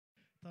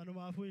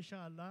تنوافو إن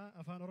شاء الله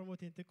أفان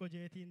رموتين تكو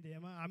جيتين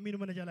ديما عمين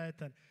من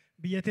جلايتن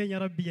بيتين يا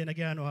ربي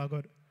ينجي أنو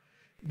هاغور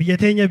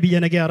بيتين يا بي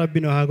ينجي ربي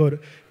نو هاغور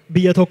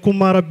بيتوكم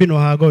ما ربي نو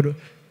هاغور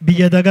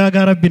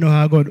بيدغاغا ربي نو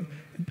هاغور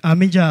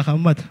أمين جا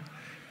خمت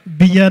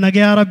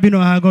بينجي ربي نو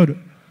هاغور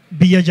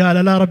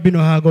بيجاللا ربي نو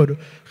هاغور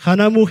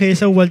خنامو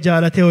خيسا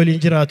والجالته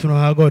والإنجرات نو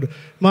هاغور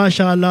ما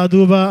شاء الله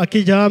دوبا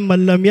أكي جام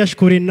من لم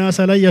يشكر الناس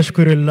لا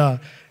يشكر الله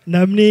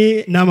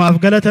نمني نام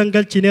أفغلتن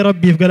قلتني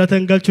ربي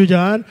أفغلتن قلتو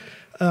جان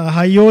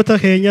هايوتا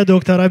خينيا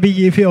دكتور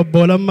أبي في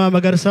أبولما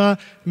مغرسا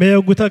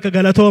ميوغوتا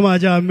كغلطو ما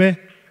جامي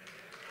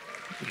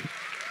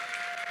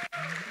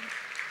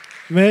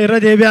ميرا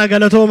ديبيا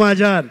غلطو ما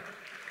جان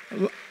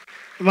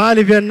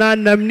مالي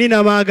فينان نمني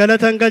نما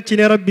غلطن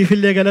قلتني ربي في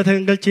اللي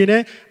غلطن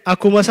قلتني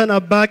أكو مسن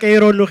أباك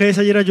إيرون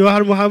نخيسا جرا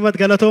جوهر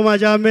محمد غلطو ما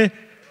جامي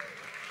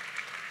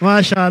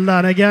ما شاء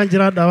الله نجيان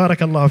جراد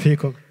بارك الله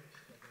فيكم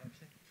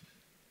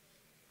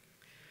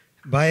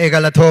باي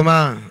غلطو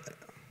ما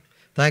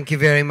thank you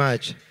very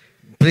much.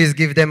 Please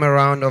give them a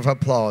round of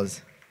applause.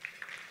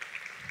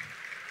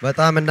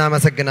 በጣም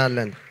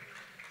እናመሰግናለን።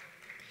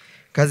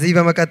 ከዚህ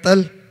በመቀጠል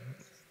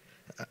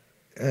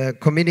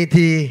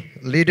community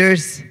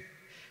leaders,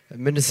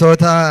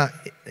 Minnesota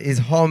is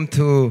home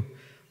to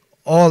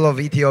all of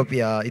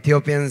Ethiopia,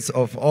 Ethiopians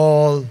of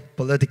all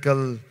political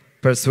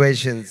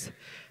persuasions,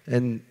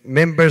 and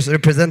members,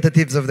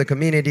 representatives of the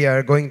community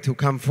are going to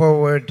come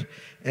forward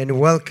and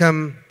welcome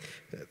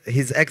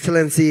His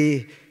Excellency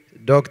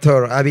Dr.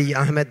 Abiy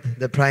Ahmed,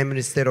 the Prime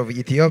Minister of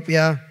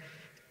Ethiopia,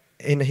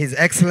 and His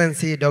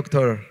Excellency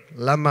Dr.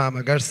 Lama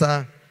Magarsa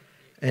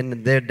and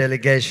their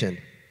delegation.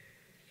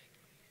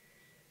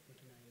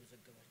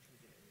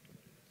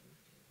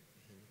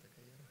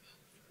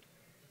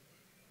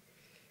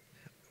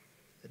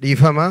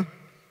 Difama,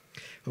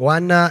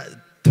 Wana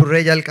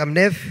Turrejal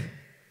Kamnef,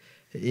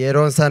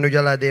 Yeron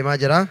Sanujala de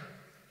Majara,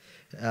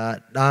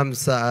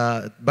 Dams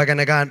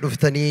Baganagan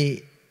Uftani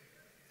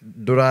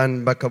Duran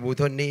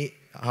Bakabutoni.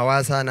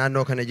 Hawaasa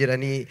naannoo kana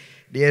jiranii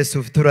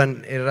dhiyeessuuf turan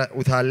irra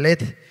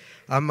utaalleet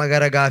amma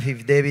gara gaafiif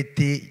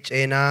deebiitti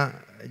ceenaa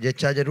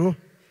jechaa jiru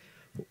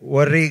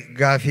warri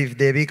gaafiif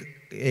deebii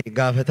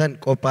gaafatan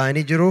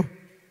qophaa'anii jiru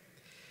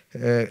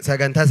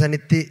sagantaa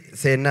sanitti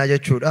seennaa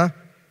jechuudha.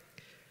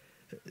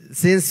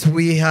 Since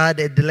we had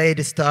a delayed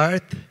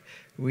start,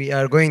 we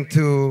are going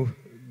to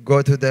go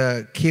to the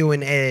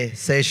Q&A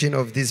session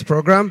of this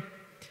program.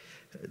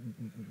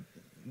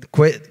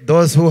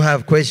 Those who have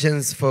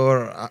questions for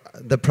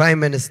the Prime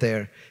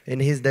Minister and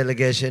his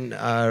delegation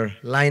are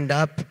lined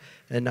up,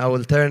 and I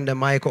will turn the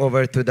mic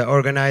over to the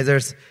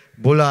organizers.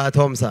 Bula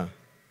Atomsa.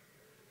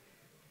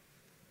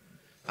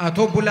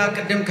 Ato Bula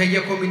kadem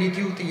kaya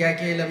community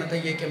utiyake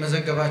lamatayake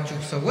mazagabachu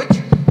sawaj.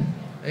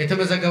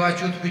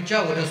 Etamazagabachu bicha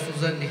wada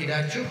suzan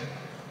hidachu.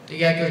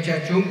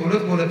 ጥያቄዎቻችሁን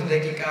ሁለት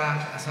ደቂቃ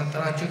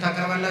አሳጥራችሁ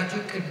ታቀርባላችሁ።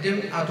 ቅድም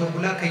አቶ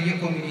ቡላ ከየ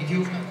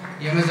ኮሚኒቲው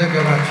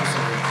የመዘገባችሁ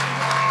ሰዎች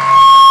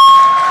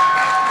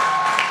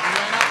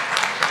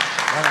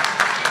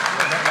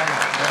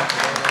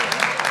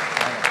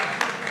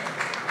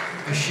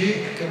እሺ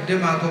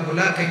ቅድም አቶ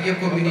ቡላ ከየ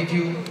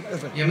ኮሚኒቲው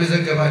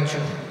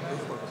የመዘገባችሁ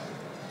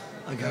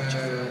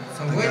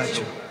ሰዎች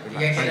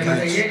ጥያቄ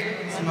ለመጠየቅ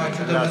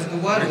ስማችሁ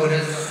ተመዝግቧል። ወደ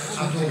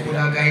አቶ ቡላ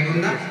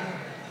ጋይዱና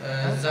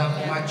እዛ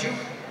ቆማችሁ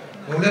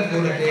በሁለት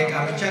ደቂቃ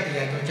ብቻ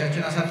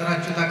ጥያቄዎቻችሁን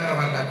አሳጥራችሁ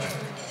ታቀርባላችሁ።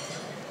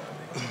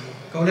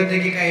 ከሁለት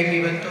ደቂቃ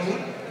የሚበልጠውን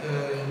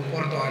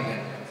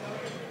እንቆርጠዋለን።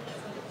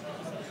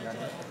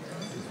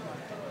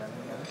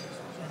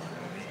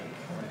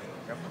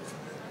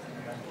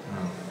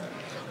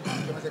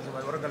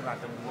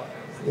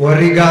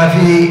 warri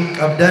gaafii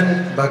qabdan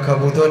bakka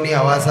buutonni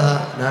Hawaasa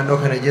naannoo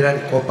kana jiran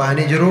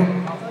qophaa'anii jiru.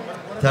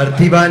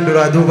 Tartiibaan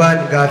dura duubaan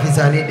gaafii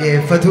isaanii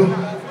dhiyeeffatu.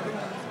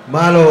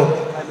 Maaloo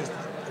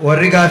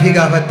warri gaafii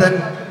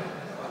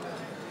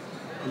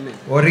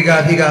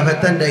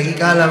gaafattan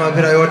daqiiqaa lama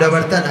bira yoo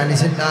dabartan ani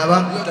isin dhaaba.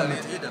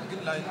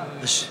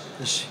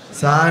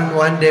 Sa'aan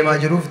waan deemaa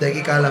jiruuf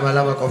daqiiqaa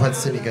lama qofatu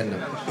isinii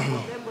kennama.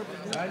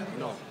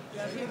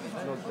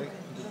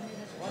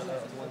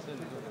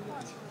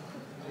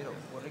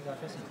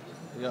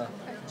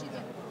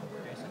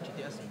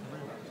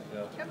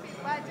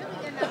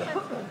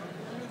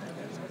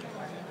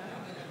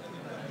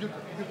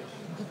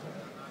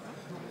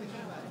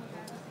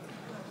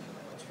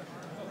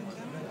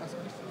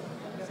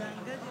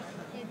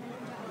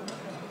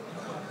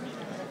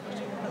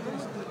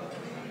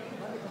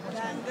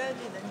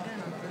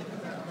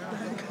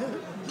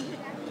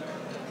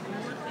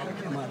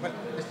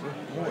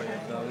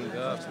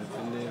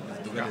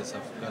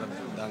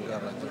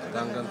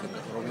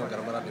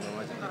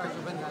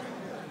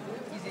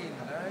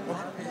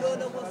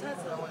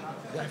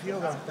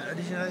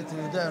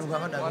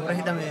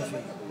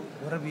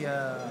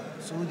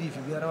 Saudi في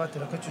بيروت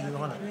ركضوا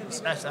جوانا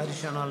اساس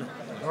اديشنال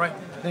alright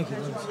thank you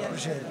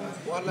appreciate it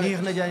ليه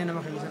احنا جايين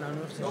ما خلينا عن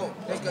نفسي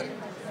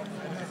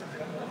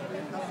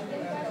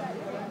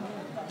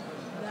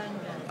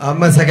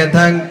amma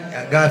sagantaan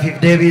gaafiif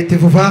deebii itti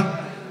fufa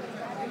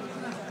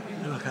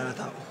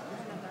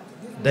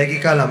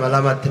daqiiqaa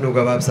lamatti nu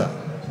gabaabsa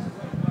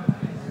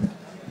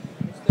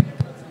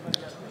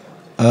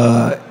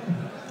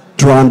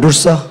duraan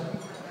dursa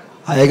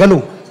haa eegalu.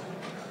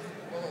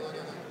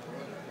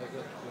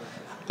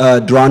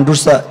 Duraan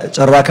dursa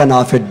carraa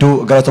kanaaf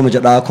hedduu galatoma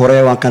jedhaa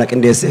koree waan kana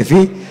qindeessee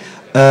fi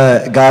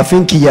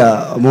gaaffiin kiyya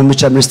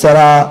muummicha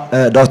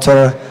ministeeraa Dr.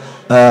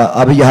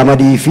 Abiy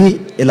Ahmedii fi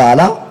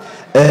ilaala.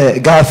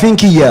 Gaaffiin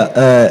kiyya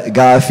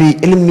gaaffii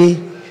ilmi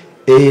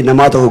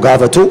namaa ta'u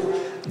gaafatu.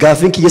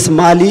 Gaaffiin kiyyas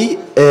maalii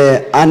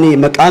ani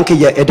maqaan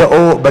kiyya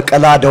Eda'oo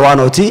Baqqalaa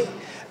Dawaanooti.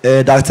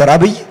 Dr.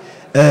 Abiy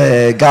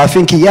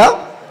gaaffiin kiyya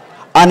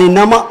ani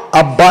nama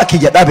abbaa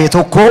kiyya dhabe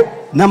tokko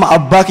nama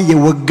abbaa kiyya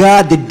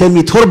waggaa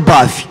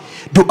 27 fi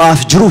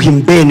du'aaf jiru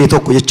hin beekne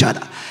tokko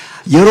jechaadha.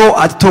 Yeroo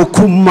ati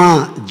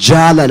tokkummaa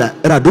jaalala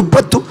irra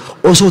dubbattu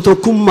osoo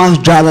tokkummaa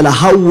jaalala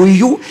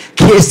hawwiyyuu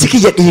keessi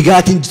kiyya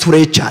dhiigaatiin ture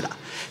jechaadha.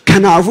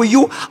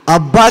 Kanaafuyyuu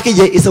abbaa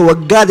kiyya isa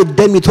waggaa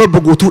 27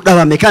 guutuu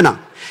dhabame kana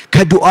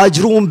ka du'aa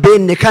jiruu hin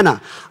beekne kana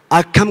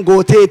akkam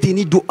gooteetiin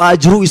du'aa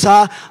jiruu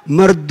isaa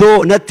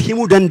mardoo natti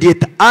himuu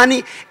dandeetta.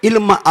 Ani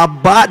ilma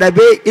abbaa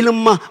dhabee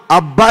ilma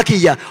abbaa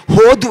kiyya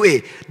hoo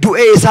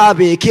du'e isaa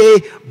beekee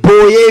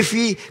booyee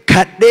fi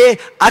kadhee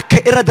akka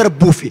irra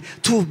darbuuf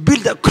to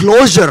build a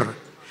closure.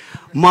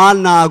 Maal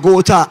naa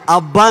goota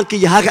abbaan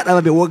kiyya haga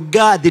dhabame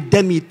waggaa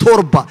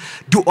 27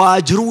 du'aa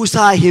jiruu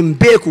isaa hin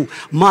beeku.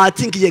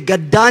 Maatiin kiyya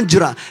gaddaan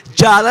jira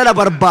jaalala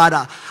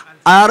barbaada.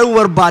 Aaruu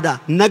barbaada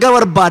naga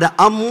barbaada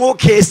ammoo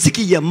keessi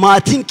kiyya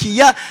maatiin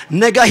kiyya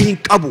naga hin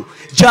qabu.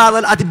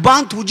 Jaalala ati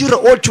baantu jirra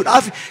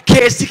oolchuudhaaf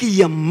keessi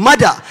kiyya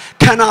mada.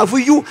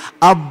 Kanaafuyyuu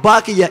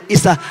abbaa kiyya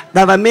isa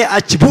dhabamee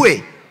achi bu'e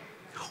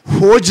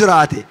hoo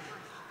jiraate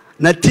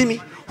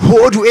nattimi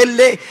hoo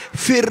du'ellee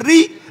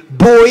firrii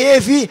booyee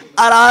fi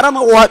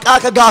araarama waaqaa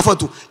ka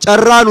gaafatu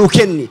carraa nuu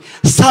kenni.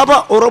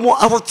 Saba Oromoo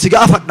afatti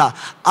gaafadha.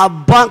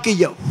 Abbaan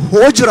kiyya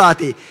hoo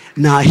jiraate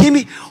naa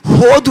himi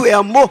hoo du'e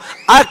ammoo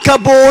akka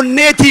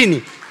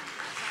boonneetiin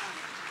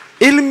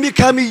ilmi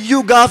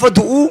kamiyyuu gaafa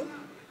du'u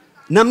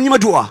namni ma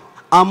du'a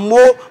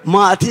ammoo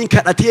maatiin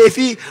kadhatee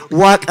fi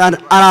waaqaan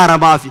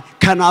araaramaafi.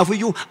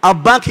 Kanaafiyyuu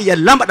abbaan kiyya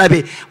lama dhabe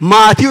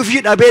maatii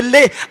ofii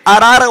dhabeellee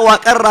araara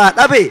waaqarraa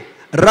dhabe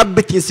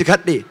rabbittiin si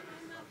kadhe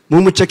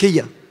muummicha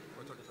kiyya.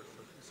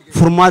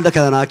 Furmaata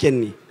kana naa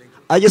kenni.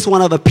 I just want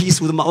to have a peace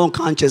with my own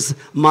conscience.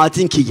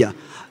 Maatiin kiyya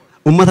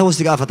ummata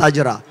hosi gaafataa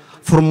jira.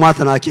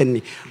 Furmaata naa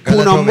kenni.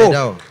 Kun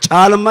ammoo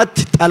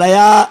caalmatti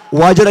xalayaa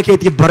waajjira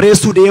keetiif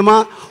barreessuu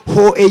deemaa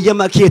hoo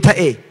eeyyama kee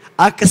ta'e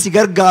akka si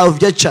gargaaruuf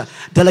jecha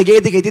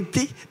dalageeti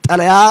keetitti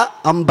xalayaa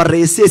an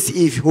barreessee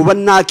siif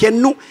hubannaa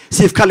kennu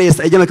siif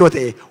kaleessa eeyyama kee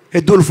ta'e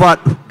hedduu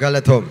ulfaadhu.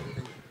 Galatoom.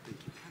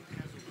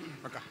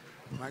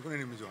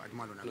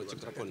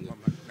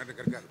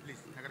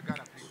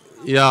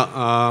 Ya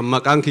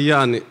maqaan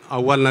kiyyaan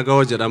awwal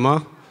nagawoo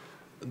jedhama.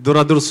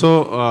 Dura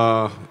dursoo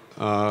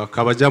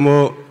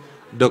kabajamoo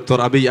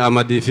Dr. Abiy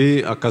Ahmedii fi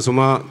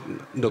akkasuma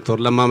Dr.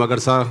 Lammaa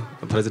Magarsaa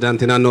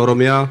Pirezidaantii naannoo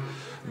Oromiyaa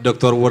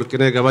Dr.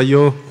 Warqinee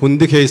Gabayyoo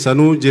hundi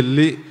keessanuu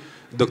jilli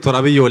Dr.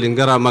 Abiy waliin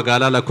gara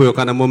magaalaa lakkuu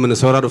yookaan ammoo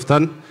Minisooraa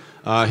dhuftan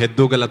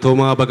hedduu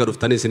galatoomaa baga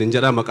dhuftanii isiniin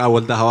jedha maqaa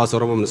waldaa hawaasa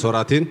Oromoo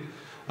Minisooraatiin.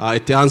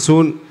 Itti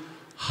aansuun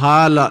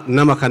haala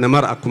nama kana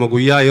mara akkuma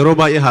guyyaa yeroo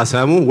baay'ee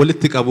haasayamu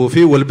walitti qabuu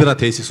fi wal bira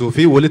teessisuu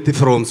fi walitti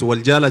firoomsu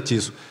wal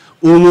jaalachiisu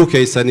uumuu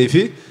keessanii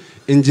fi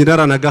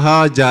injiinara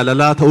nagahaa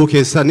jaalalaa ta'uu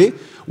keessanii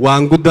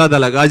waan guddaa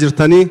dalagaa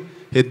jirtanii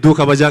hedduu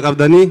kabajaa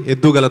qabdanii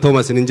hedduu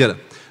galatooma isiniin jedha.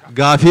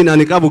 Gaafiin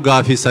ani qabu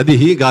gaafii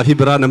sadii gaafii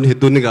biraa namni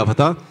hedduun ni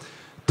gaafata.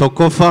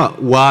 Tokkoffaa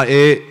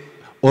waa'ee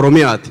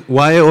Oromiyaati.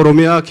 Waa'ee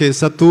Oromiyaa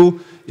keessattuu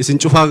isin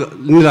cufaa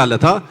ni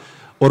ilaallata.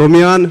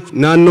 Oromiyaan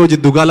naannoo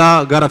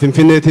jiddugalaa gara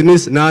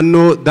Finfinneetiinis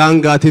naannoo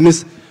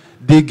daangaatiinis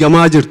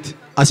diigamaa jirti.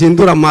 Asiin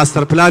dura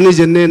maastar pilaanii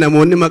jennee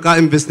namoonni maqaa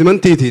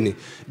investimentiitiin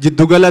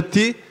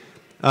jiddugalatti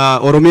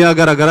Oromiyaa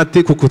gara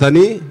garatti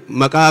kukkutanii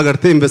maqaa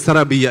agartee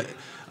investara biyya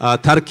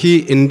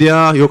Tarkii,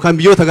 Indiyaa yookaan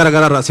biyyoota gara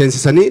gararraa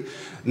seensisanii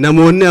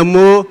namoonni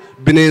ammoo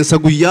bineensa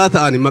guyyaa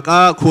ta'an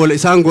maqaa koola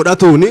isaan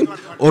godhatuuni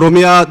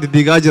Oromiyaa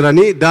diddigaa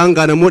jiranii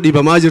daangaan ammoo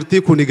dhiibamaa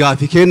jirti. Kuni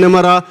gaafii kenna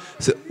maraa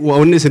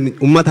wanni isin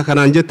ummata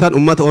kanaan jettan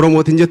ummata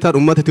Oromootiin jettan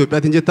ummata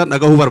Itoophiyaatiin jettan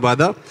dhagahuu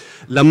barbaada.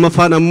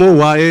 Lammaffaan ammoo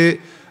waa'ee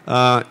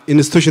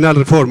institutional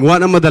reform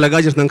waan amma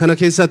dalagaa jirtan kana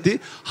keessatti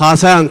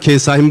haasayaan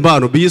keessaa hin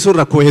baanu. Biyyi sun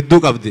rakkoo hedduu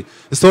qabdi.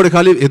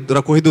 Historically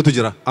rakkoo hedduutu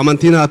jira.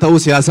 Amantiin haa ta'u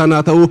siyaasaan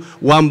haa ta'u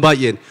waan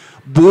baay'een.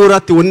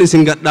 Bu'uuratti wanni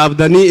isin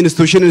gadhaabdanii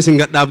institution isin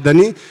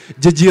gadhaabdanii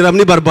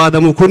jijjiiramni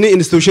barbaadamu kuni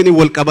institution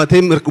wal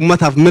qabatee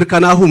ummataaf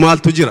mirkanaahu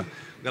maaltu jira.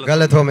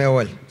 Galatoome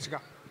awwal.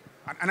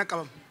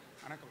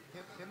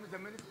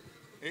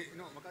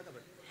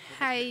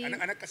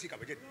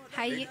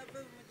 Hai.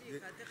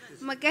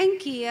 Maqaan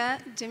kiyya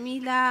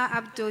Jamiilaa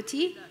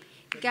Abdooti.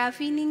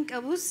 Gaafiin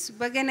qabus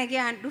baga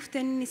nagaan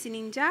dhuftanii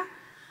isiniin jaa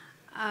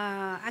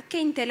akka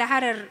intala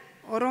Harar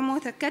Oromoo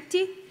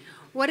takkatti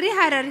warri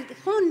Harar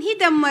kun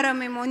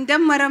hidammarame moo hin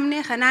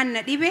dammaramne kanaan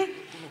na dhibe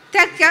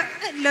takka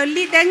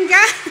lolli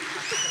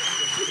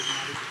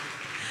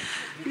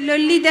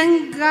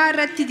dangaa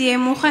irratti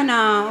deemu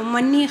kana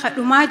uummanni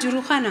kadhumaa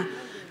jiru kana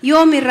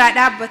yoomirraa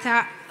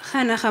dhaabbata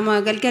kana kama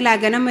galgalaa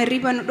ganama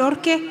hirriba nu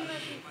dhorke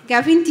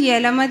Gaafinti ya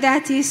lama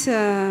daatis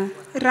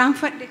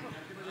raanfadhe.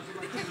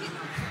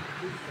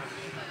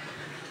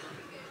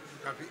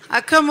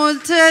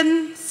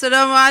 Akamulten,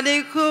 Assalamu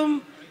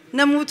alaikum.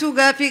 Namutu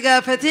gafi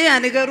gafate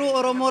anigaru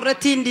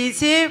oromorratin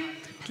dise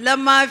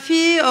lamma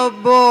fi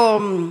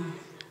obbo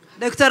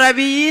Dr.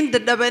 Abiyin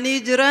dadabani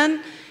jiran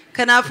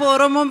kanafu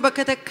oromon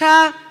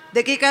bakataka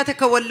daqiqa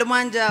taka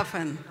walluman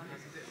jafan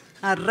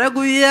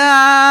ardaguyan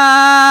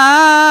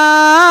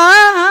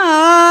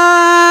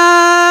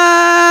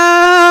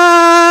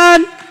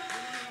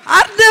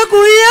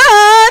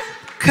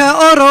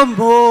ka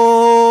oromoti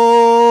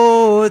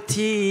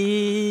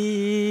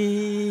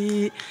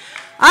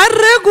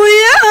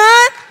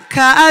ardaguyan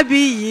ka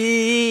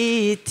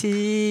abiyiti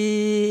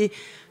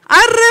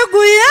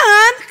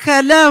arguyan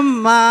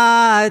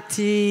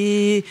kalamati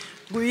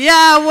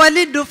guya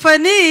walidu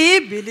fani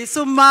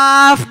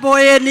bilisumaf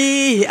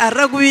boyani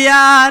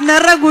arguyan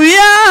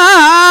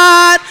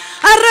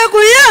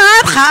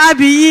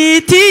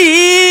khabiti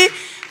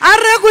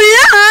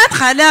arguyan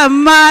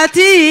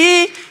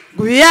kalamati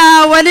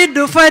guya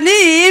walidu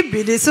fani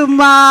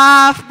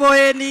bilisumaf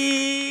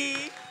boyani.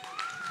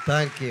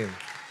 Thank you.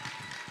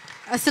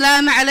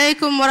 Assalamu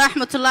alaikum wa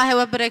rahmatullahi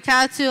wa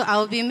barakatuh. I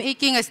will be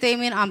making a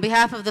statement on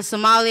behalf of the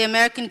Somali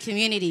American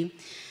community.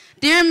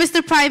 Dear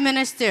Mr. Prime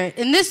Minister,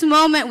 in this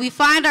moment we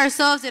find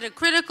ourselves at a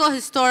critical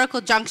historical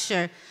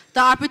juncture. The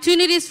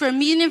opportunities for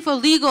meaningful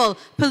legal,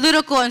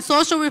 political, and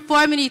social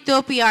reform in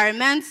Ethiopia are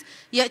immense,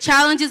 yet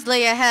challenges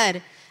lay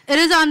ahead. It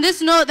is on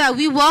this note that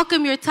we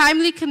welcome your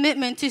timely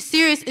commitment to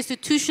serious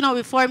institutional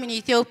reform in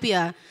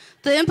Ethiopia.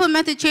 The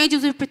implemented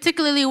changes we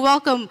particularly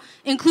welcome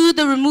include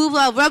the removal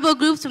of rebel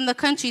groups from the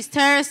country's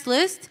terrorist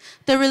list,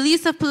 the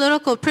release of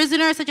political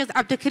prisoners such as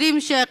Abdikarim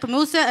Sheikh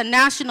Musa, a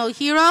national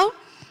hero.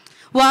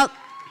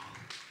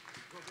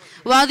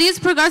 While these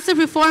progressive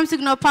reforms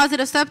signal a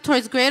positive step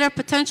towards greater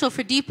potential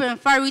for deeper and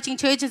far-reaching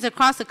changes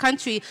across the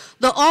country,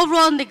 the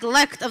overall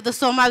neglect of the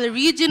Somali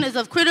region is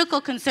of critical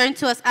concern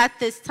to us at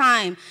this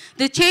time.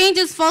 The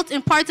changes felt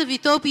in parts of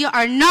Ethiopia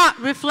are not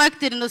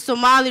reflected in the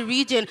Somali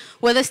region,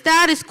 where the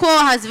status quo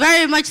has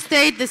very much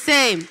stayed the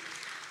same.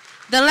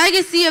 The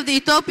legacy of the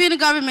Ethiopian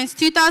government's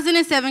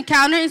 2007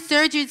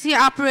 counterinsurgency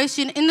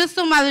operation in the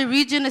Somali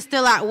region is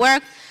still at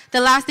work. The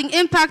lasting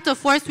impact of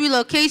forced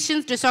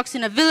relocations,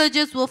 destruction of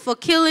villages, willful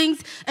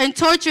killings, and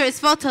torture is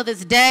felt till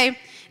this day.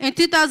 In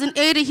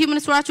 2008, a Human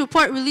Rights Watch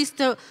report released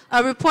a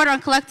report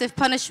on collective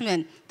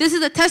punishment. This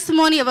is a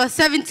testimony of a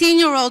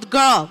 17-year-old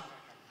girl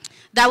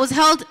that was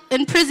held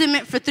in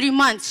imprisonment for 3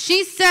 months.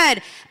 She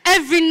said,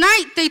 every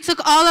night they took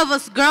all of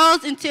us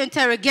girls into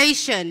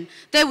interrogation.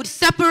 They would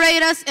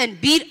separate us and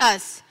beat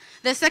us.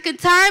 The second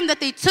time that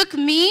they took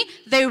me,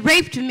 they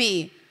raped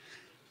me.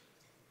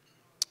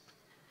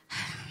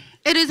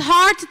 It is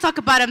hard to talk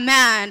about a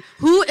man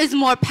who is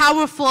more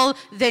powerful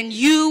than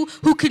you,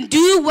 who can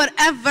do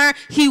whatever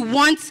he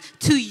wants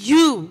to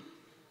you.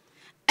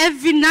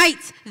 Every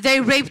night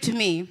they raped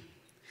me.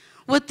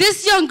 What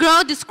this young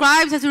girl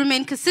describes has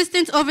remained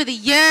consistent over the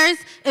years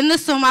in the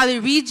Somali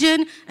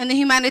region, and the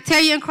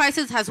humanitarian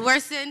crisis has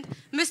worsened.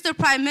 Mr.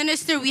 Prime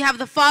Minister, we have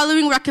the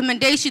following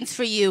recommendations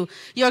for you.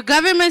 Your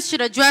government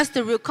should address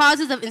the root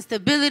causes of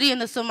instability in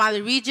the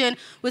Somali region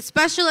with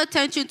special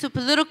attention to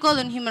political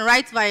and human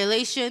rights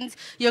violations.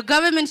 Your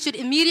government should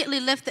immediately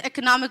lift the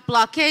economic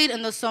blockade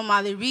in the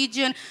Somali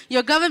region.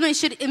 Your government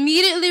should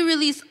immediately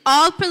release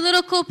all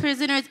political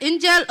prisoners in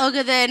jail,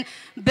 Ogaden,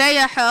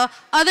 Bayaha,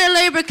 other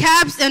labor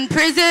camps and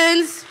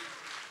prisons.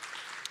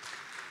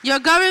 Your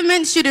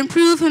government should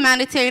improve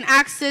humanitarian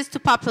access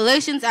to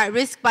populations at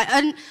risk by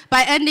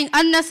ending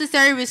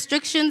unnecessary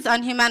restrictions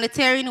on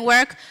humanitarian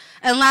work.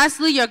 And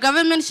lastly, your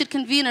government should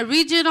convene a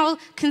regional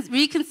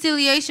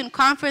reconciliation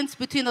conference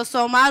between the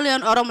Somali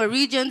and Oromo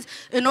regions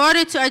in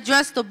order to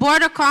address the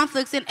border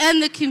conflicts and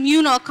end the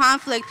communal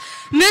conflict.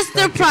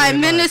 Mr.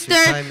 Prime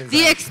Minister,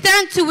 the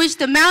extent to which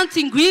the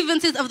mounting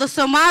grievances of the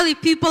Somali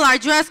people are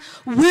addressed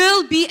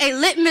will be a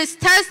litmus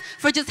test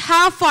for just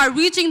how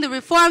far-reaching the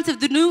reforms of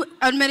the new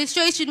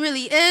administration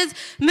really is.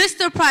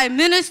 Mr. Prime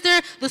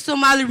Minister, the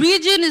Somali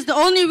region is the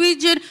only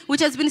region which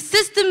has been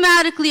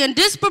systematically and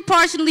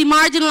disproportionately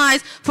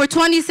marginalized for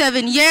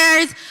 27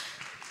 years.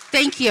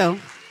 Thank you.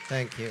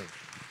 Thank you.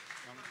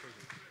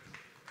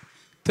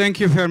 Thank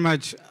you very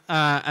much.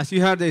 As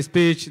you heard the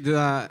speech,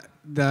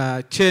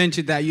 the change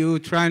that you're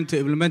trying to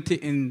implement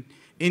in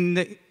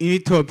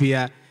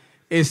Ethiopia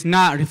is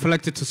not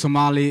reflected to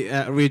Somali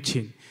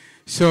region.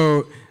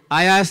 So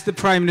I asked the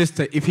Prime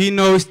Minister if he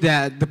knows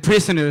that the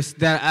prisoners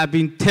that have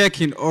been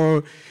taken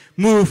or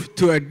moved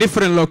to a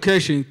different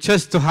location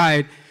just to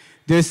hide,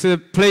 there's a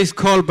place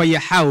called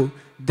Bayahau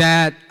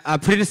that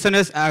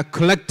prisoners are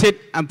collected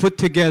and put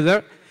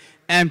together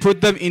and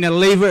put them in a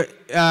labor,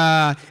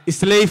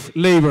 slave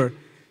labor.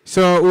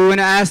 So we want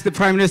to ask the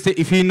Prime Minister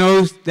if he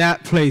knows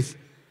that place.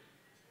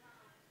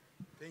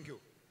 Thank you.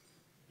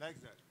 Like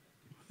that.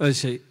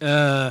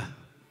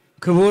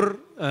 ክቡር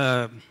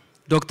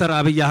ዶክተር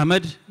አብይ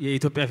አህመድ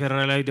የኢትዮጵያ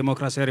ፌደራላዊ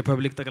ዴሞክራሲያዊ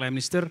ሪፐብሊክ ጠቅላይ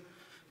ሚኒስትር፣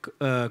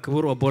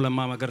 ክቡር ኦቦ ለማ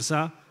መገርሳ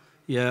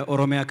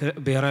የኦሮሚያ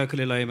ብሔራዊ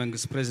ክልላዊ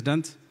መንግስት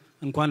ፕሬዝዳንት፣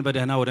 እንኳን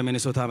በደህና ወደ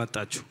ሚኒሶታ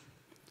መጣችሁ።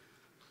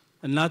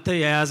 እናንተ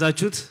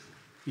የያዛችሁት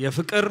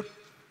የፍቅር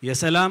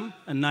የሰላም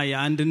እና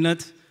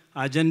የአንድነት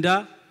አጀንዳ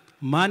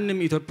ማንም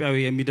ኢትዮጵያዊ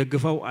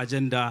የሚደግፈው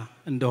አጀንዳ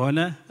እንደሆነ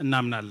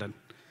እናምናለን።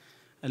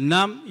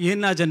 እናም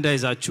ይህን አጀንዳ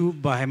ይዛችሁ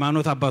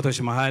በሃይማኖት አባቶች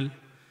መሃል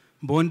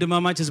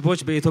በወንድማማች ህዝቦች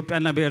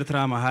በኢትዮጵያና በኤርትራ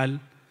መሃል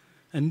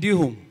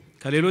እንዲሁም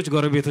ከሌሎች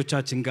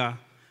ጎረቤቶቻችን ጋር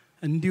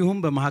እንዲሁም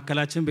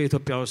በመሐከላችን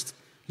በኢትዮጵያ ውስጥ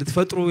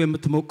ልትፈጥሩ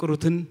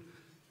የምትሞክሩትን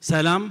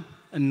ሰላም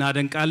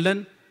እናደንቃለን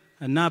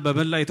እና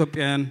በመላ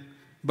ኢትዮጵያውያን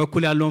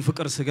በኩል ያለውን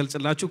ፍቅር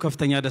ስገልጽላችሁ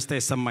ከፍተኛ ደስታ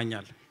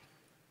ይሰማኛል።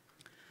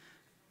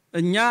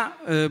 እኛ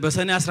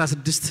በሰኔ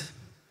 16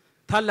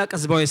 ታላቅ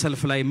ህዝባዊ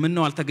ሰልፍ ላይ ምን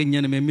ነው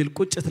አልተገኘንም የሚል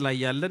ቁጭት ላይ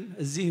ያለን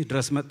እዚህ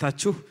ድረስ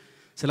መጥታችሁ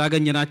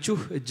ስላገኘናችሁ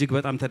እጅግ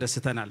በጣም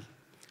ተደስተናል።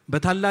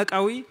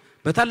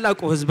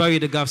 በታላቁ ህዝባዊ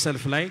ድጋፍ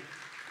ሰልፍ ላይ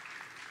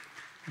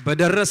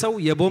በደረሰው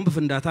የቦምብ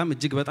ፍንዳታም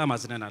እጅግ በጣም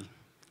አዝነናል።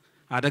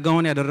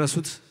 አደጋውን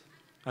ያደረሱት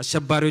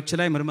አሸባሪዎች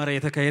ላይ ምርመራ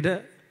የተካሄደ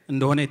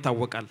እንደሆነ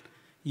ይታወቃል።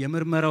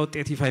 የምርመራ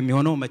ውጤት ይፋ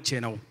የሚሆነው መቼ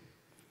ነው?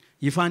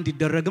 ይፋ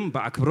እንዲደረግም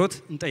በአክብሮት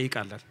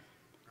እንጠይቃለን።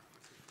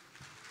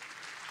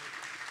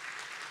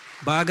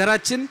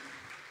 በአገራችን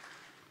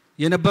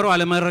የነበረው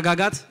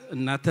አለመረጋጋት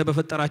እናንተ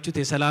በፈጠራችሁት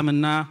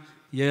የሰላምና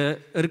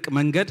የእርቅ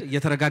መንገድ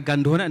እየተረጋጋ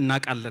እንደሆነ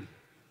እናውቃለን።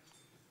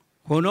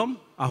 ሆኖም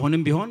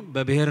አሁንም ቢሆን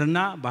በብሔርና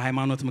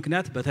በሃይማኖት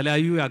ምክንያት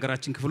በተለያዩ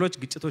የሀገራችን ክፍሎች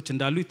ግጭቶች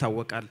እንዳሉ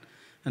ይታወቃል።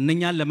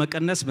 እነኛን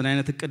ለመቀነስ ምን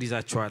አይነት እቅድ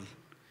ይዛችኋል?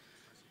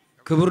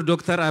 ክቡር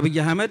ዶክተር አብይ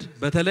አህመድ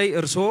በተለይ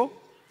እርስዎ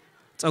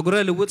ጸጉረ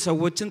ልውጥ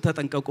ሰዎችን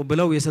ተጠንቀቁ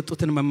ብለው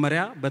የሰጡትን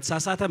መመሪያ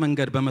በተሳሳተ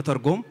መንገድ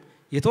በመተርጎም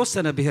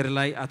የተወሰነ ብሔር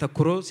ላይ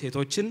አተኩሮ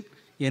ሴቶችን፣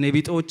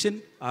 የነቢጦችን፣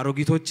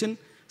 አሮጊቶችን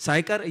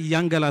ሳይቀር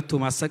እያንገላቱ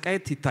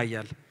ማሰቃየት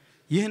ይታያል።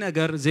 ይህ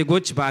ነገር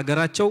ዜጎች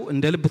በአገራቸው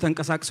እንደ ልብ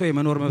ተንቀሳቅሰው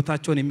የመኖር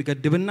መብታቸውን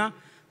የሚገድብና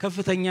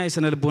ከፍተኛ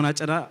የስነ ልቦና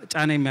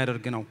ጫና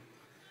የሚያደርግ ነው።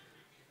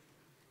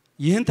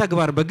 ይህን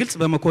ተግባር በግልጽ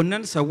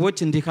በመኮነን ሰዎች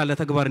እንዲህ ካለ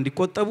ተግባር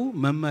እንዲቆጠቡ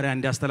መመሪያ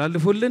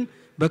እንዲያስተላልፉልን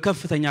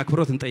በከፍተኛ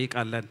አክብሮት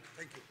እንጠይቃለን።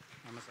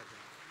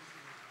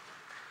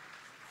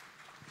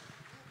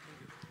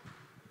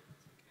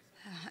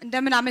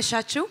 እንደምን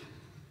አመሻችሁ።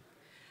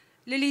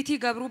 ሊሊቲ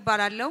ገብሩ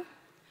ባላለው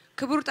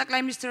ክቡር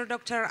ጠቅላይ ሚኒስትር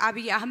ዶክተር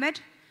አብይ አህመድ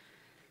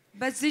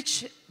በዚች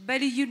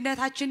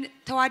በልዩነታችን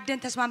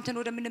ተዋደን ተስማምተን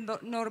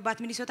ወደምንኖርባት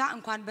ሚኒሶታ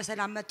እንኳን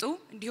በሰላም መጡ።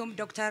 እንዲሁም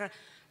ዶክተር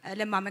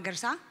ለማ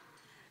መገርሳ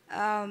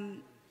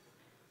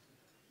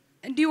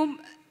እንዲሁም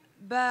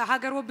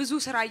በሀገሩ ብዙ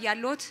ስራ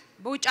ያያሉት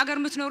በውጭ ሀገር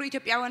የምትኖሩ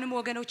ኢትዮጵያውያንም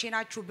ወገኖቼ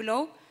ናችሁ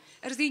ብለው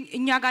እርዚህ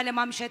እኛ ጋር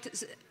ለማምሸት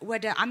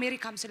ወደ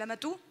አሜሪካም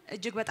ስለመጡ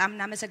እጅግ በጣም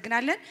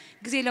እናመሰግናለን።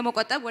 ጊዜ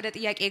ለመቆጠብ ወደ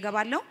ጥያቄ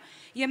ይገባለሁ።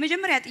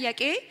 የመጀመሪያ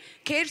ጥያቄ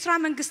ከኤርትራ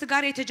መንግስት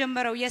ጋር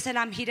የተጀመረው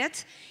የሰላም ሂደት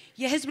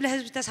የህዝብ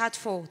ለህዝብ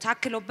ተሳትፎ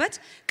ታክሎበት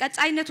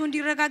ቀጣይነቱ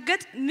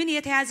እንዲረጋገጥ ምን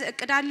የተያዘ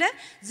እቅድ አለ?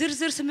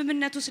 ዝርዝር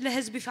ስምምነቱ ስለ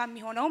ህዝብ ይፋ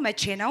የሚሆነው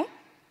መቼ ነው?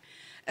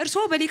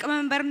 እርስዎ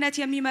በሊቀመንበርነት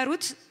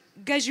የሚመሩት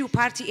ገዢው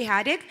ፓርቲ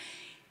ኢህአዴግ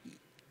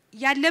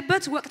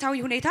ያለበት ወቅታዊ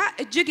ሁኔታ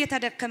እጅግ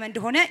የተደከመ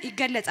እንደሆነ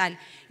ይገለጻል።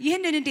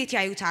 ይህንን እንዴት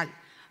ያዩታል?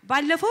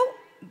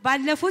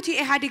 ባለፉት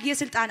የኢህአዴግ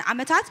የስልጣን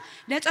አመታት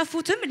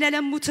ለጠፉትም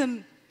ለለሙትም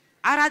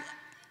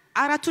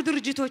አራቱ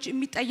ድርጅቶች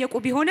የሚጠየቁ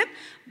ቢሆንም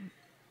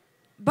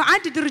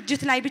በአንድ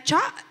ድርጅት ላይ ብቻ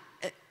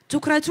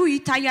ትኩረቱ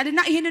ይታያልና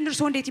ይህንን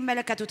እርስዎ እንዴት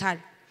ይመለከቱታል?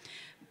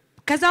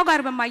 ከዛው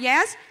ጋር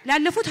በማያያዝ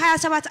ላለፉት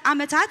 27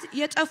 አመታት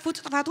የጠፉት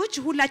ጥፋቶች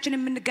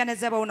ሁላችንም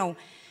የምንገነዘበው ነው።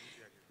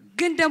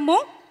 ግን ደግሞ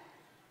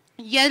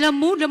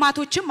የለሙ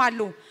ልማቶችም አሉ።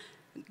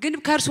 ግን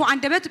ከእርሱ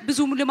አንደበት ብዙ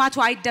ልማቱ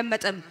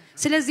አይደመጥም።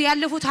 ስለዚህ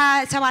ያለፉት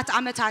 27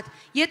 አመታት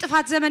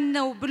የጥፋት ዘመን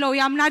ነው ብለው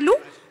ያምናሉ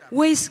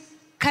ወይስ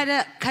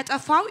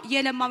ከጠፋው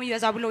የለማም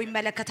ይበዛ ብለው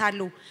ይመለከታሉ?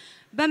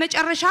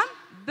 በመጨረሻም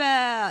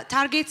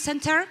በታርጌት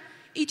ሴንተር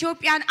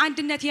ኢትዮጵያን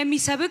አንድነት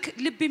የሚሰብክ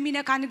ልብ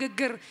የሚነካ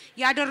ንግግር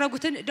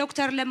ያደረጉትን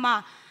ዶክተር ለማ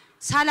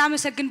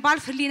ሳላመሰግን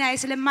ባልፍ ህሊናዬ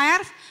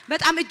ስለማያርፍ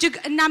በጣም እጅግ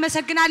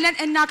እናመሰግናለን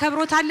እና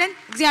ከብሮታለን።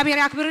 እግዚአብሔር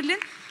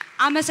ያክብርልን።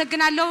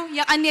 አመሰግናለሁ።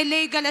 የቀኔሌ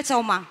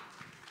ገለተውማ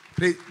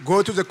Please go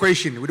to the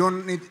question. We don't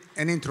need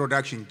any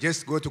introduction. Just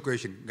go to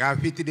question.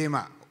 Gafit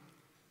Dema.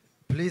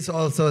 Please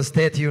also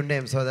state your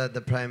name so that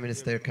the Prime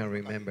Minister can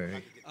remember.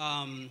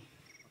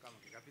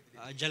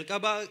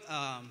 Jalqaba,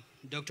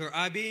 Dr.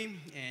 Abiy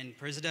and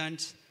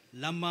President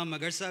Lamma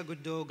Magarsa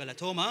Guddo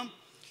Galatoma.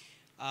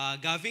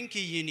 Gafin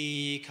kiyini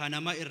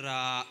kanama irra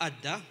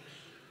adda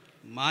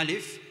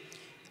malif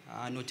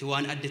nuti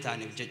waan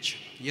additaaniif jecha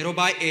yeroo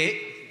baay'ee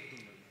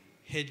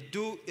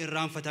hedduu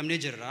irraan fatamne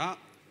jirra.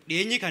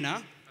 Dheenyi kana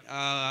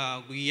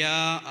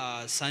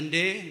guyyaa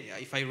Sunday,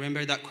 if I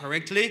remember that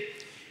correctly,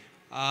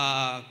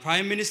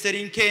 Prime Minister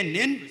in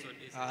Kenyan,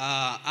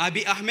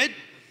 Abiy Ahmed,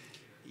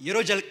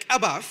 yeroo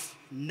jalqabaaf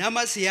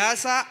nama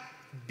siyaasa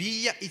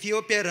biyya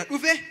Ethiopia irra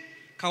dhufe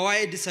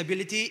kawaa'ee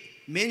disability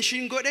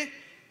mention godhe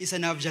isa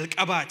naaf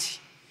jalqabaati.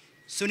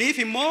 Suniif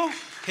immoo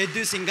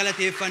hedduu isin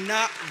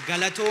galateeffannaa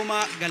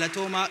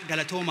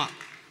galatooma.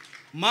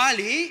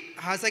 Maali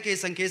haasa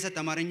keessan keessatti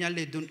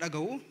amaarinyaallee hedduun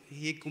dhaga'u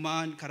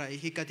hiikumaan karaa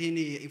hiikatiin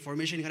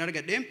information kan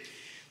argadhe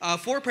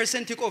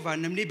 4% qofa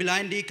namni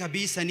blindii ka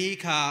biisanii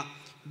ka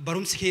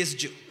barumsi keessa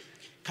jiru.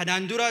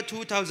 Kanaan dura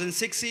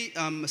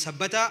 2006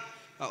 sabbata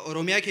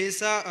Oromiyaa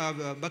keessa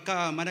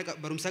bakka mana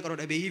barumsaa qaroo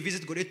dhabeeyyii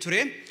visit godhee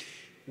ture.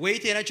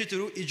 Wayiteen achi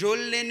turu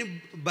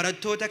ijoolleen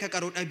barattoota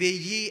qaroo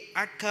dhabeeyyii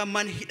akka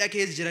man hidha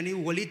keessa jiranii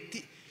walitti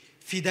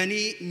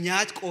fidanii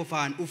nyaata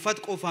qofaan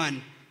uffata qofaan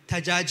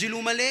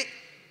tajaajilu malee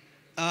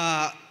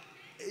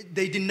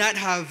they did not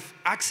have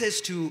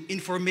access to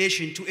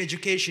information, to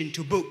education,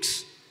 to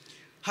books.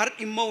 Har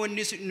immoo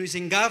wanni nu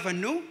isin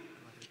gaafannu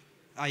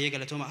ayee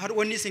galatoma. Har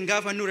wanni isin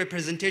gaafannu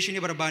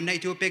representation barbaannaa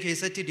Itoophiyaa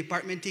keessatti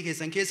departmentii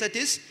keessan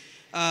keessattis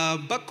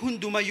bakka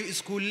hundumayyuu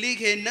iskuulii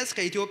kennas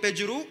ka Itoophiyaa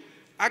jiru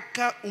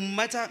akka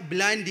ummata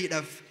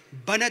bilaandiidhaaf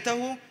bana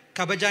ta'u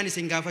kabajaan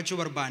isin gaafachuu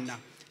barbaanna.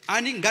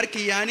 Ani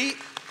garkiyyaani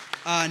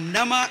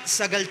nama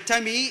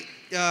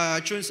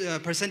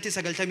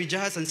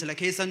 90% san sila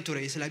keessan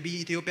ture sila biyya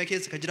Itoophiyaa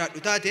keessa ka jiraadhu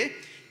taate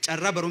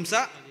carraa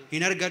barumsaa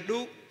hin argadhu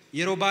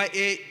yeroo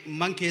baay'ee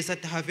man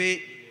keessatti hafee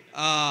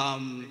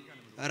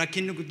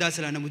rakkinni guddaa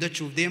sila na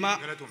mudachuuf deema.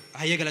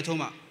 Hayyee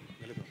galatooma.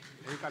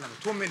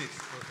 2 minutes.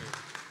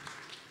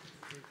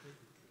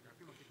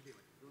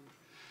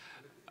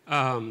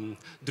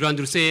 Duraan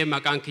dursee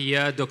maqaan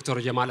kiyya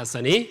Dr. Jamal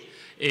Hassanii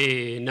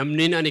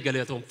namni ani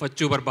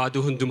galatoomfachuu barbaadu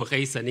hunduma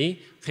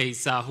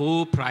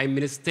keessaahuu Prime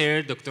Minister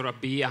Dr.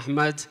 Abiy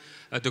Ahmed,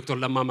 Dr.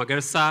 Lammaa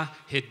Magarsaa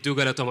hedduu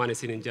galatoomaan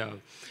isinin jaa.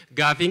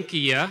 Gaafiin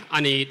kiyya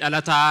ani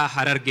dhalataa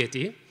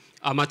Harargeeti.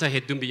 Amata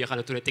hedduun biyya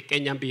kana ture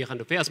xiqqeenyaan biyya kana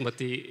dhufee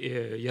asumatti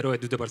yeroo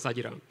hedduu dabarsaa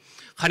jira.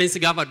 Kan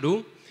isin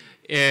gaafadhu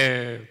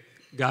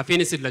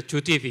gaafiin isin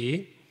lachuutii fi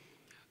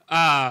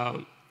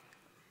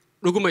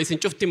dhuguma isin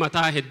cufti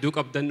mataa hedduu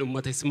qabdan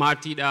ummata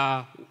smartiidha.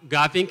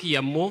 Gaafiin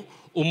kiyya immoo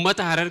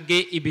ummata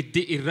Harargee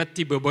ibiddi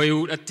irratti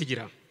bobo'uudhatti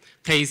jira.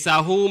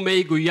 Keessaahuu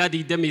Mee guyyaa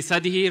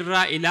 23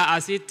 irraa ilaa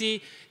asitti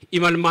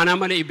imalmaanaa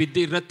malee ibiddi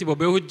irratti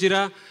bobo'uu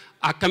jira.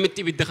 Akkamitti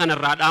ibidda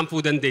kanarraa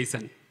dhaamfuu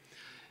dandeessan?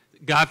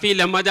 Gaafii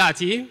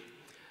lammadaati.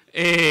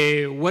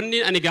 Wanni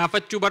ani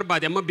gaafachuu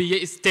barbaade amma biyya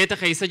isteeta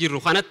keessa jirru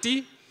kanatti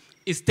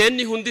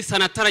isteenni hundi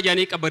sanatara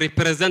jedhanii qaba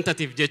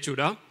representative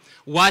jechuudha.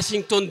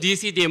 Washington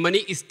DC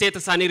deemanii isteeta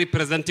isaanii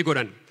representi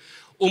godhan.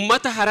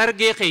 Ummata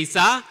Harargee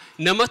keessaa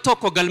nama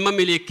tokko galma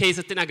milee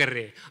keessatti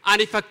agarre.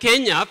 Ani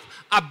fakkeenyaaf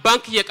abbaan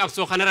kiyya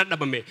qabsoo kanarra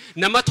dhabame.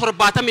 Nama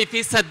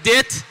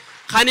 78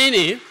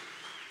 kaniini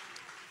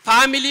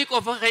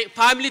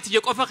faamilii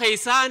tiyya qofa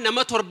keessaa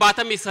nama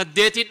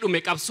 78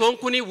 dhume qabsoon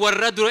kuni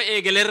warra dura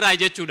eegalerraa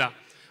jechuudha.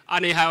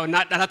 Ani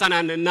dhalata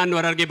naannoo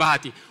Harargee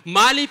bahaati.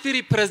 Maaliif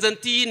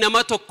reprezentii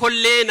nama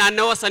tokkollee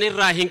naannawa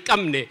sanirraa hin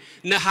qabne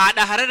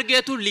haadha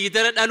Harargeetu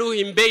liidara dhaluu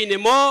hin beeyne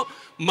moo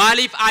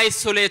maaliif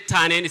isolate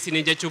taaneen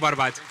isinin jechuu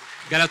barbaade?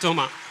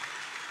 Galatooma.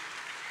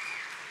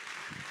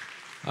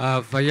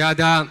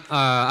 Fayyaada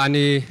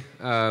ani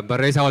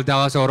barreessaa waldaa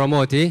hawaasa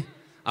Oromooti.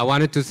 I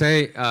wanted to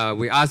say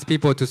we asked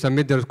people to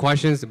submit their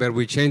questions, but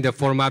we changed the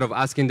format of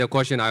asking the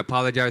question. I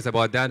apologize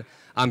about that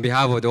on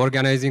behalf of the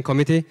organizing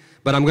committee,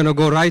 but I'm going to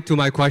go right to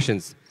my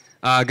questions.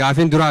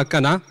 Gaafin dura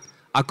akkana,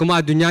 akkuma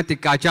addunyaa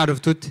xiqqaachaa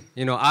dhuftut,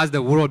 as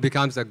the world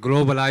becomes a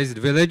globalized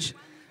village,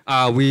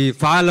 we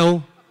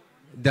follow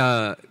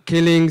the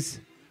killings,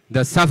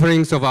 the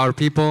sufferings of our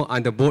people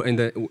and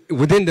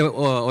within the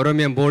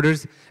Oromian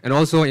borders and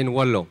also in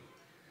Wallo.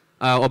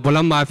 Obbo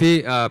Lammaa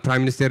fi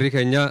Prime Minister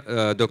keenya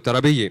Dr.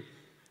 Abiy.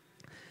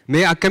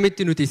 Mee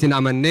akkamitti nuti isin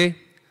amannee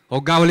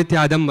hoggaa walitti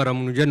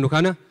yaadammaramnu nu jennu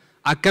kana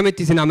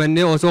akkamitti isin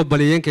amannee osoo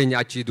obboleeyyan keenya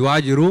achi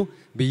du'aa jiru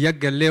biyya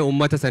gallee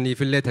uummata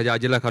saniifillee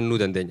tajaajila kennuu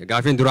dandeenya.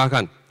 Gaafiin duraa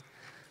kan.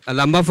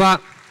 Lammaffaa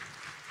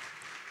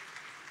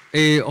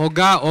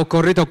hoggaa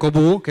okkorri tokko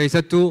bu'u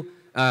keessattuu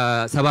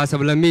sabaa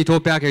sablammii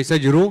Itoophiyaa keessa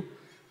jiru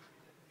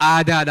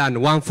aadaadhaan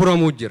waan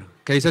furamuu jira.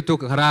 Keessattuu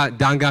karaa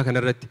daangaa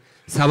kanarratti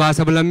sabaa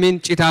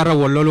sablammiin citaarra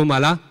wal loluu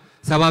mala,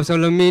 sabaa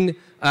sablammiin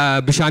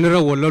bishaanirra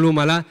wal loluu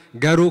mala,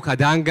 garuu ka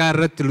daangaa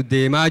irratti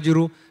deemaa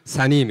jiru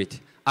sanii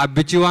miti.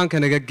 Abbichi waan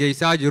kana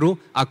gaggeessaa jiru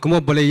akkuma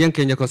obboleeyyan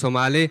keenya ko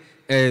Somaalee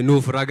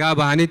nuuf ragaa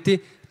bahanitti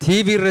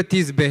TV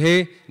irrattis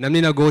bahee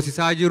namni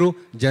nagoosisaa jiru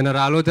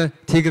jeneraalota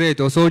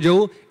Tigreet osoo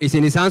jiru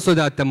isin isaan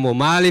sodaattan moo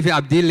maaliif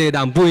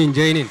abdiilleedhaan bu'u hin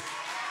jeeniin?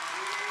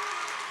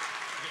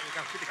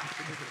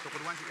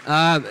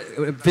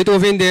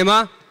 Fixuufiin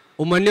deema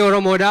ummanni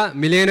Oromoodha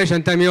miliyoona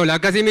 50 ol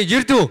akkasii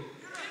jirtu.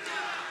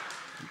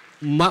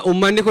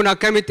 Ummanni kun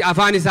akkamitti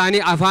afaan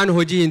isaanii afaan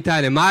hojii hin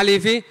taane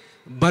maaliif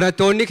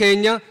barattoonni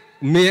keenya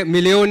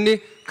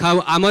miliyoonni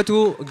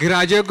amatu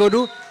giraajee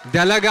godhu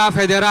dalagaa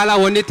federaalaa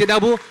wanni itti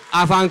dhabu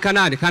afaan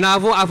kanaani.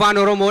 Kanaafuu afaan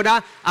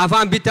Oromoodha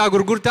afaan bittaa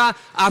gurgurtaa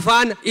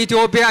afaan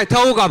Itoophiyaa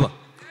ta'uu qaba.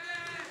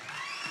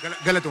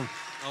 Galatoom.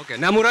 Okay.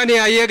 Namurani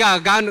ayega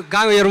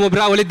gaan yeroo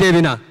biraa walitti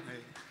deebina.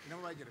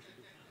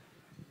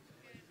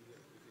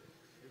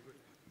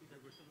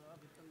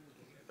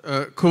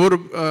 Kubur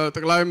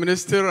Taklai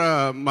Minister,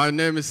 my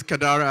name is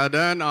Kadar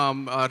Adan.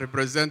 I'm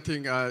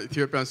representing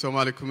Ethiopian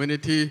Somali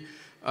community.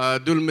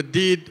 Dul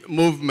Madid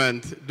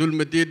movement. Dul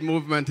Madid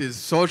movement is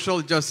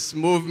social justice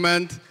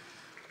movement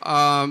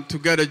to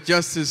get a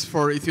justice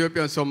for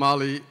Ethiopian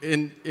Somali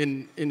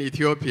in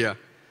Ethiopia.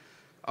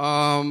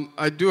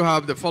 I do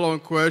have the following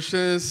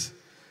questions.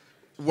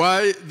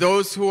 why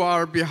those who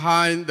are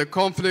behind the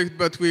conflict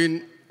between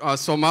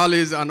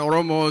Somalis and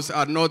Oromos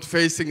are not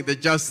facing the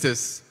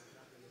justice.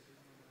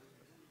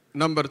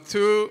 Number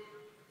two,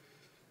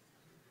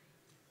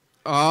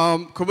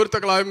 Kubur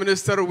Taklai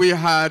Minister, we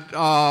had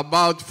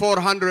about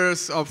 400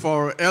 of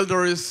our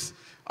elders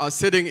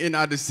sitting in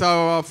Addis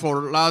Ababa for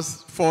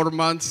last 4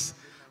 months.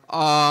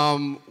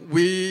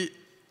 We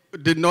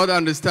did not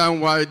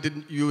understand why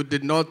you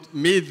did not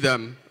meet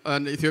them,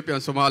 and Ethiopian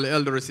Somali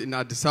elders in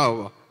Addis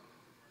Ababa.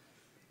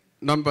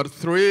 Number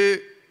three,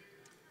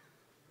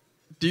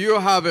 do you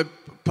have a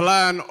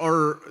plan or,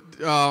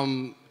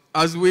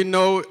 as we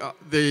know,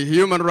 the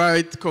Human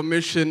Rights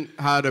Commission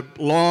had a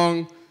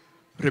long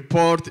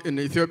report in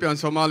the Ethiopian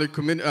Somali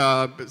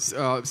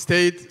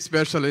state,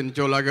 especially in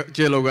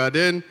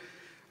Jelogaden.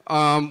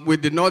 We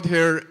did not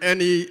hear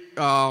any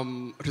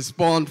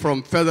response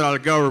from federal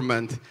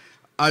government.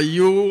 Do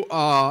you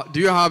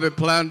have a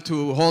plan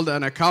to hold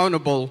and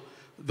accountable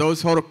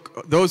those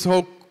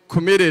who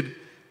committed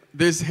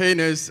these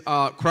heinous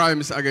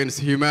crimes against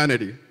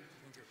humanity?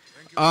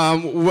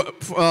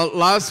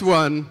 Last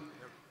one,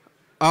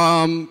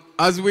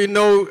 as we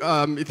know,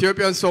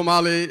 Ethiopian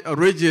Somali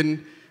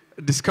region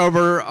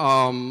discover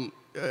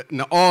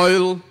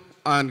oil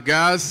and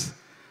gas.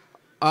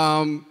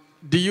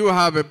 Do you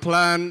have a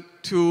plan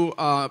to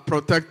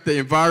protect the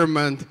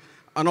environment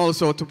and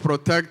also to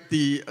protect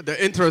the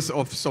interests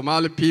of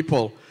Somali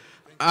people?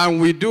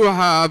 And we do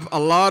have a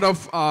lot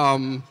of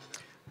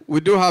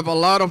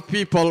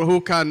people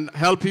who can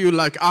help you,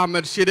 like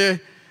Ahmed Shide.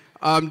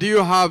 Do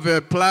you have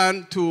a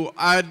plan to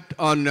add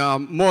on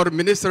more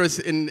ministers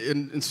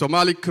in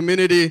Somali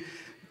community,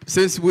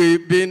 since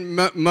we've been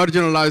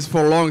marginalized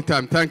for a long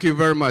time? Thank you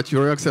very much,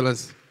 Your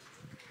Excellency.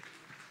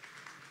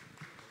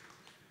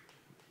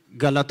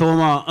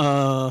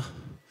 Galatoma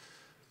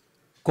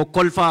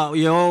kokkolfa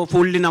yo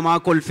fulli nama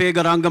kolfe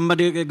garaan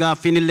gammade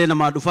gaaffinillee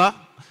nama dhufa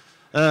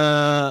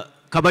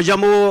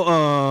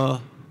kabajamoo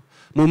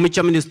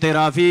muummicha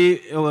ministeeraa fi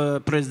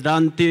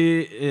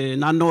pirezidaantii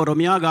naannoo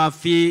Oromiyaa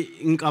gaaffii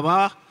hin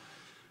qabaa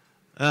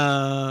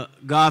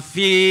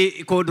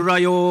gaaffii koo dura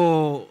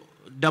yoo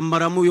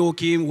dammaramu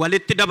yookiin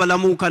walitti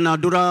dabalamuu kana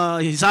dura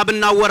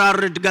hisaabinaa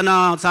waraarrid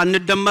gana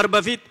saanid dammar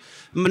በፊት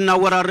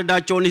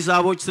የምናወራርዳቸውን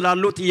ሂሳቦች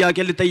ስላሉ ጥያቄ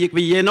ልጠይቅ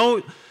ብዬ ነው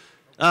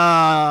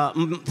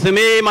ስሜ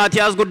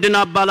ማቲያስ ጉድና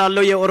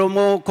እባላለሁ የኦሮሞ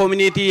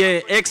ኮሚኒቲ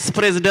ኤክስ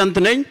ፕሬዝዳንት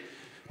ነኝ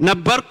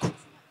ነበርኩ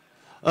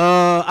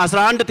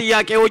 11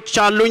 ጥያቄዎች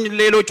አሉኝ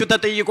ሌሎቹ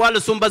ተጠይቋል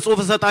እሱም በጽሁፍ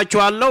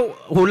ሰጣችኋለሁ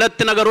ሁለት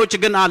ነገሮች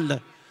ግን አለ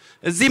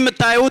እዚህ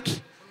የምታዩት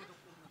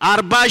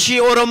 40 ሺህ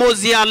ኦሮሞ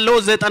እዚህ ያለው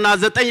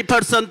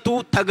 99%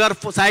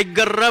 ተገርፎ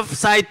ሳይገረፍ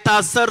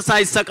ሳይታሰር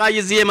ሳይሰቃይ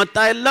እዚህ የመጣ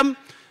የለም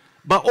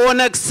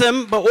በኦነግ ስም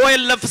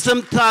በኦኤልኤፍ ስም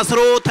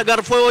ታስሮ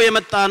ተገርፎ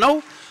የመጣ ነው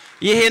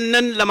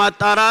ይሄንን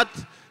ለማጣራት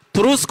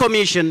ትሩስ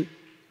ኮሚሽን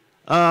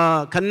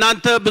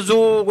ከናንተ ብዙ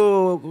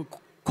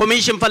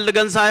ኮሚሽን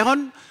ፈልገን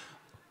ሳይሆን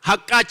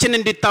ሐቃችን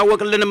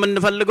እንዲታወቅልን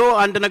የምንፈልገው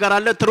አንድ ነገር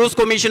አለ ትሩስ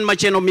ኮሚሽን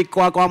መቼ ነው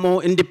የሚቋቋመው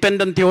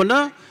ኢንዲፔንደንት የሆነ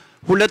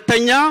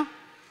ሁለተኛ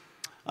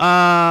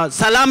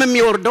ሰላም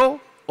የሚወርደው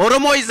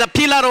ኦሮሞ is a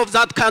pillar of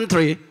that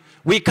country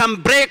we can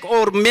break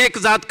or make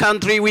that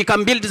country we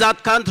can build that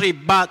country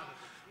but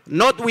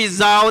not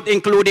without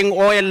including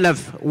OLF.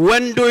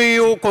 When do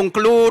you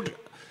conclude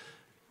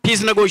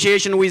peace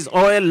negotiation with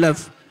OLF?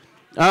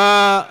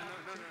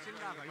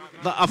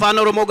 The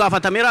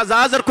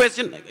other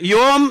question,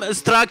 Yom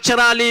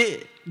structurally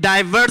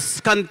diverse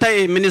country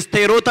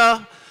ministerota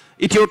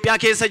Ethiopia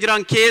keessa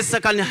jiran keessa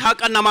kan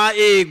haqa nama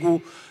eegu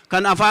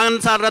kan afaan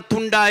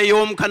sarratunda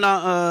yom kana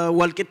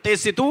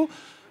walqixxeessitu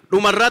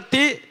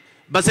dhumarratti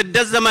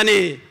በስደት ዘመኔ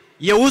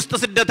የውስጥ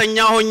ስደተኛ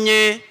ሆኜ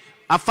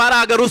አፋር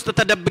ሀገር ውስጥ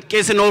ተደብቄ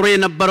ስኖር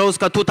የነበረው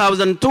እስከ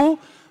 2002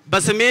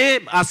 በስሜ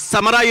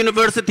አሰመራ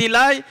ዩኒቨርሲቲ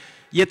ላይ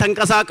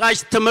የተንቀሳቃሽ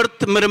ትምርት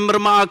ምርምር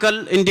ማዕከል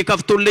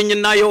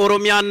እንዲከፍቱልኝና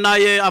የኦሮሚያና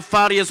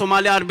የአፋር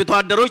የሶማሊያ አርብቶ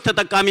አደሮች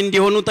ተጠቃሚ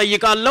እንዲሆኑ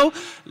ጠይቃለሁ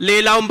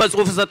ሌላውን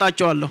በጽሁፍ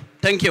ሰጣቸዋለሁ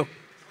Thank you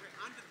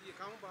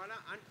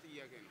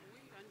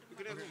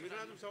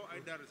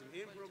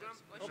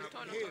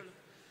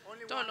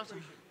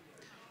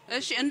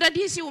እሺ እንደ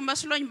ዲሲው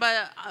መስሎኝ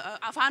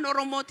በአፋን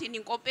ኦሮሞቲን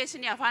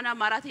ኢንቆጴስኒ አፋን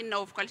አማራቲን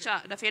ነው ፍከልቻ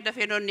ደፌ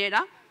ነው ነዳ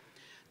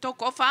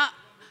ተቆፋ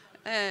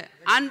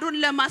አንዱን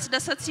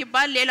ለማስደሰት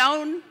ሲባል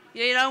ሌላውን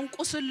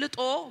ቁስልጦ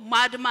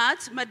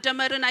ማድማት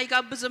መደመርን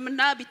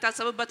አይጋብዝምና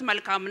ቢታሰብበት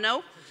መልካም ነው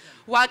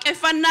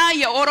ዋቄፈና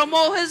የኦሮሞ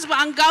ህዝብ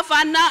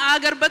አንጋፋና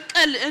አገር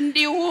በቀል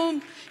እንዲሁም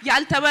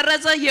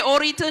ያልተበረዘ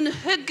የኦሪትን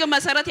ህግ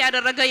መሰረት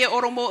ያደረገ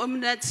የኦሮሞ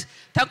እምነት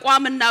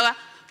ተቋምና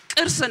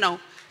ቅርስ ነው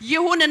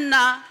ይሁንና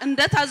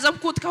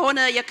እንደታዘብኩት ከሆነ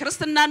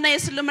የክርስትናና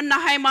የእስልምና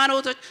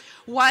ሃይማኖቶች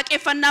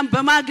ዋቄፈናን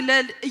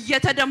በማግለል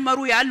እየተደመሩ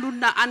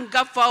ያሉና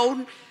አንጋፋውን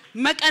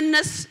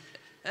መቀነስ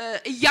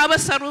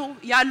እያበሰሩ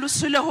ያሉ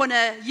ስለሆነ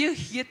ይህ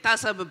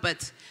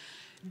ይታሰብበት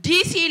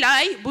ዲሲ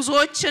ላይ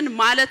ብዙዎችን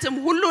ማለትም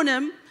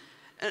ሁሉንም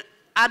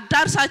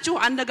አዳርሳችሁ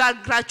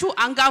አነጋግራችሁ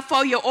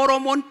አንጋፋው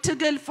የኦሮሞን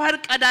ትግል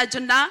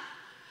ፈርቀዳጅና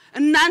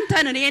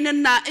እናንተን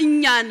እኔንና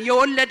እኛን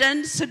የወለደን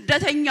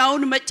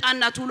ስደተኛውን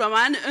መጫና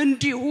ቱለማን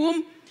እንዲሁም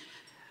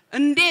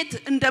እንዴት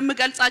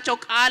እንደምገልጻቸው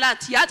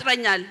ቃላት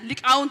ያጥረኛል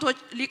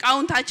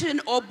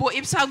ሊቃውንታችን ኦቦ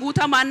ኢብሳ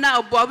ጉተማና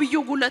ኦቦ አብዩ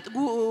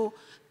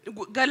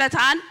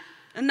ገለታን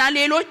እና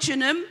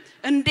ሌሎችንም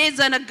እንዴት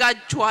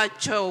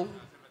ዘነጋችኋቸው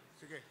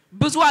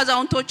ብዙ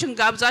አዛውንቶችን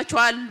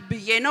ጋብዛችኋል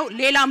ብዬ ነው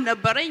ሌላም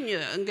ነበረኝ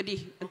እንግዲህ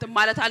እንትን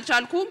ማለት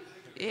አልቻልኩም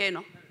ይሄ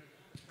ነው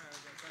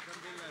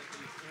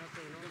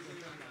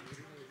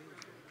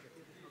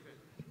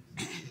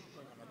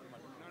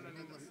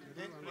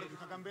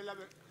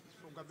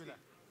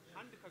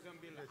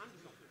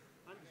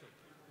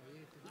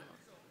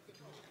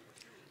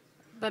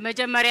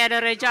በመጀመሪያ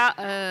ደረጃ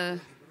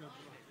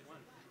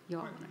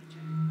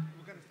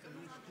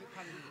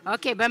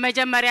ኦኬ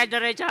በመጀመሪያ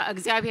ደረጃ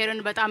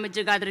እግዚአብሔርን በጣም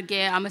እጅግ አድርጌ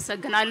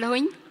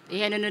አመሰግናለሁኝ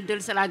ይሄንን እድል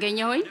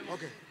ስላገኘሁኝ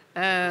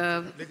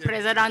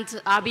ፕሬዝዳንት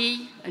አቢይ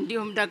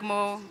እንዲሁም ደግሞ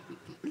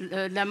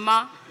ለማ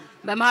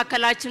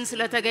በመሐከላችን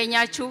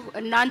ስለተገኛችሁ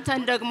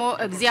እናንተን ደግሞ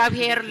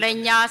እግዚአብሔር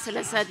ለኛ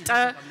ስለሰጠ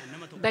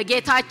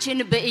በጌታችን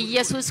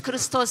በኢየሱስ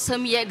ክርስቶስ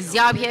ስም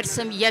የእግዚአብሔር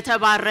ስም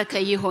የተባረከ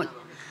ይሁን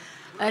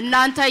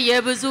እናንተ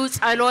የብዙ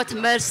ጸሎት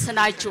መልስ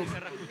ናችሁ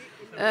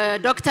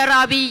ዶክተር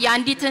አቢይ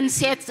ያንዲትን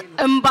ሴት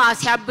እንባ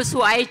ሲያብሱ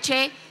አይቼ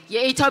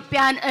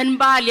የኢትዮጵያን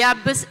እንባ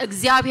ሊያብስ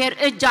እግዚአብሔር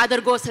እጅ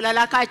አድርጎ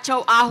ስለላካቸው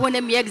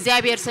አሁንም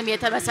የእግዚአብሔር ስም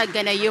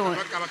የተመሰገነ ይሁን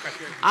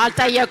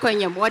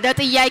አልጠየቁኝም ወደ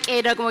ጥያቄ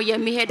ደግሞ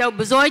የሚሄደው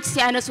ብዙዎች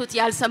ሲያነሱት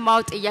ያልሰማው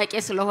ጥያቄ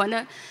ስለሆነ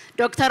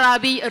ዶክተር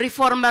አቢይ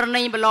ሪፎርመር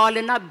ነኝ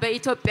ብለዋልና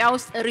በኢትዮጵያ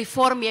ውስጥ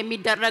ሪፎርም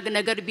የሚደረግ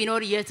ነገር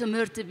ቢኖር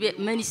የትምህርት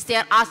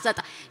ሚኒስቴር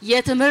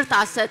የትምህርት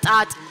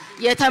አሰጣጥ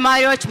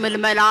የተማሪዎች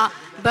ምልመላ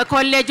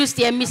በኮሌጅ ውስጥ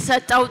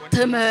የሚሰጠው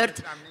ትምህርት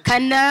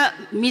ከነ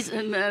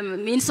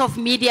ሚንስ ኦፍ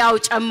ሚዲያው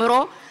ጨምሮ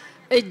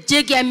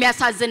እጅግ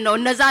የሚያሳዝን ነው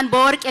እነዛን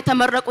በወርቅ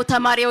የተመረቁ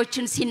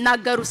ተማሪዎችን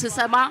ሲናገሩ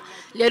ስሰማ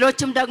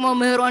ሌሎችም ደግሞ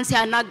ምህሮን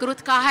ሲያናግሩት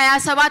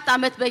ከ27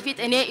 አመት በፊት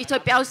እኔ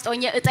ኢትዮጵያ ውስጥ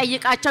ሆኜ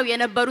እጠይቃቸው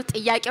የነበሩ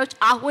ጥያቄዎች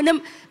አሁንም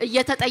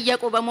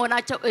እየተጠየቁ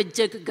በመሆናቸው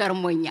እጅግ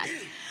ገርሞኛል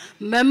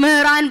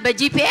መምህራን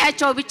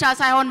በጂፒኤያቸው ብቻ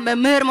ሳይሆን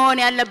መምህር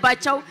መሆን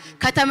ያለባቸው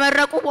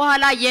ከተመረቁ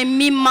በኋላ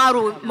የሚማሩ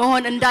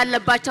መሆን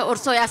እንዳለባቸው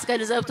እርሶ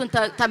ያስገነዘቡትን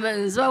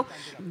ተመንዘው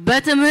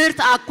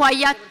በትምህርት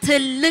አኳያ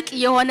ትልቅ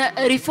የሆነ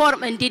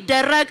ሪፎርም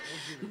እንዲደረግ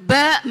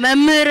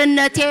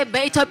በመምህርነቴ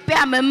በኢትዮጵያ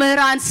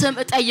መምህራን ስም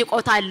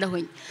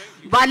እጠይቆታለሁኝ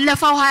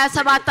ባለፈው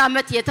 27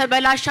 አመት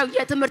የተበላሸው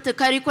የትምህርት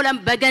ከሪኩለም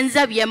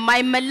በገንዘብ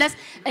የማይመለስ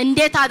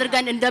እንዴት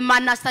አድርገን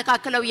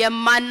እንደማናስተካክለው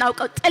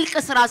የማናውቀው ጥልቅ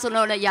ስራ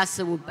ስለሆነ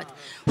ያስቡበት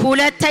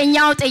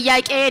ሁለተኛው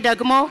ጥያቄ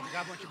ደግሞ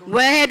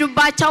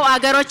ወሄዱባቸው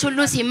አገሮች ሁሉ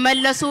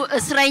ሲመለሱ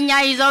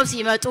እስረኛ ይዘው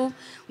ሲመጡ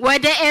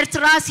ወደ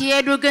ኤርትራ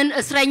ሲሄዱ ግን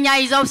እስረኛ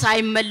ይዘው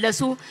ሳይመለሱ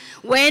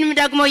ወይንም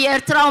ደግሞ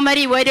የኤርትራው መሪ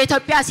ወደ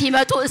ኢትዮጵያ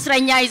ሲመጡ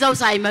እስረኛ ይዘው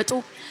ሳይመጡ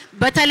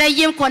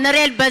በተለይም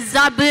ኮሎኔል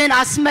በዛብህን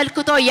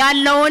አስመልክቶ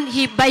ያለውን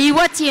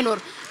በህይወት ይኖር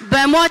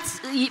በሞት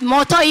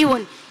ሞቶ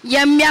ይሁን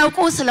የሚያውቁ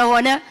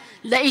ስለሆነ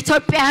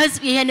ለኢትዮጵያ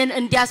ህዝብ ይሄንን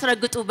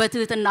እንዲያስረግጡ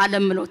በትህትና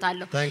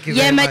ለምኖታለሁ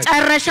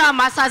የመጨረሻ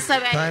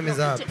ማሳሰቢያ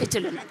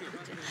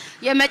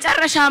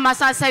የመጨረሻ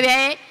ማሳሰቢያ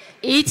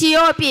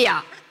ኢትዮጵያ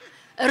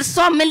እርሶ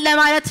ምን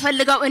ለማለት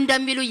ፈልገው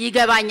እንደሚሉ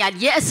ይገባኛል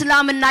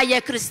የእስላምና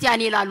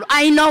የክርስቲያን ይላሉ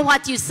I know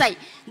what you say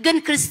ግን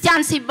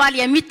ክርስቲያን ሲባል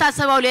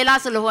የሚታሰበው ሌላ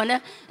ስለሆነ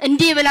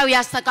እንዲህ ብለው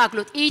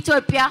ያስተካክሉት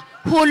ኢትዮጵያ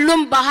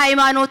ሁሉም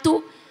በሃይማኖቱ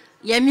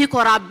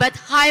የሚኮራበት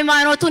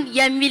ሃይማኖቱን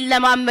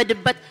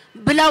የሚለማመድበት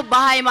ብለው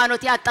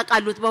በሃይማኖት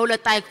ያጠቃሉት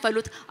በሁለት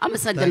አይከፈሉት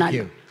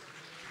አመሰግናለሁ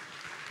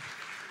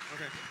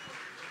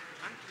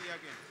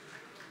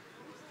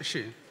እሺ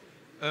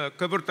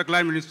ክቡር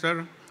ጠቅላይ ሚኒስትር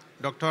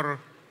ዶክተር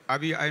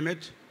አቢይ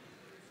አህመድ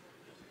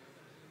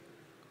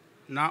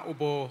ና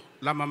ኦቦ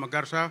ለማ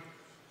መገርሳ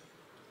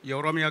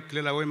የኦሮሚያ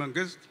ክልላዊ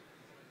መንግስት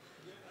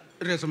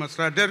ርዕሰ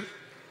መስተዳድር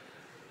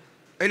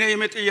እኔ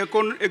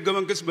የምጠይቀውን ህገ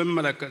መንግስት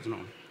በሚመለከት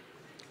ነው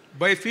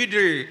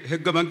በኢፌዴሪ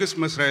ህገ መንግስት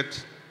መሰረት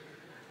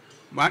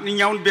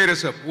ማንኛውም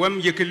ብሔረሰብ ወይም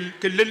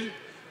የክልል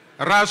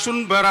ራሱን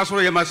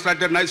በራሱ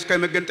የማስተዳደርና እስከ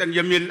መገንጠል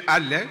የሚል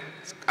አለ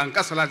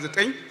አንቀጽ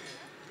 39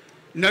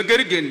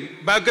 ነገር ግን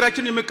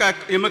በአገራችን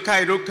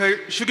የሚካሄደው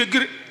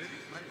ከሽግግር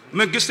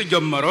መንግስት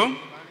ጀምሮ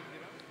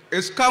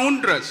እስካሁን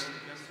ድረስ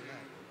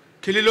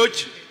ክልሎች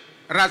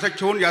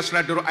ራሳቸውን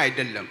ያስተዳድሩ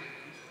አይደለም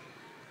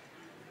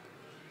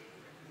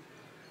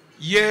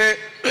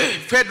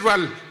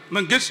የፌደራል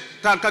መንግስት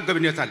ታልካ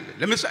ገብነት አለ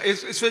ለምሳሌ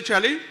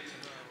ስፔሻሊ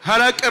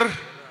ሀላቅር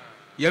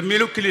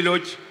የሚሉ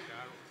ክልሎች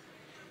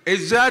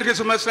እዛ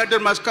ርዕሰ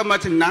መስተዳድር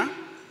ማስቀመጥና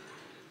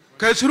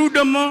ከስሩ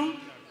ደግሞ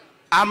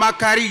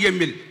አማካሪ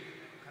የሚል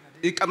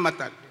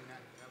ይቀመጣል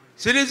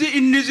ስለዚህ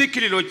እነዚህ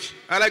ክልሎች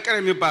ሀላቅር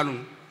የሚባሉ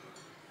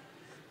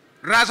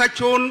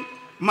ራሳቸውን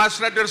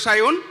ማስተዳደር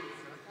ሳይሆን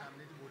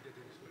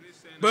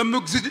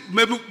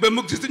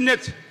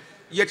በሙግዚትነት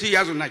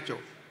የተያዙ ናቸው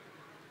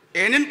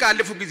እንን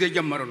ካለፉ ጊዜ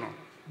ጀምሮ ነው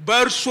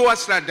በእርሱ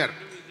አስተዳደር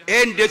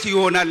እንዴት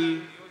ይሆናል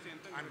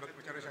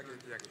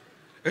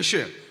እሺ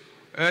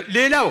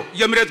ሌላው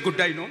የመሬት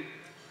ጉዳይ ነው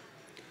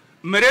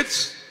መሬት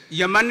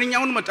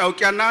የማንኛውን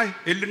መታወቂያና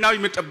ህልናው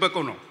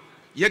የሚጠበቀው ነው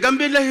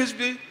የጋምቤላ ህዝብ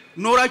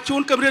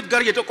ኖራቸውን ከመሬት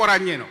ጋር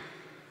የተቆራኘ ነው።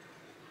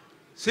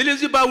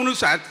 ስለዚህ በአሁኑ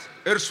ሰዓት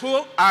እርሶ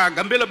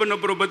ጋምቤላ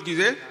በነበሩበት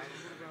ጊዜ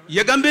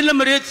የጋምቤላ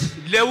መሬት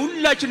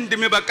ለሁላችን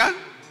እንደሚበቃ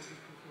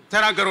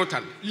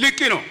ተናገሮታል። ልክ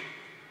ነው።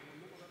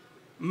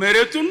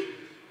 መሬቱን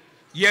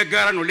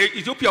የጋራ ነው፣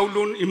 ለኢትዮጵያ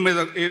ሁሉን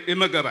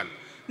ይመገባል።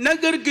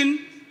 ነገር ግን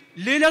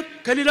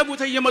ከሌላ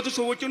ቦታ የመጡ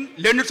ሰዎችን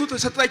ለእነርሱ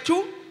ተሰጣቸው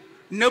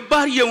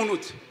ነባር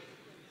የሆኑት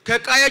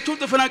ከቃያቸው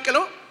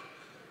ተፈናቅለው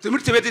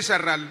ትምህርት ቤት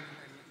ይሰራል፣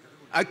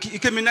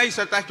 ሕክምና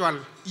ይሰጣቸዋል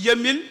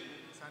የሚል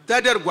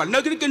ተደርጓል።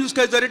 ነገር ግን እስከ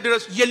ዛሬ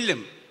ድረስ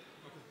የለም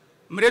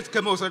መሬት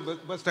ከመውሰድ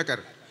በስተቀር።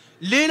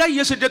 ሌላ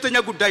የስደተኛ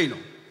ጉዳይ ነው።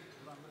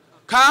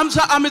 ከ50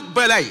 ዓመት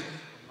በላይ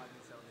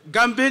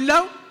ጋምቤላ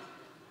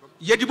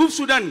የደቡብ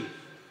ሱዳን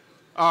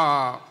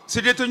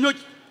ስደተኞች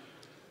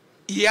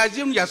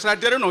ያዚም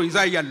ያስተዳደረ ነው ይዛ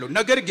ያለው።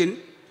 ነገር ግን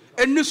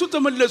እነሱ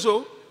ተመለሶ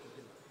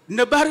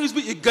ነባር ህዝብ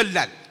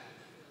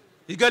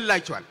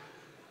ይገላቸዋል።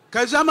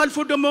 ከዛም አልፎ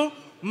ደግሞ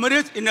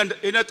መሬት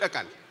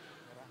ይነጠቃል።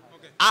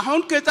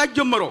 አሁን ከታች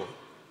ጀምሮ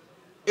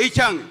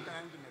ኢቻን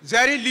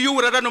ዛሬ ልዩ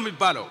ወረዳ ነው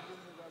የሚባለው።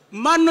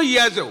 ማን ነው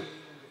የያዘው?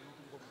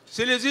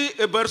 ስለዚህ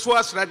በእርሶ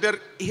አስተዳደር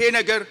ይሄ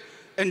ነገር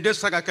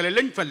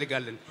እንደስተካከለልኝ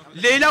እንፈልጋለን።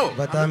 ሌላው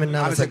በጣም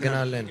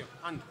እናመሰግናለን።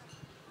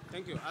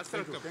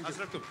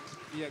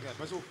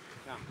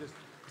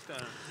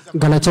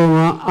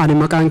 Galatooma ani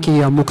maqaan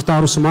kiyya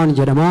Muktaar Usmaan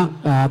jedhama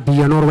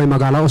biyya Noorwee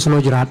magaalaa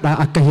Osloo jiraadha.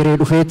 Akka hiree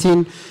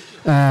dhufeetiin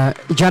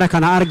jara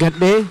kana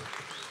argadhe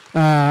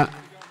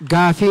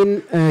gaafiin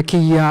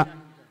kiyya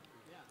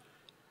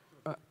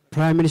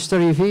Prime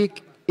Ministerii fi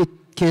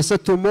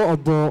keessattuu immoo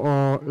obbo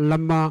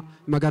Lammaa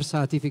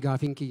Magarsaatii fi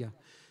gaafiin kiyya.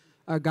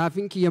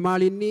 Gaafiin kiyya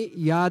maalinni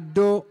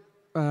yaaddoo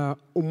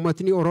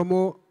ummatni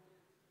Oromoo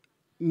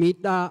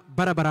miidhaa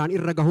bara baraan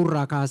irra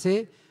gahurraa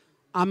kaasee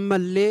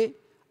ammallee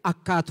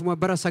akkaatuma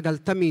bara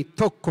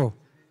 91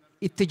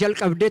 itti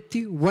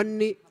jalqabdetti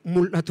wanni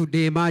mul'atu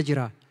deemaa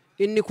jira.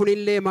 Inni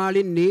kunillee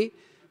maalinni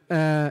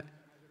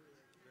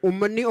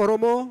ummanni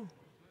Oromoo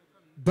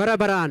bara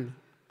baraan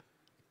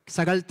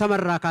 90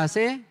 irraa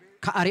kaasee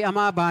ka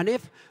ari'amaa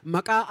baaneef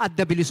maqaa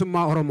adda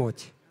bilisummaa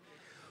Oromooti.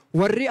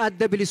 Warri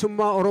adda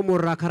bilisummaa Oromoo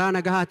irraa karaa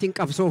nagahaatiin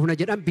qabsoofna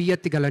jedhan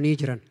biyyatti galanii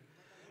jiran.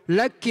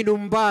 Lakki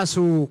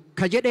numbaasu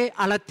ka jedhe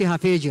alatti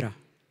hafee jira.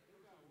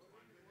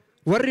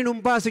 Warri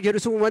numbaasu jedhu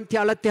sun wanti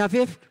alatti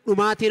hafeef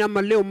dhumaatiin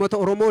ammallee uummata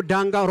Oromoo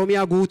daangaa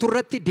Oromiyaa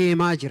guuturratti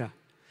deemaa jira.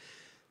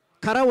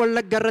 Karaa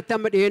Wallagga irratti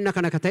amma dhiyeenna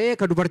kana ka ta'e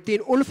ka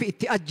dubartiin ulfi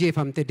itti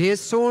ajjeefamte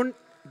deessoon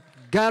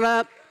gara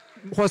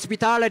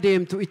hospitaala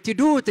deemtu itti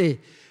duute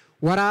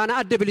waraana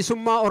adda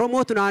bilisummaa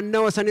Oromootu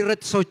naannawa san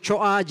irratti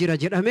socho'aa jira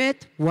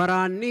jedhameet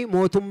waraanni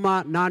mootummaa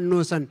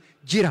naannoo san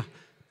jira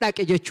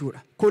dhaqe jechuudha.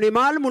 Kuni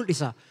maal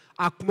mul'isa?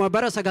 Akkuma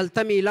bara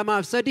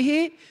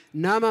 92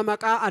 nama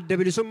maqaa adda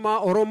bilisummaa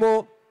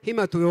Oromoo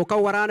himatu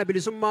yookaan waraana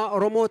bilisummaa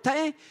Oromoo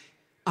ta'e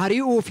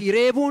ari'uu fi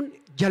reebuun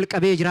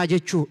jalqabee jira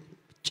jechuudha.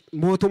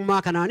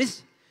 Mootummaa kanaanis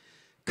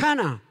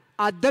kana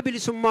adda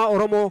bilisummaa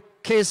Oromoo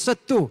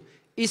keessattuu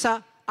isa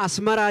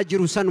asmaraa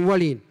jiru san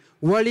waliin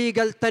walii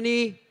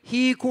galtanii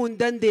hiikuun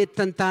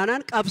dandeettan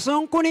taanaan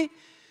qabsoon kuni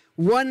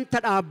wanta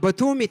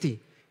dhaabbatuu miti.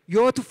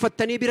 Yoo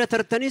tuffattanii bira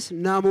tartanis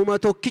namuma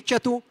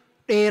tokkichatu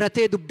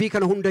dheeratee dubbii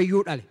kana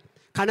hundayyuu dhale.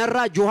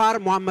 Kanarraa Johaar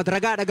Muhammad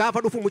ragaadha gaafa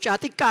dhufu mucaa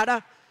xiqqaadha.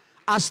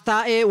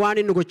 Astaa'ee waan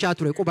inni gochaa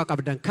ture quba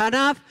qabdan.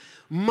 Kanaaf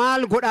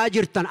maal godhaa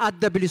jirtan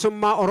adda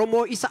bilisummaa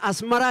Oromoo isa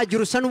asmaraa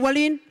jiru san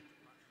waliin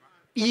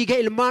dhiiga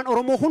ilmaan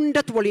Oromoo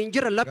hundatu waliin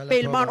jira, laphee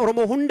ilmaan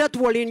Oromoo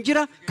hundatu waliin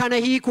jira. Kana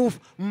hiikuuf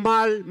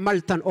maal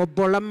maltan?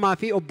 Obbo Lammaa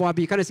fi obbo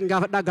Abiy kana isin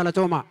gaafadhaa.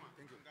 Galatoomaa.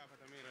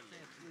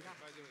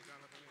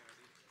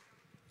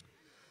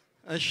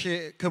 እሺ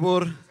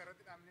ክቡር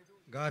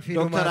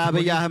ዶክተር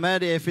አብይ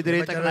አህመድ የፌዴሬ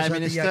ጠቅላይ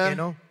ሚኒስትር፣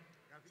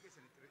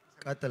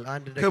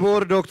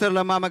 ክቡር ዶክተር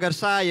ለማ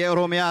መገርሳ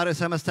የኦሮሚያ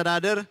ርዕሰ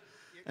መስተዳድር፣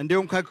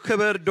 እንዲሁም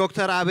ከክብር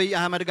ዶክተር አብይ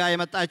አህመድ ጋር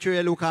የመጣችሁ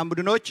የልኡካን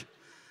ቡድኖች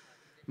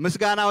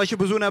ምስጋናዎች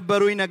ብዙ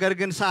ነበሩኝ። ነገር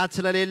ግን ሰዓት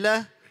ስለሌለ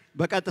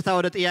በቀጥታ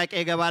ወደ ጥያቄ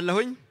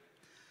እገባለሁኝ።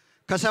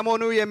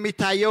 ከሰሞኑ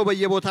የሚታየው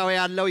በየቦታው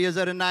ያለው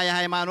የዘርና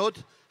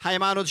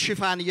የሃይማኖት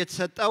ሽፋን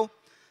እየተሰጠው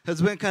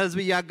ህዝብን ከህዝብ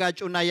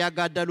እያጋጩና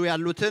እያጋደሉ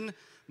ያሉትን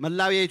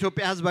መላው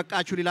የኢትዮጵያ ህዝብ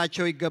በቃችሁ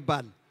ሊላቸው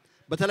ይገባል።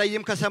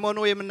 በተለይም ከሰሞኑ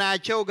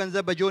የምናያቸው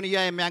ገንዘብ በጆንያ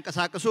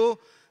የሚያንቀሳቅሱ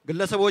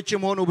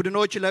ግለሰቦችም ሆኑ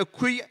ቡድኖች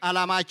ለኩይ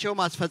ዓላማቸው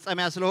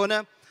ማስፈጸሚያ ስለሆነ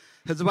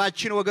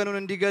ህዝባችን ወገኑን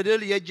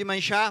እንዲገድል የእጅ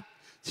መንሻ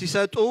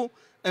ሲሰጡ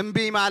እምቢ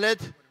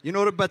ማለት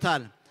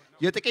ይኖርበታል።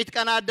 የጥቂት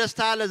ቀናት ደስታ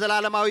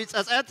ለዘላለማዊ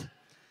ጸጸት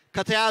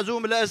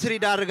ከተያዙም ለእስር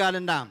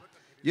ይዳርጋልና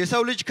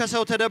የሰው ልጅ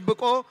ከሰው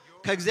ተደብቆ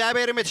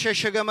ከእግዚአብሔርም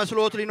የተሸሸገ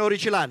መስሎት ሊኖር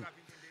ይችላል።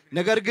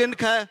 ነገር ግን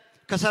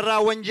ከሰራ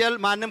ወንጀል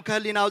ማንም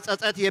ከህሊናው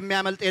ጸጸት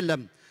የሚያመልጥ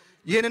የለም።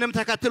 ይህንንም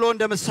ተከትሎ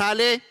እንደ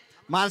ምሳሌ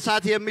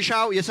ማንሳት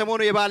የሚሻው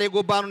የሰሞኑ የባሌ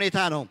ጎባን ሁኔታ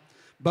ነው።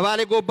 በባሌ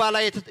ጎባ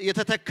ላይ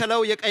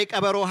የተተከለው የቀይ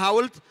ቀበሮ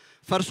ሐውልት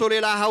ፈርሶ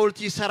ሌላ ሐውልት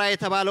ይሰራ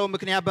የተባለው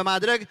ምክንያት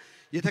በማድረግ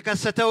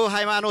የተከሰተው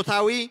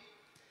ሃይማኖታዊ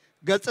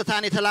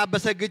ገጽታን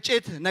የተላበሰ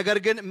ግጭት ነገር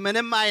ግን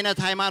ምንም አይነት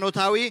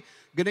ሃይማኖታዊ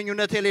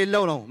ግንኙነት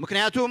የሌለው ነው።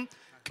 ምክንያቱም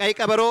ቀይ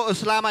ቀበሮ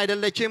እስላም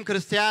አይደለችም፣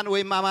 ክርስቲያን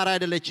ወይም አማራ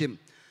አይደለችም።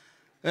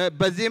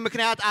 በዚህ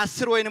ምክንያት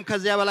 10 ወይንም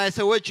ከዚያ በላይ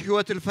ሰዎች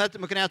ህይወት እልፈት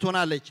ምክንያት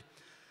ሆናለች።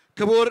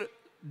 ክቡር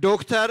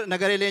ዶክተር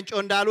ነገሬ ሌንጮ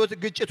እንዳሉት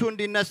ግጭቱ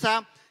እንዲነሳ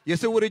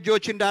የስውር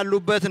እጆች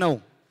እንዳሉበት ነው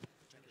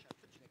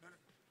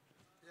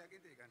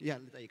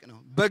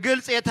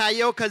በግልጽ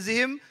የታየው።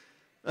 ከዚህም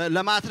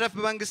ለማትረፍ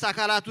በመንግስት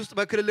አካላት ውስጥ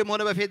በክልልም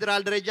ሆነ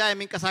በፌደራል ደረጃ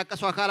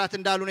የሚንቀሳቀሱ አካላት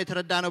እንዳሉ ነው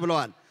የተረዳ ነው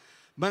ብለዋል።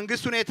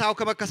 መንግስት ሁኔታው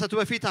ከመከሰቱ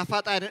በፊት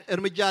አፋጣኝ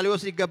እርምጃ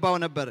ሊወስድ ይገባው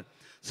ነበር።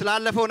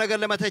 ስላለፈው ነገር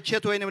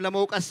ለመተቸት ወይንም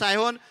ለመውቀስ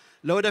ሳይሆን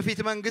ለወደፊት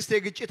መንግስት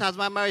የግጭት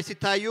አዝማሚያዎች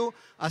ሲታዩ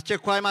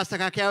አስቸኳይ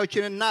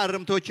ማስተካከያዎችንና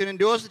እርምቶችን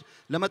እንዲወስድ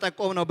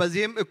ለመጠቆም ነው።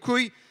 በዚህም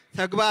እኩይ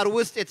ተግባር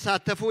ውስጥ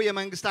የተሳተፉ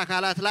የመንግስት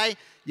አካላት ላይ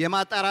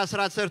የማጣራት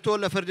ስራ ተሰርቶ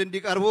ለፍርድ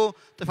እንዲቀርቡ፣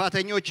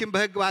 ጥፋተኞችን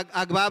በህግ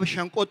አግባብ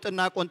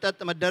ሸንቆጥና ቆንጠጥ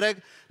መደረግ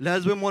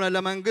ለህዝብም ሆነ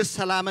ለመንግስት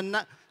ሰላምና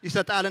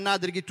ይሰጣልና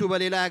ድርጊቱ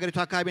በሌላ የሀገሪቱ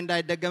አካባቢ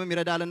እንዳይደገምም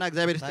ይረዳልና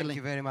እግዚአብሔር ይስጥልኝ።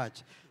 Thank you very much.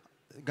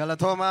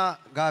 Galatoma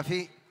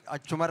gafi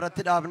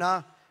achumarratti dhaabna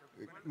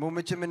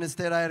muummichi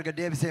ministeera erga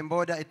deebiseen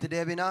booda itti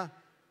deebina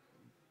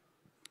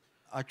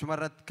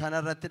achumarratti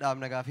kanarratti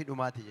dhaabna gafi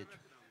dhumaati jechuudha.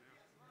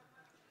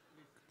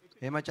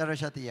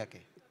 የመጨረሻ ጥያቄ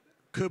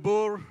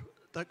ክቡር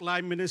ጠቅላይ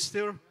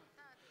ሚኒስትር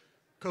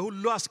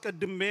ከሁሉ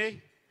አስቀድሜ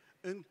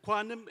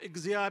እንኳንም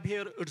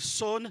እግዚአብሔር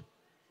እርሶን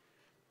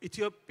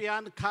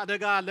ኢትዮጵያን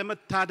ከአደጋ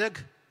ለመታደግ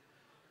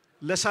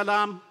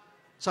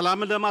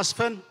ሰላምን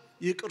ለማስፈን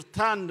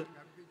ይቅርታን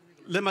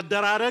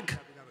ለመደራረግ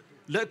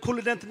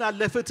ለእኩልነትና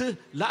ለፍትህ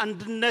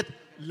ለአንድነት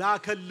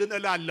ላከልን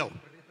እላለሁ።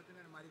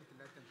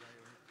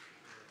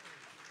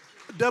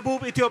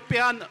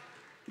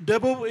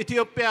 ደቡብ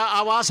ኢትዮጵያ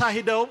ሐዋሳ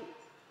ሂደው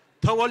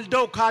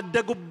ተወልደው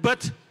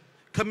ካደጉበት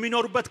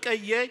ከሚኖሩበት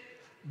ቀዬ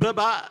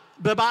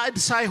በባዕድ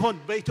ሳይሆን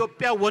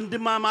በኢትዮጵያ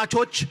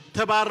ወንድማማቾች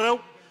ተባረው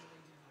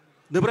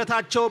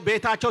ንብረታቸው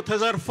ቤታቸው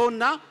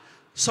ተዘርፎና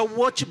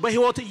ሰዎች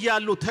በህይወት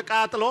እያሉ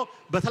ተቃጥሎ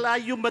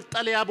በተለያዩ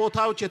መጠለያ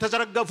ቦታዎች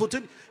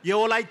የተዘረገፉትን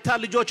የወላይታ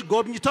ልጆች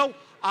ጎብኝተው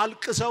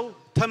አልቅሰው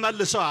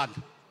ተመልሰዋል።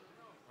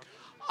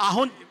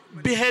 አሁን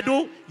ቢሄዱ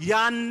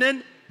ያንን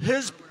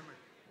ህዝብ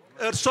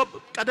እርሶ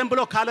ቀደም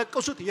ብሎ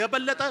ካለቀሱት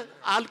የበለጠ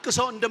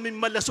አልቅሰው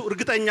እንደሚመለሱ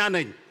እርግጠኛ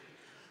ነኝ።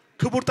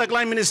 ክቡር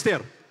ጠቅላይ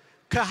ሚኒስትር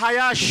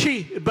ከ20 ሺህ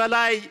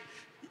በላይ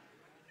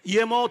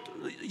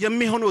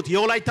የሚሆኑት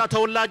የወላይታ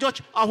ተወላጆች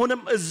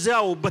አሁንም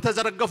እዚያው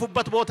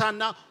በተዘረገፉበት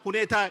ቦታና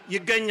ሁኔታ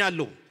ይገኛሉ።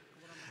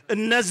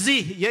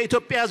 እነዚህ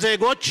የኢትዮጵያ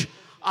ዜጎች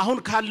አሁን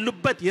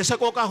ካሉበት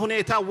የሰቆቃ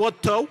ሁኔታ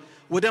ወጥተው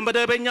ወደ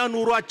መደበኛ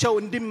ኑሯቸው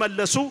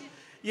እንዲመለሱ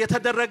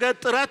የተደረገ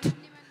ጥረት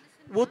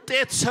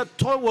ውጤት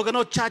ሰጥቶ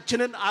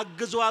ወገኖቻችንን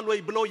አግዟል ወይ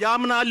ብሎ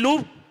ያምናሉ?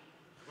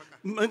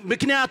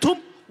 ምክንያቱም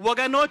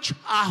ወገኖች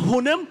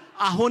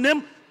አሁንም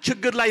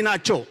ችግር ላይ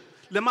ናቸው።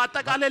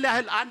 ለማጠቃለል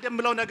ያህል አንድ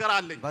የምለው ነገር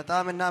አለኝ።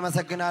 በጣም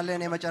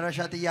እናመሰግናለን። የመጨረሻ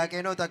ጥያቄ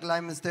ነው። ጠቅላይ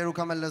ሚኒስትሩ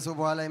ከመለሱ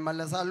በኋላ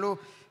ይመለሳሉ።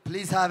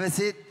 Please have a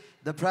seat.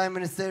 The Prime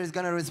Minister is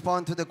going to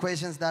respond to the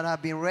questions that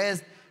have been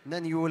raised, and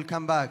then you will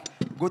come back.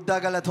 Guddaa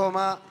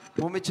galatoomaa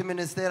muummichi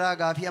ministeeraa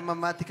gaafii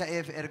ammammaatti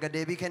ka'eef erga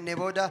deebii kennee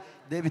booda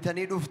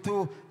deebitanii dhuftu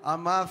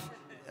ammaaf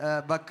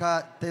bakka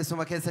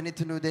teessuma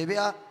keessanitti nu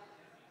deebi'a.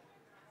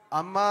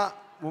 Amma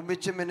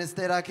muummichi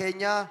ministeeraa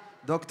keenya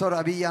Dr.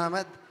 Abiy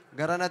Ahmed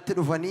garanatti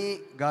dhufanii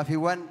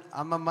gaafiiwwan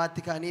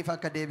ammammaatti ka'aniif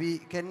akka deebii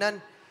kennan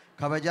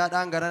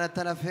kabajaadhaan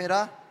garanatti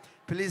affeera.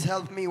 Please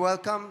help me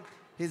welcome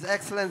His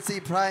Excellency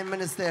Prime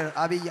Minister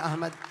Abiy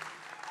Ahmed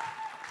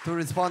to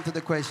respond to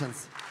the questions.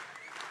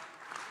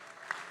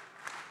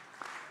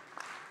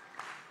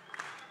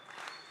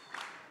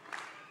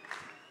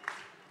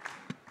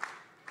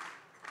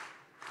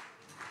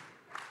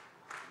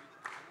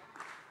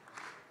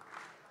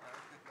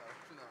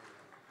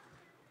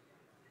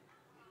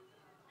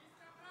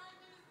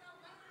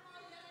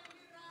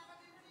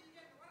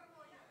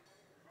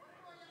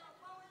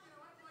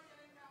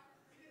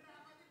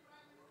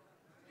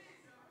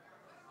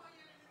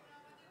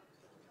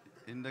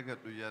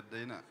 Indagadhu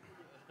yaadayna.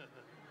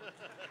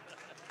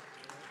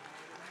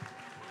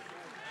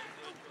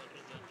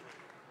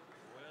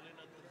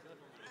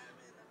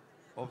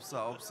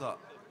 Obsa.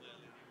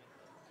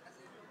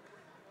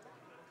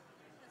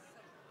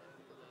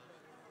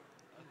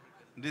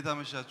 እንዴት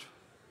አመሻችሁ?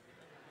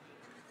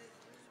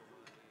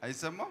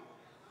 አይሰማም?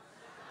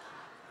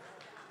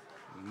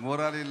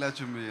 ሞራል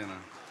የላችሁም ብዬ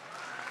ነው።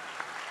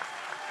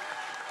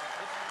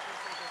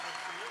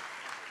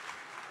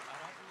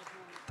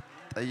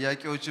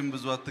 ጥያቄዎችን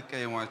ብዙ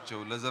አትቀየሟቸው።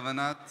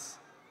 ለዘመናት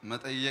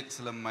መጠየቅ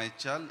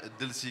ስለማይቻል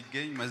እድል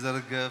ሲገኝ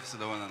መዘርገፍ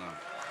ስለሆነ ነው።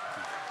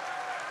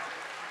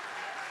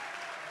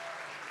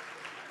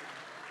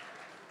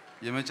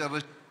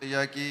 የመጨረሻ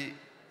ጥያቄ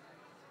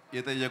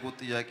የጠየቁት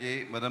ጥያቄ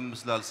በደንብ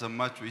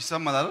ስላልሰማችሁ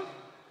ይሰማል አይደል?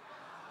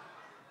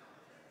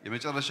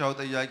 የመጨረሻው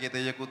ጥያቄ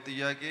የጠየቁት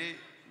ጥያቄ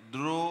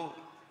ድሮ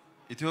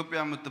ኢትዮጵያ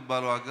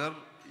የምትባለው ሀገር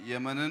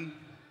የመንን፣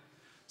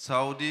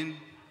 ሳውዲን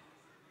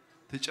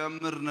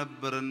ትጨምር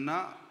ነበርና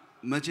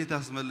መቼ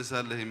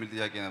ታስመልሳለህ የሚል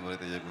ጥያቄ ነበር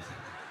የጠየቁት።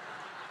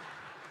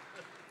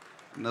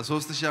 እና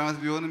 3000 ዓመት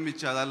ቢሆንም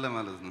ይቻላል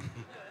ማለት ነው።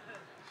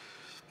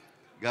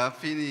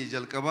 ጋፊኒ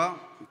ጀልቀባ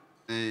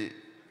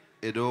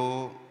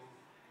edoo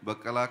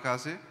baqqalaa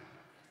kaase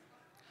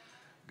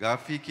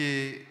gaaffii kee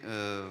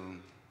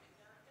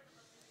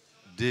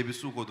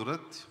deebisuu koo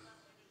duratti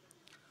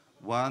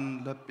waan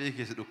laphee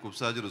keessa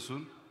dhukkubsaa jiru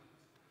sun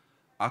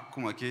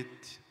akkuma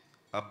keetti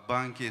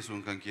abbaan kee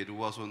sun kan kee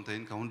duwwaa osoo hin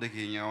ta'in kan hunda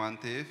keenyaa waan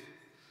ta'eef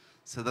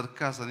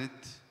sadarkaa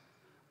sanitti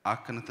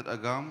akka natti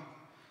dhaga'amu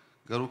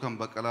garuu kan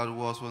baqqalaa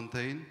duwwaa osoo hin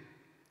ta'in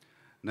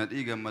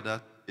nadhii gammadaa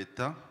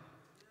jetta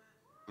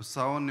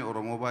qabsaa'onni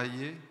Oromoo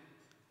baay'ee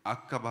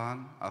akka bahan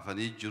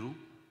afanii jiru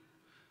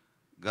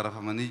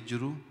garafamanii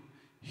jiru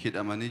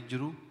hidhamanii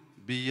jiru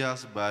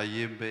biyyaas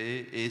baay'een ba'ee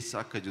eessa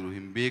akka jiru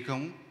hin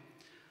beekamu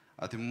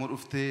ati immoo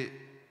dhuftee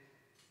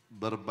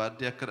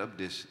barbaaddee akka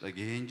dhabdees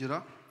dhagaheen jira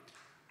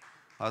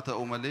haa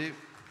ta'u malee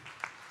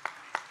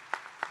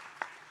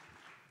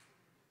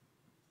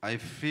I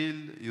feel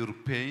your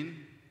pain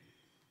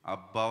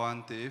abbaa waan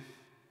ta'eef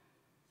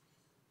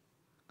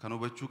kan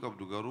hubachuu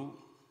qabdu garuu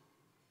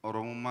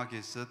Oromummaa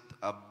keessatti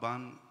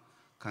abbaan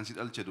kan si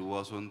dhalche duwwaa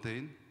osoo hin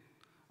ta'in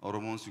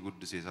Oromoon si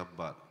guddisee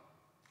abbaadha.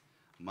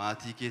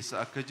 Maatii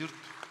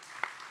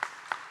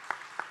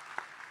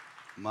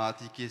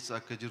keessa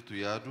akka jirtu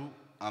yaadu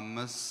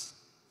ammas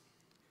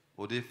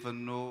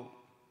odeeffannoo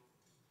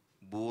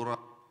bu'uura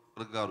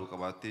gargaaru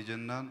qabaattee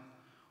jennaan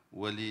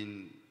waliin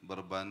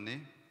barbaanne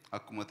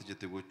akkuma ati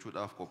jette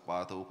gochuudhaaf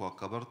qophaa'aa ta'uu koo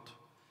akka bartu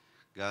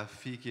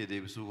gaaffii kee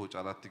deebisuu koo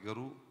caalaatti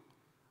garuu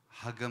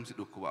hagamsi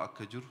dhukkuba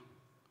akka jiru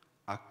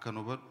akka nu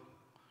hubadhu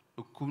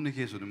dhukkubni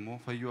kee sun immoo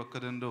fayyuu akka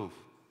danda'uuf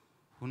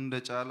hunda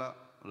caala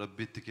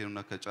rabbitti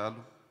kennuun akka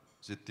caalu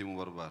sitti himuu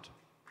barbaada.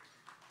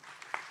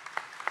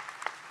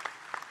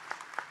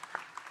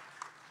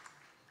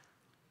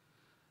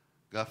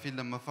 Gaaffiin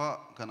lammaffaa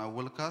kan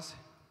awwal kaase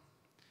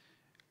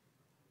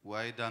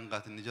waa'ee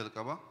daangaatiin ni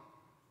jalqaba.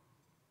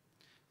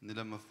 Inni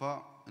lammaffaa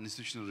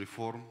institutional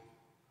reform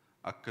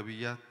akka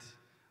biyyaatti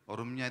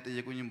Oromኛ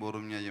የጠየቁኝም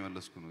በኦሮምኛ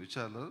እየመለስኩ ነው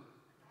ይቻላል።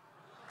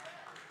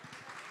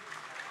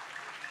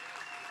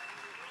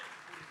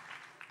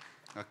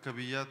 akka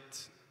biyyaatti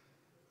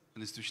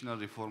institutional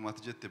reform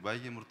ati jette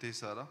baay'ee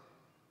murteessaadha.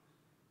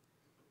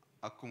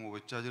 Akkuma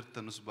hubachaa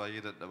jirtanus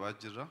baay'ee dadhabaa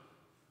jirra.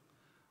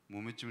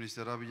 Muummichi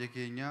ministeeraa biyya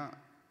keenyaa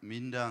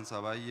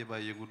mindaansaa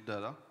baay'ee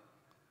guddaadha.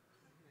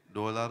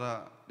 Doolaara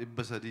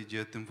 300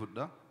 ji'atti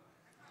fudha.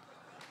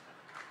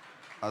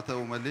 Haa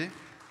ta'u malee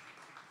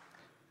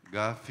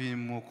gaaffii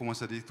immoo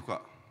 3,000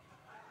 ka'a.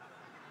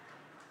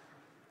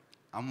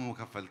 Amma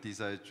kaffaltii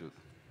isaa jechuudha.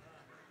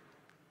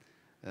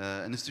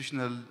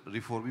 Institutional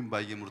reformiin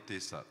baay'ee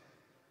murteessaadha.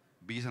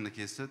 Biyya sana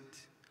keessatti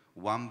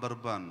waan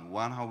barbaannu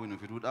waan hawwinu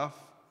fiduudhaaf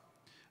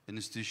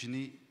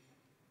institutionii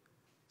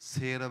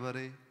seera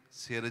baree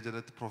seera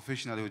jalatti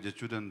professionally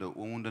hojjechuu danda'u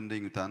uumuu hin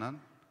dandeenyu taanaan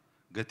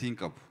gatiin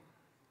qabu.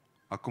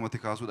 Akkuma ati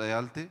kaasuudha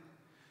yaalte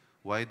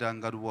waa'ee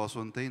daangaa duwwaa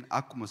osoo hin ta'in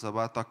akkuma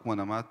sabaatti akkuma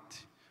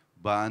namaatti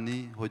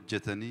ba'anii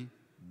hojjetanii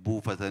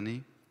buufatanii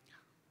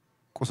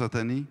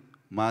qusatanii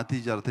maatii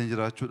ijaarratanii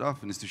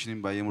jiraachuudhaaf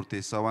institutioniin baay'ee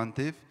murteessaa waan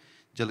ta'eef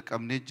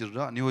jalqabnee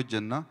jirra ni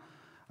hojjenna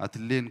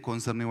atilleen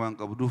koonsernii waan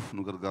qabduuf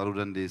nu gargaaruu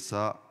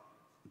dandeessaa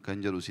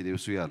kan jedhu si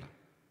deebisuu yaala.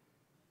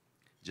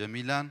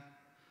 Jamiilaan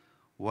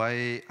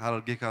waa'ee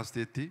Harargee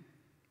kaasteetti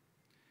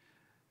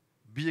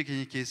biyya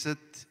keenya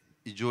keessatti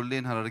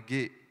ijoolleen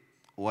Harargee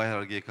waa'ee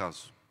Harargee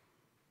kaasu.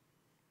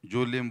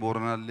 Ijoolleen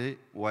Booranaallee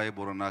waa'ee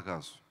Booranaa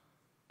kaasu.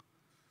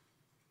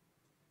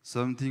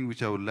 Something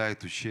which I would like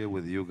to share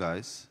with you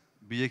guys.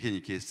 Biyya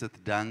keenya keessatti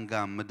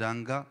daangaa amma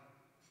daangaa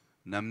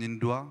namni hin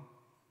du'a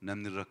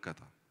namni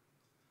rakkata.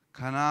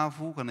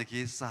 Kanaafuu kana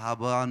keessa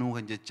habaanuu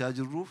kan jechaa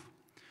jirruuf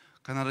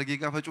kan Harargee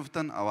gaafa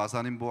cuftan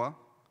Hawaasaan hin bu'a.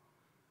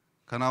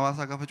 Kan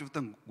Hawaasaa gaafa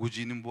cuftan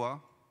Gujiin hin bu'a.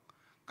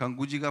 Kan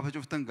Gujii gaafa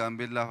cuftan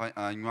Gaambeellaa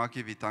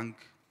Anyaakii fi Taank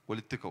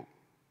walitti ka'u.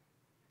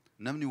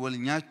 Namni wal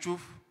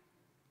nyaachuuf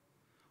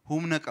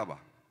humna qaba.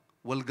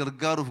 Wal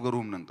gargaaruuf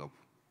garuu humna hin qabu.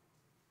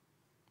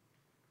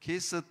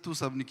 Keessattuu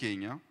sabni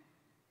keenya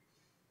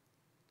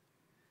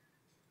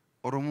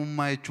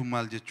Oromummaa jechuun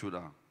maal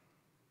jechuudha?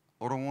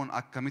 Oromoon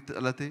akkamitti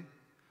dhalate,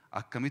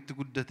 akkamitti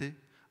guddate,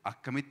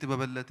 akkamitti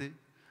babal'ate,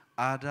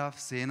 aadaaf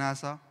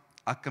seenaasaa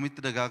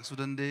akkamitti dagaagsuu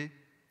danda'e,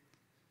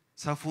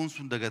 safuun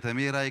sun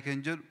dagatameeraa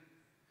kan jedhu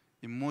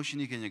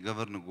immooshinii keenya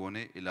gavarni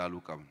goonee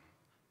ilaaluu qabna.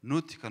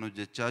 Nuti kan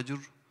hojjechaa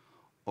jirru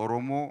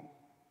Oromoo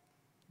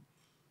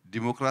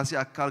dimokiraasii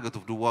akka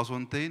argatuuf duwwaa osoo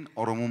hin ta'in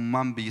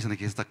Oromummaan biyya sana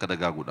keessatti akka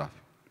dagaaguudhaaf.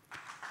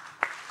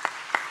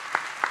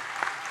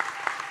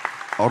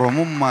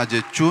 Oromummaa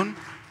jechuun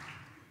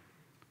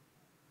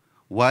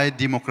waa'ee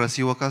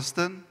dimokiraasii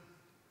wakaastan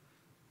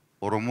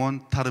Oromoon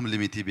term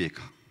limitii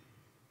beeka.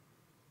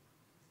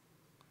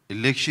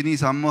 Elekshinii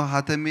isaammoo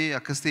hatamee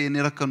akkas ta'e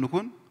inni rakkannu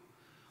kun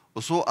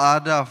osoo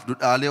aadaaf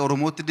duudhaalee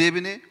Oromootti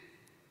deebine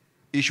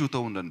ishuu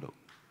ta'uu hin danda'u.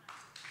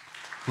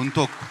 Kun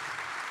tokko.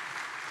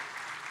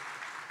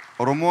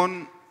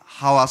 Oromoon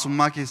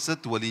hawaasummaa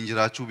keessatti waliin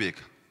jiraachuu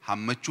beeka,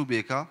 hammachuu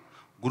beeka,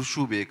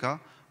 gurshuu beeka,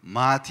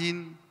 maatiin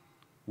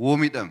woo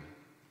miidhame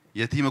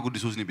yatiima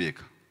guddisuus ni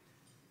beeka.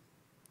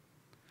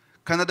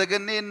 Kana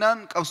dagannee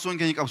innaan qabsoon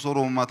keenya qabsoo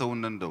Oromummaa ta'uu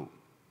hin danda'u.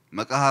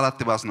 Maqaa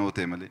haaraatti baasna yoo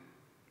ta'e malee.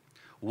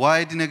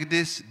 waa'ee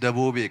dinagdees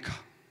daboo beeka.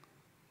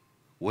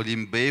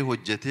 Waliin bahee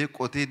hojjetee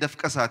qotee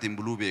dafqa isaatiin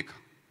buluu beeka.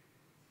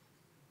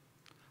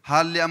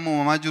 Haalli amma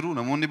uumamaa jiru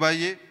namoonni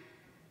baay'ee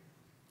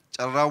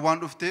carraan waan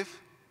dhufteef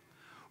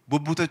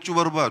bubbutachuu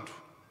barbaadu.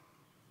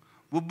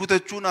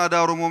 Bubbutachuun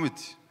aadaa Oromoo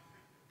miti.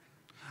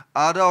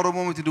 Aadaa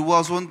Oromoo miti duwwaa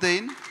osoo hin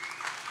ta'in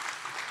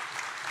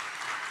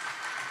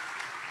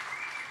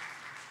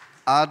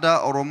aadaa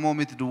Oromoo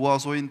miti duwwaa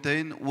osoo hin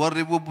ta'in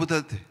warri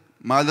bubbutate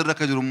maalirra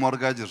akka jiru immoo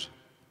argaa jirra.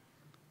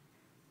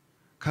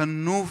 Kan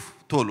nuuf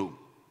tolu,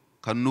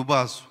 kan nu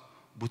baasu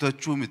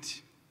butachuu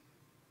miti.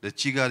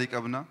 Dachii gaarii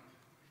qabna.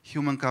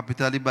 Human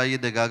capital baay'ee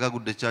dagaagaa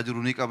guddachaa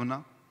jiru ni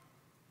qabna.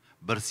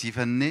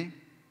 Barsiifannee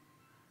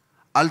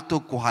al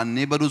tokko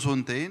hannee baduu osoo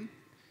hin ta'in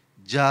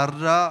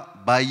jaarraa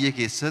baay'ee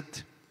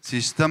keessatti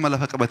siistama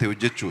lafa qabate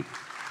hojjechuudha.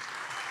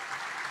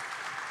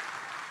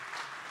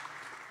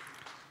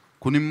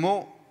 Kun immoo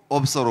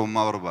obsa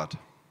Oromummaa barbaada.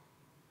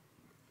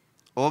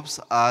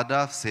 Obsa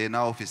aadaa fi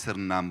seenaa ofii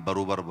sirnaan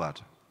baruu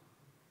barbaada.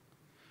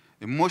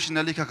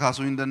 Emotionally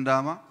kakaasuu hin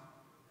danda'ama.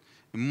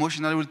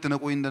 Emotionally walitti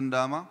naquu hin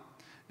danda'ama.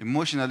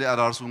 Emotionally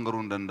araarsuun garuu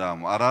hin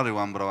danda'amu. Araarri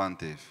waan bira waan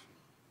ta'eef.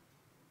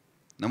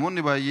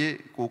 Namoonni baay'ee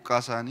quuqqaa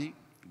isaanii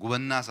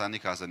gubannaa isaanii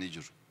kaasanii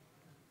jiru.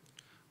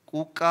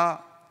 Quuqqaa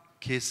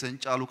keessan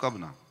caaluu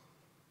qabna.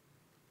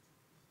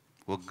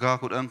 Waggaa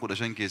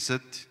 10-15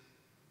 keessatti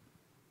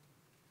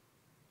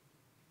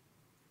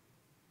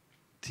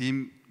tiim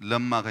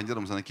lammaa kan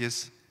jedhamu sana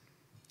keessa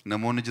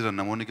namoonni jiran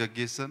namoonni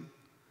gaggeessan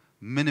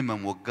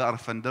minimum waggaa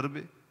arfan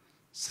darbe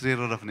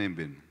sireerra rafnee hin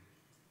beeknu.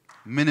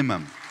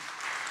 Minimum.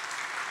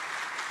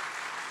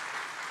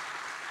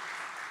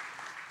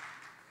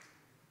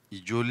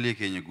 Ijoollee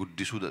keenya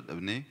guddisuu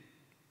dadhabnee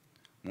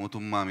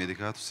mootummaa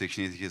Ameerikaatu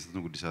seekshineetii keessatti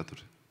nu guddisaa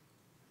ture.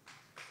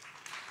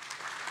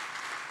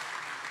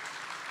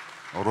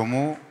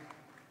 Oromoo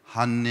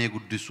hannee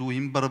guddisuu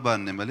hin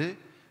barbaanne malee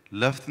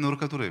lafti nu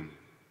harka ture.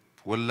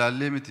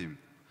 Wallaallee miti.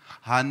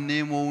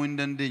 Hannee mo'uu hin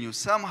dandeenyu.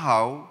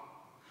 Somehow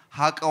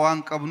haqa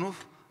waan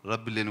qabnuuf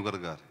Rabbillee nu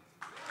gargaare.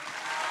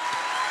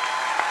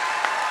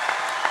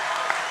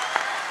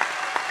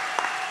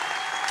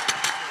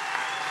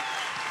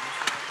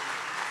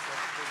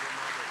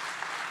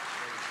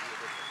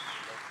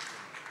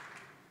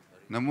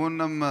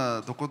 Namoonni amma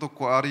tokko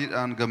tokko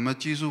aariidhaan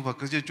gammachiisuuf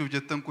akkas jechuuf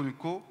jettan kun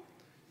ikkoo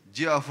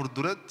ji'a 4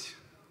 duratti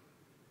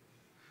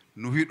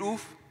nu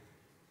hidhuuf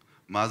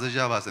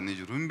maazajaa baasanii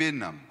jiru. Hin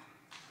beeknam.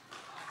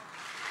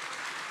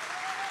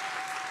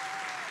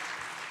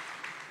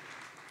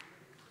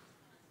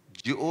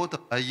 Ji'oota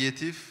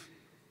baay'eetiif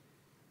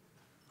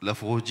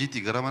lafa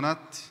hojiitii gara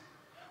manaatti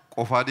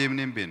qofaa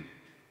deemnee hin beeknu.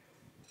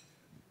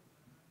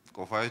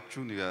 Qofaa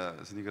jechuun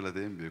isinii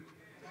galatee hin beeku.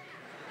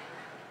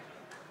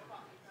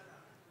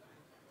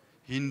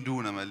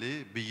 Hinduuna malee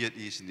biyya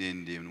dhiisnee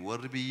hin deemnu.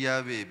 Warri biyyaa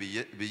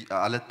bee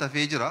alatti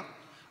hafee jira.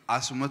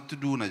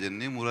 Asumatti duuna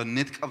jennee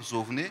muranneet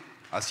qabsoofnee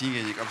asiin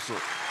keenya qabsoo.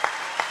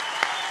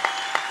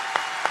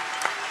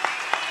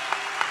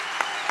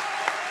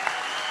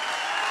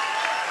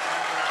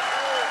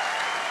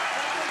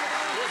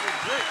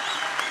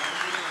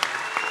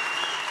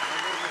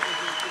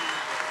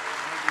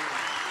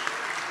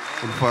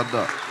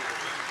 Ulfaadhaa.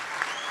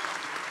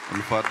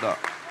 Ulfaadhaa.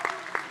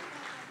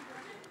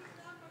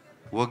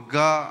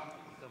 Waggaa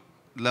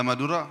lama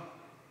dura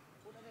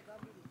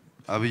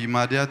Abiy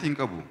maadiyaatiin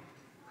qabu.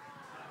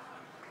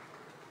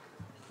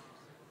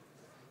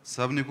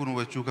 Sabni kun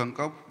hubachuu kan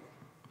qabu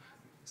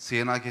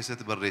seenaa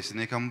keessatti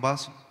barreessinee kan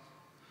baasu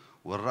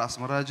warra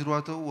Asmaraa jiru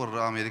haa ta'u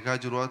warra Ameerikaa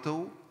jiru haa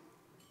ta'u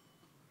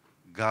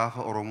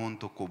gaafa Oromoon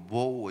tokko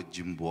boo'u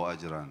wajjin boo'aa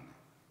jiran.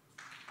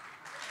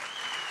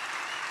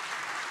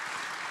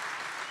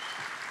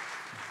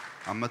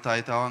 Amma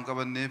taayitaa waan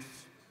qabanneef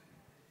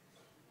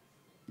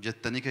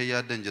jettanii kan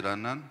yaaddan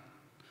jiraannaan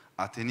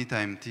at any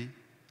time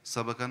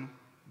saba kana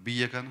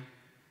biyya kana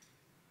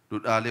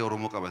dhudhaalee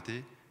Oromoo qabatee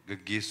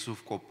gaggeessuuf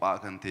qophaa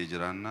kan ta'e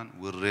jiraannaan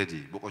we're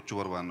ready boqochuu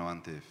barbaanna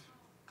waan ta'eef.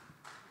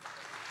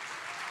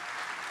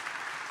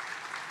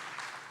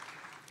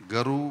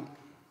 Garuu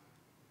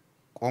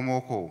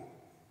qomoo koo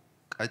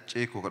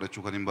qaccee koo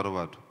kadhachuu kan hin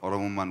barbaadu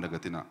Oromummaan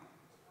dagatinaa.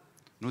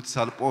 Nuti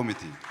salphoo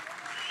miti.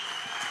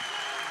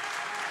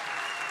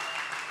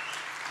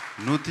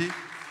 Nuti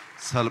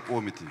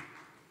salphoo miti.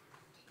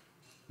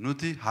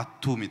 Nuti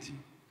hattuu miti.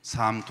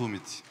 Saamtuu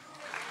miti.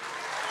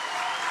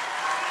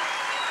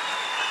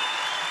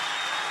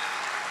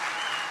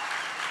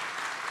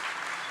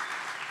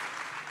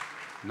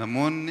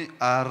 Namoonni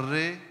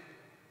aarree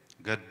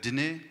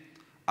gaddinee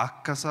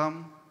akka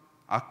saamu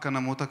akka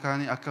namoota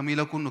kaanii akka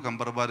miila kunnu kan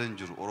barbaadan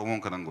jiru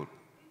Oromoon kanan godhu.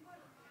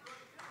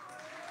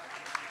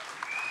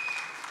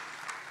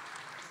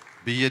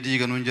 Biyya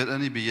diiganuun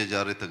jedhanii biyya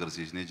jaarreetti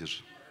agarsiisnee jirra.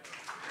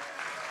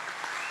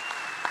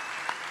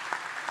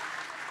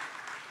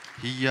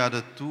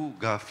 Hiyyaadattuu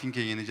gaaffiin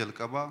keenya ni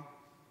jalqabaa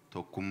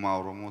tokkummaa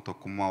Oromoo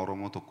tokkummaa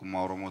Oromoo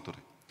tokkummaa Oromoo ture.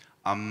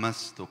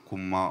 Ammas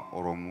tokkummaa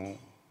Oromoo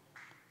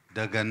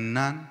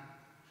dagannaan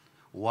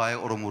waa'ee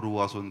Oromoo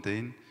duwwaa osoo hin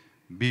ta'in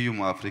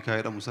biyyuma Afrikaa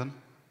jedhamu san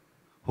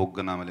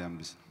hoogganaa malee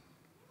hambisa.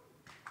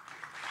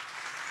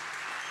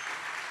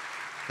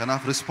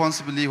 Kanaaf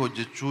responsibly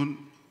hojjechuun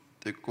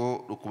xiqqoo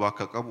dhukkuba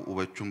akka qabu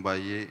hubachuun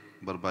baay'ee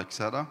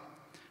barbaachisaadha.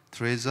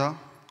 Teresa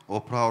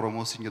Opera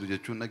Oromoo Singer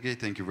jechuun dhagee,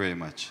 thank you very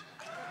much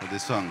for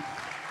this song.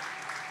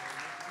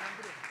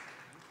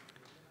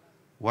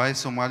 Why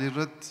Somali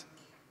ረት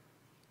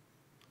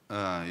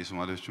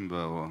የሶማሌዎችን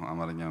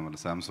በአማርኛ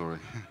መልስ I'm sorry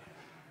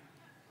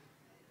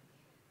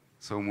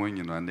ሰው ሞኝ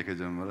ነው አንዴ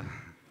ከጀመረ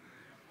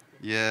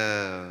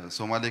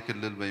የሶማሌ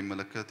ክልል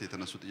በሚመለከት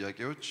የተነሱ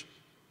ጥያቄዎች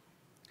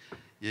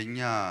የኛ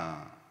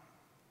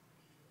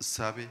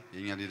እሳቤ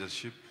የኛ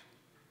ሊደርሺፕ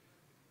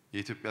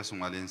የኢትዮጵያ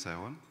ሶማሌን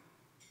ሳይሆን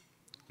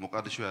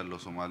ሞቃዲሾ ያለው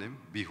ሶማሌም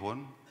ቢሆን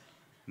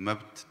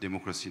መብት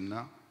ዲሞክራሲና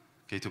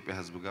ከኢትዮጵያ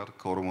ህዝብ ጋር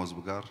ከኦሮሞ ህዝብ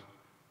ጋር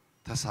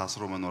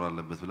ተሳስሮ መኖር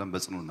አለበት ብለን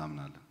በጽኑ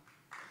እናምናለን።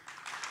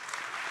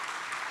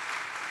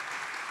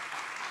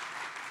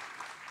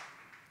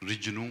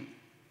 ሪጅኑ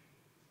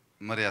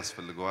መሪ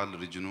ያስፈልገዋል።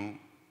 ሪጅኑ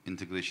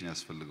ኢንቴግሬሽን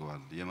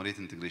ያስፈልገዋል። የመሬት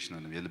ኢንቴግሬሽን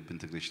አለ፣ የልብ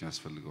ኢንቴግሬሽን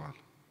ያስፈልገዋል።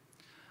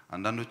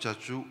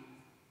 አንዳንዶቻችሁ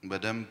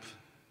በደንብ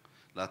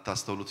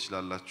ላታስተውሉ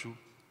ትችላላችሁ።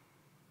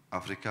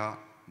 አፍሪካ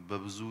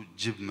በብዙ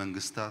ጅብ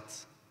መንግስታት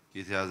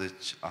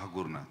የተያዘች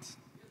አህጉር ናት።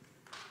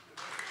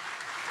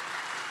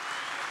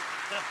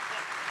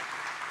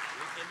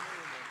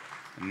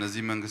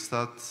 እነዚህ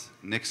መንግስታት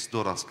ኔክስት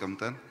ዶር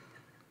አስቀምጠን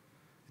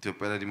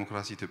ኢትዮጵያ ላይ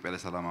ዲሞክራሲ፣ ኢትዮጵያ ላይ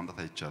ሰላም ማምጣት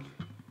አይቻልም።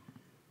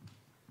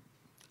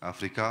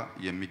 አፍሪካ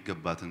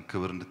የሚገባትን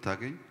ክብር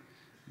እንድታገኝ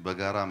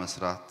በጋራ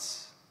መስራት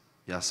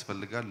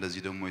ያስፈልጋል።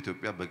 ለዚህ ደግሞ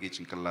ኢትዮጵያ በቂ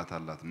ጭንቅላት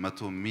አላት።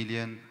 100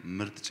 ሚሊዮን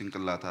ምርጥ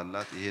ጭንቅላት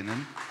አላት።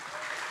 ይሄንን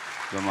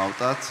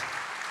በማውጣት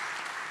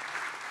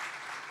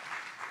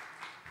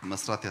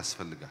መስራት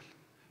ያስፈልጋል።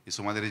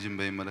 የሶማሌ ሪጅን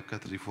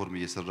በሚመለከት ሪፎርም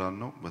እየሰራን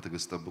ነው።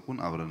 በትዕግስት ጠብቁን፣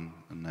 አብረን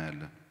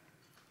እናያለን።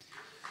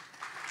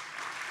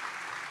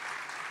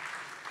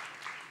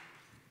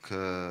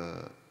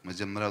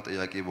 ከመጀመሪያው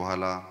ጥያቄ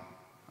በኋላ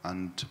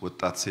አንድ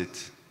ወጣት ሴት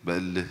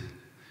በእልህ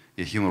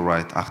የሂውመን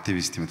ራይት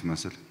አክቲቪስት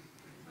የምትመስል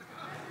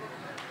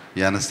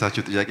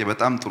ያነሳችው ጥያቄ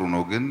በጣም ጥሩ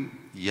ነው። ግን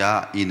ያ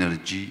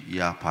ኢነርጂ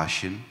ያ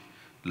ፓሽን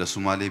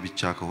ለሶማሌ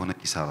ብቻ ከሆነ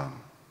ኪሳራ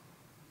ነው።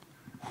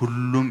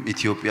 ሁሉም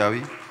ኢትዮጵያዊ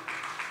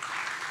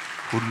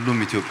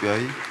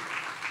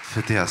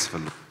ፍትህ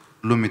ያስፈልገዋል።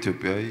 ሁሉም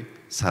ኢትዮጵያዊ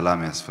ሰላም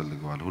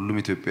ያስፈልገዋል። ሁሉም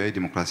ኢትዮጵያዊ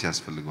ዲሞክራሲ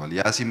ያስፈልገዋል።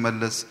 ያ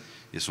ሲመለስ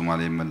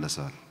የሶማሌ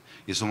ይመለሳል።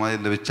 የሶማሌ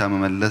ለብቻ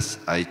መመለስ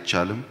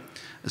አይቻልም።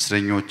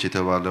 እስረኞች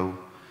የተባለው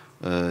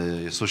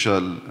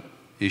የሶሻል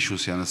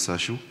ኢሹስ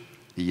ያነሳሽው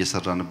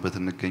እየሰራንበት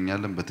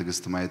እንገኛለን።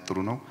 በትዕግስት ማየት ጥሩ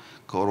ነው።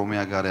 ከኦሮሚያ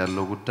ጋር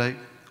ያለው ጉዳይ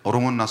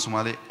ኦሮሞና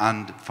ሶማሌ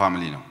አንድ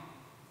ፋሚሊ ነው።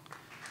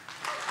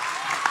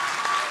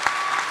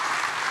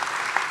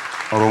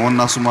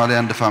 ኦሮሞና ሶማሌ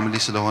አንድ ፋሚሊ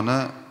ስለሆነ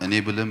እኔ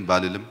ብልም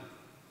ባልልም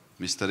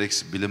ሚስተር ኤክስ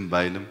ብልም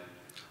ባይልም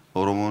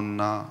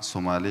ኦሮሞና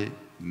ሶማሌ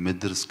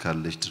ምድር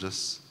እስካለች ድረስ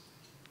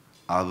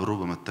አብሮ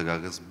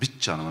በመተጋገዝ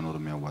ብቻ ነው መኖር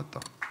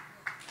የሚያዋጣው።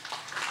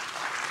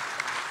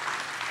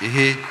 ይሄ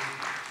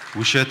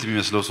ውሸት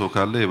የሚመስለው ሰው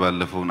ካለ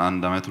የባለፈውን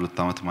 1 አመት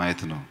 2 አመት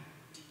ማየት ነው።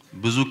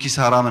 ብዙ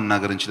ኪሳራ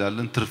መናገር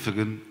እንችላለን፣ ትርፍ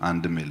ግን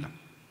አንድም የለም።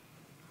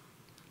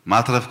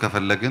 ማትረፍ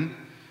ከፈለግን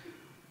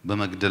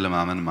በመግደል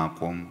ማመን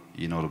ማቆም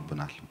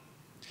ይኖርብናል።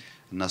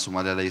 እና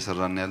ሶማሊያ ላይ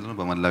እየሰራን ያለነው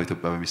በመላው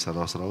ኢትዮጵያ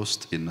በሚሰራው ስራ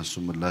ውስጥ የነሱ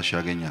ምላሽ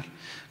ያገኛል።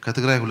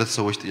 ከትግራይ 2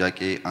 ሰዎች ጥያቄ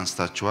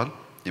አንስታችኋል።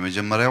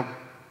 የመጀመሪያው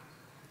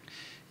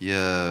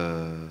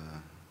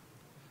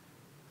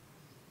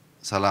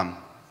የሰላም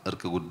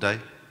እርቅ ጉዳይ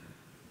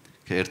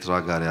ከኤርትራ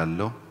ጋር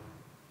ያለው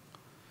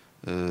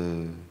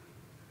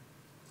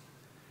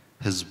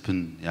ህዝብን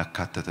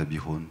ያካተተ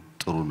ቢሆን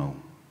ጥሩ ነው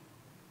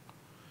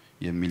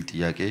የሚል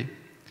ጥያቄ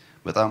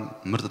በጣም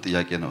ምርጥ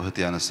ጥያቄ ነው እህት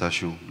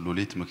ያነሳሽው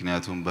ሉሊት።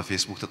 ምክንያቱም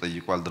በፌስቡክ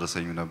ተጠይቆ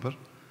አልደረሰኝም ነበር።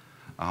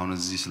 አሁን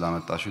እዚህ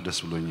ስላመጣሽው ደስ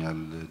ብሎኛል።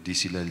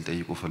 ዲሲ ላይ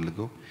ሊጠይቁ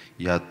ፈልገው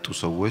ያጡ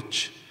ሰዎች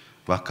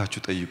ባካችሁ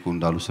ጠይቁ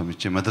እንዳሉ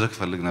ሰምቼ መድረክ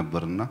ፈልግ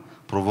ነበርና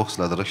ፕሮቮክስ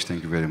ላደረግሽ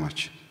ቴንክ ዩ ቬሪ ማች።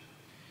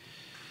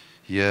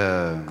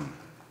 የኤርትራ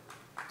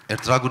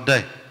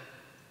ጉዳይ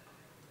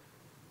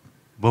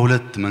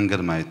በሁለት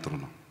መንገድ ማየት ጥሩ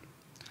ነው።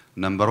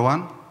 ነምበር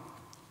 1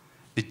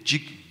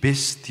 እጅግ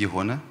ቤስት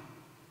የሆነ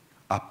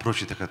አፕሮች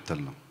የተከተል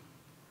ነው።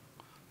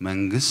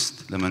 መንግስት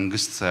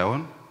ለመንግስት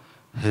ሳይሆን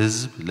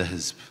ህዝብ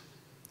ለህዝብ።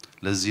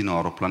 ለዚህ ነው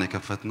አውሮፕላን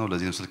የከፈት ነው፣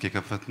 ለዚህ ነው ስልክ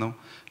የከፈት ነው፣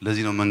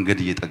 ለዚህ ነው መንገድ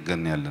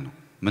እየጠገን ያለ ነው።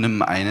 ምንም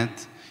አይነት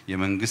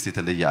የመንግስት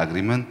የተለየ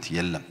አግሪመንት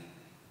የለም።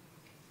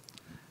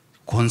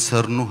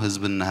 ኮንሰርኑ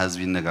ህዝብና ህዝብ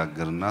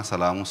ይነጋገርና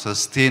ሰላሙ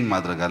ሰስቴን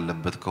ማድረግ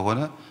አለበት ከሆነ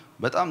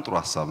በጣም ጥሩ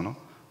ሐሳብ ነው።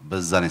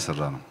 በዛን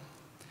የሰራ ነው።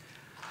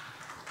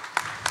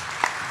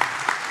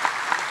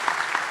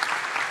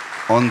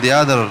 on the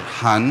other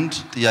hand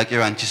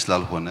ጥያቄው አንቺ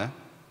ስላልሆነ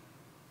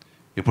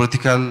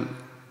የፖለቲካል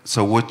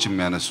ሰዎች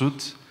የሚያነሱት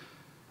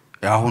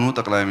የአሁኑ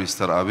ጠቅላይ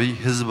ሚኒስትር አብይ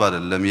ህዝብ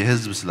አይደለም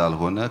የህዝብ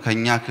ስላልሆነ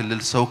ከኛ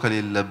ክልል ሰው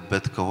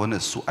ከሌለበት ከሆነ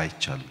እሱ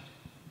አይቻልም።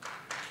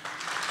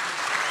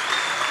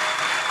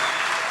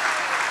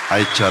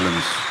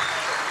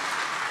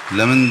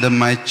 ለምን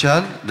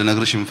እንደማይቻል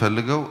ልነግርሽ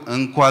የምፈልገው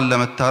እንኳን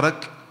ለመታረቅ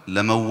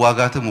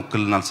ለመዋጋትም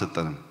ውክልና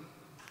አልሰጠንም።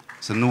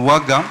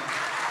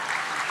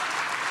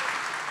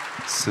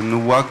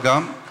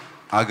 ስንዋጋም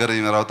አገር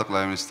የሚመራው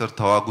ጠቅላይ ሚኒስትር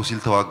ተዋጉ ሲል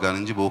ተዋጋን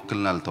እንጂ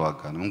በውክልና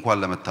አልተዋጋንም እንኳን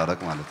ለመታረቅ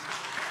ማለት ነው።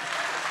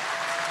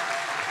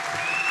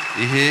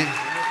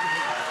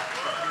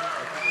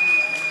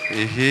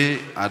 ይሄ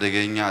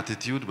አደገኛ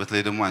አቲቲዩድ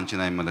በተለይ ደግሞ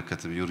አንቺን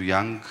አይመለከትም። ዩር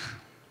ያንግ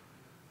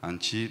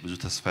አንቺ ብዙ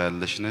ተስፋ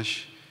ያለሽ ነሽ።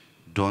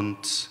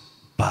 ዶንት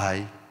ባይ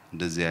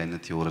እንደዚህ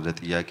አይነት የወረደ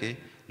ጥያቄ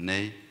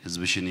ነይ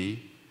ህዝብሽኒ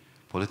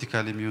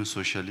ፖለቲካሊ ሚውን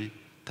ሶሻሊ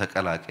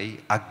ተቀላቀይ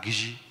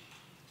አግዢ።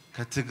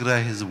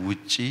 ከትግራይ ህዝብ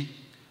ውጪ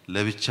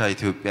ለብቻ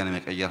ኢትዮጵያን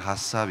የመቀየር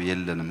ሐሳብ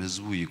የለንም።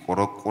 ህዝቡ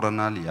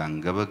ይቆረቆረናል፣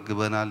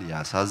 ያንገበግበናል፣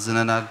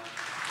 ያሳዝነናል።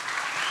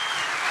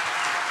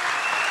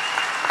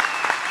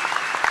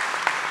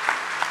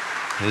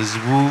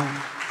 ህዝቡ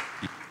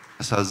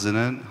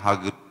ያሳዝነን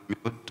ሀገር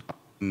የሚወድ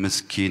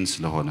ምስኪን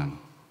ስለሆነ ነው።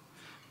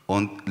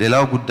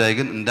 ሌላው ጉዳይ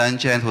ግን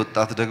እንዳንቺ አይነት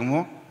ወጣት ደግሞ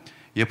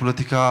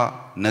የፖለቲካ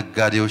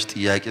ነጋዴዎች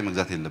ጥያቄ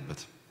መግዛት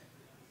የለበትም።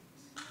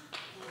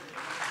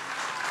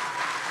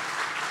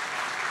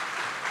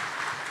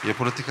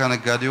 የፖለቲካ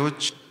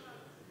ነጋዴዎች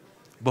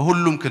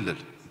በሁሉም ክልል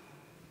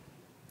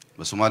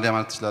በሶማሊያ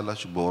ማለት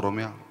ትችላላችሁ፣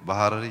 በኦሮሚያ፣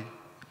 በሐረሪ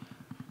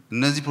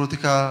እነዚህ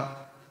ፖለቲካ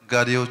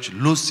ነጋዴዎች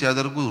ሉስ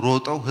ሲያደርጉ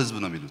ሮጠው ህዝብ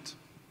ነው የሚሉት።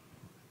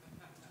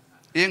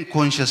 ይህን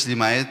ኮንሽስሊ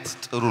ማየት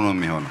ጥሩ ነው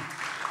የሚሆነው።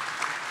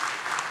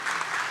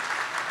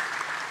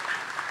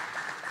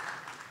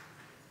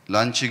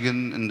 ላንቺ ግን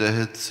እንደ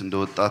እህት እንደ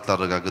ወጣት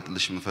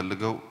ላረጋግጥልሽ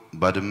የምፈልገው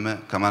ባድመ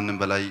ከማንም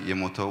በላይ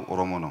የሞተው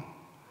ኦሮሞ ነው።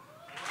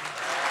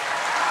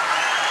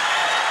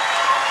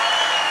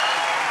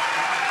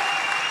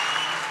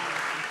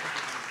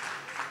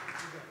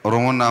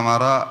 ኦሮሞና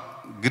አማራ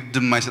ግድ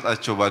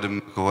የማይሰጣቸው ባድመ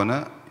ከሆነ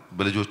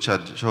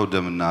በልጆቻቸው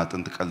ደምና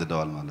አጥንት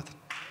ቀልደዋል ማለት ነው።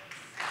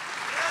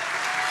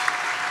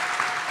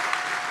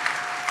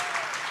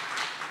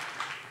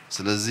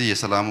 ስለዚህ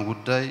የሰላሙ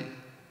ጉዳይ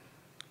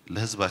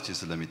ለህዝባችን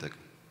ስለሚጠቅም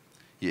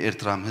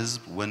የኤርትራም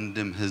ህዝብ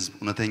ወንድም ህዝብ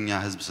እውነተኛ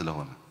ህዝብ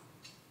ስለሆነ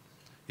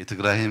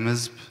የትግራይም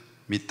ህዝብ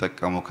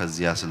የሚጠቀመው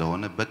ከዚያ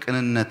ስለሆነ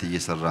በቅንነት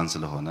እየሰራን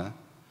ስለሆነ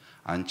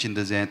አንቺ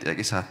እንደዚህ አይነት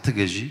ጥያቄ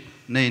ሳትገዢ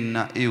ነይና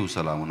እዩ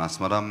ሰላሙን።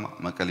 አስመራም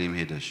መቀሌም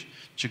ሄደሽ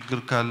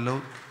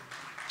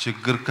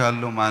ችግር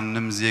ካለው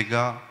ማንም ዜጋ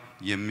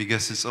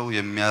የሚገስጸው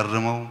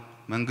የሚያርመው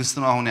መንግስት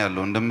ነው አሁን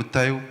ያለው።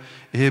 እንደምታዩ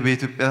ይሄ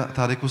በኢትዮጵያ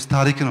ታሪክ ውስጥ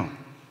ታሪክ ነው።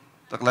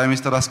 ጠቅላይ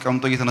ሚኒስትር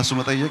አስቀምጦ እየተነሱ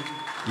መጠየቅ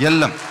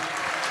የለም።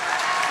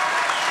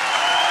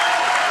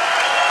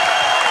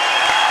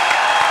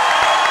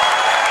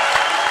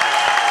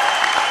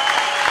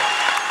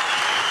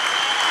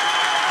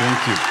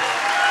 Thank you.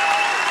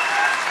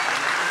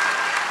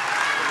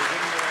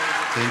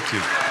 Thank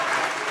you.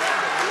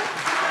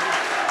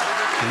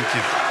 Thank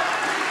you.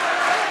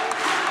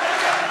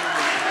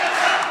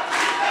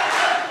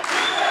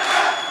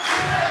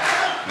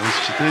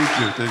 Thank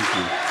you. Thank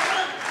you.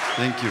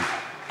 Thank you.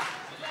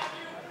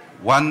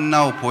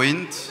 ዋናው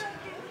ፖይንት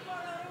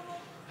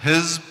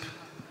ህዝብ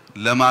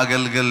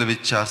ለማገልገል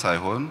ብቻ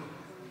ሳይሆን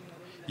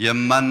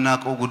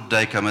የማናቀው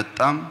ጉዳይ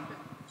ከመጣም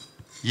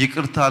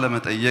ይቅርታ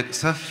ለመጠየቅ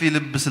ሰፊ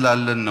ልብ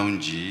ስላለን ነው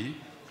እንጂ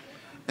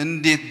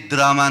እንዴት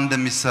ድራማ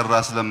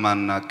እንደሚሰራ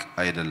ስለማናቅ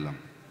አይደለም።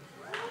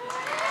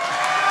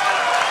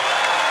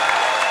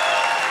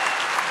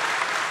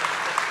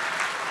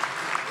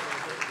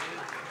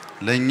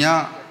 ለኛ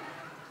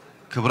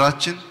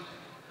ክብራችን፣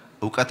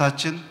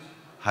 ዕውቀታችን፣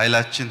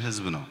 ኃይላችን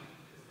ህዝብ ነው።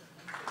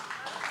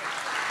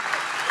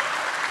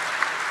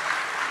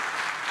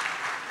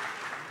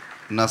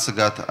 እና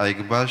ስጋት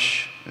አይግባሽ።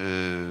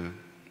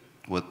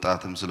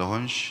 ወጣትም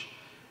ስለሆንሽ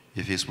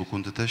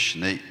የፌስቡኩን ትተሽ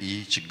ነይ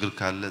ችግር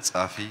ካለ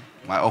ጻፊ።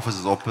 ማይ ኦፊስ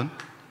ኢዝ ኦፕን።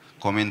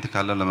 ኮሜንት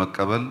ካለ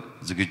ለመቀበል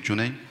ዝግጁ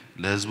ነኝ።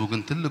 ለህዝቡ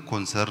ግን ትልቅ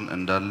ኮንሰርን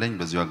እንዳለኝ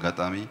በዚሁ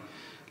አጋጣሚ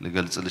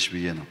ልገልጽልሽ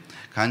ብዬ ነው።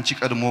 ካንቺ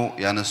ቀድሞ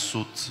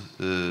ያነሱት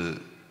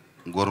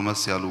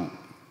ጎርመስ ያሉ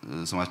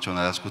ስማቸውን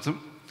አያስኩትም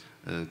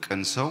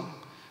ቅን ሰው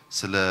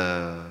ስለ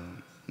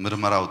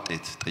ምርመራ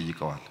ውጤት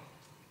ጠይቀዋል።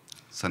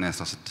 ሰኔ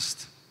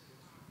 16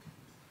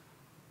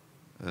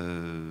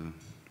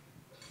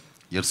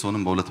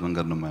 የእርሶንም በሁለት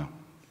መንገድ ነው የማየው።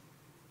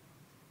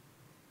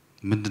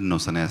 ምንድነው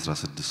ሰኔ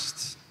 16?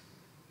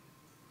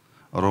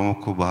 ኦሮሞ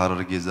እኮ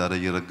በሐረርጌ ዛሬ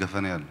እየረገፈ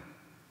ነው ያለው።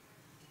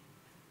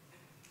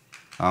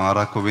 አማራ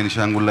እኮ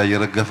ቤኒሻንጉል ላይ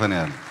እየረገፈ ነው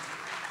ያለው።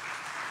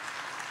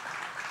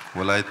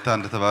 ወላይታ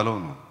እንደተባለው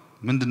ነው።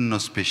 ምንድነው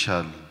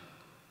ስፔሻል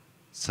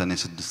ሰኔ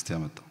 6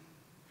 ያመጣው?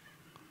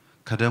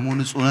 ከደሙ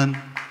ንጹህ ነን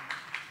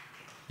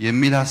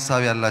የሚል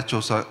ሐሳብ ያላቸው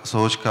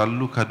ሰዎች ካሉ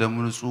ከደሙ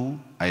ንጹህ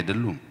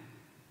አይደሉም።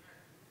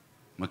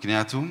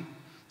 ምክንያቱም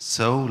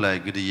ሰው ላይ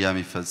ግድያ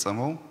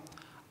የሚፈጸመው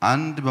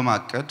አንድ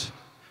በማቀድ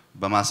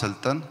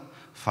በማሰልጠን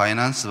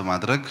ፋይናንስ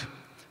በማድረግ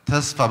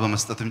ተስፋ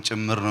በመስጠትም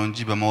ጭምር ነው እንጂ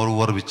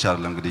በመወርወር ብቻ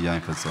አይደለም ግድያ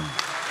የሚፈጸመው።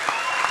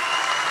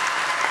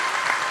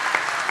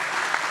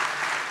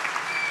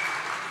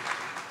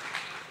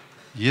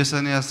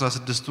 የሰኔ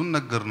 16ቱን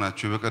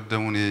ነገርናችሁ።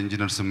 በቀደሙን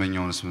የኢንጂነር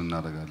ስመኛውንስ ምን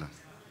እናደርጋለን?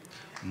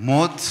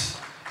 ሞት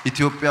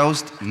ኢትዮጵያ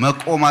ውስጥ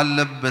መቆም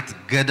አለበት።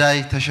 ገዳይ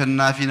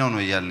ተሸናፊ ነው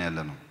እያልን ያለ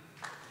ነው።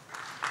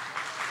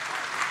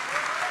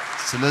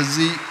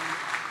 ስለዚህ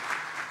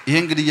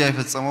ይሄን ግድያ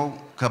የፈጸመው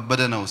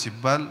ከበደ ነው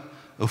ሲባል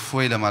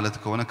እፎይ ለማለት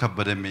ከሆነ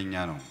ከበደም የኛ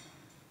ነው።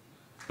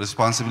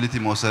 ሪስፖንሲቢሊቲ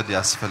መውሰድ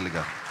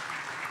ያስፈልጋል።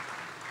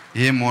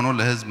 ይሄም ሆኖ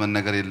ለህዝብ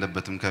መነገር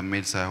የለበትም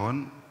ከሚል ሳይሆን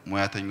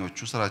ሙያተኞቹ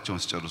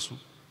ስራቸውን ሲጨርሱ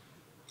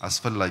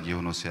አስፈላጊ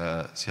ሆኖ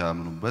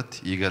ሲያምኑበት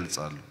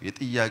ይገልጻሉ።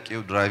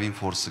 የጥያቄው ድራይቪንግ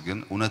ፎርስ ግን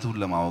እውነቱን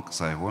ለማወቅ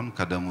ሳይሆን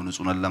ከደሙ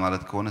ንጹህ ነን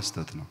ለማለት ከሆነ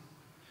ስህተት ነው።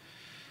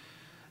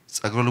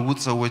 ጸጉረ ልውጥ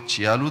ሰዎች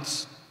ያሉት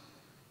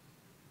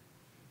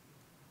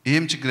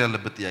ይሄም ችግር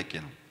ያለበት ጥያቄ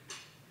ነው።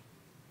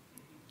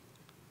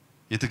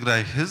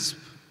 የትግራይ ህዝብ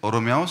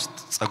ኦሮሚያ ውስጥ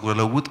ጸጉረ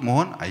ልውጥ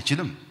መሆን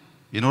አይችልም፣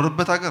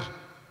 የኖርበት ሀገር።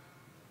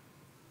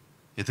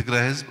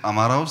 የትግራይ ህዝብ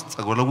አማራ ውስጥ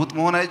ጸጉረ ልውጥ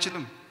መሆን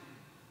አይችልም።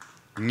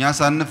 እኛ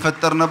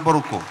ሳንፈጠር ነበር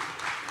እኮ።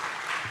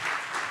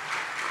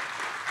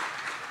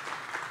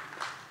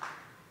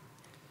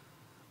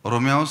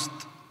 ኦሮሚያ ውስጥ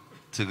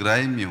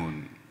ትግራይም ይሁን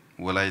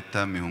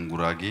ወላይታም ይሁን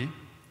ጉራጌ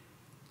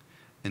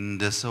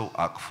እንደ ሰው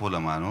አቅፎ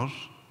ለማኖር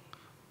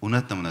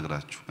እውነት ነው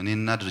የምነግራችሁ።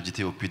 እኔና ድርጅቴ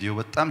ኦፒዲዮ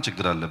በጣም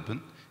ችግር አለብን።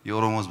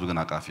 የኦሮሞ ህዝብ ግን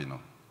አቃፊ ነው፣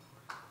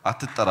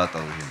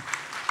 አትጠራጠሩ። ይሄን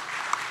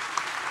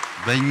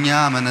በእኛ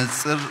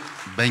መነጽር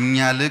በእኛ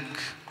ልክ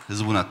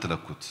ህዝቡን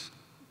አትለኩት።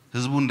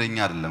 ህዝቡ እንደኛ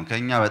አይደለም፣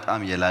 ከኛ በጣም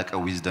የላቀ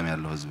ዊዝደም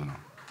ያለው ህዝብ ነው።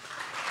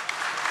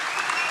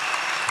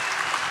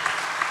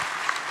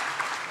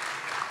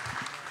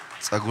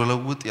 ጸጉረ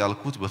ልውጥ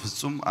ያልኩት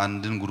በፍጹም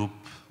አንድን ግሩፕ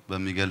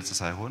በሚገልጽ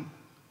ሳይሆን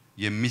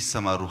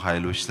የሚሰማሩ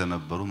ኃይሎች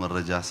ስለነበሩ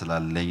መረጃ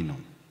ስላለኝ ነው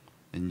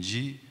እንጂ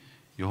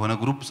የሆነ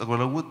ግሩፕ ጸጉረ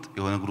ልውጥ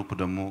የሆነ ግሩፕ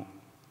ደግሞ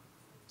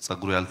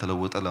ጸጉሩ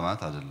ያልተለወጠ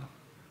ለማለት አይደለም።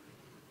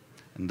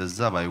 እንደዛ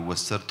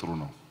ባይወሰድ ጥሩ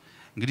ነው።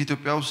 እንግዲህ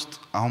ኢትዮጵያ ውስጥ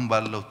አሁን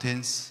ባለው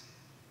ቴንስ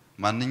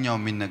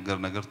ማንኛውም የሚነገር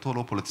ነገር ቶሎ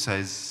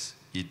ፖለቲሳይዝ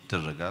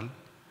ይደረጋል።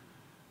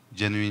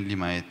 ጄኑዊንሊ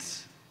ማየት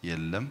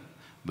የለም።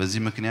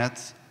 በዚህ ምክንያት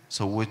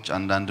ሰዎች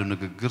አንዳንድ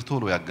ንግግር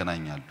ቶሎ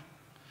ያገናኛሉ።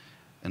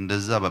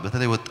 እንደዛ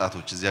በተለይ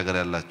ወጣቶች እዚህ ሀገር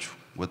ያላችሁ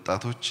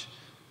ወጣቶች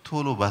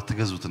ቶሎ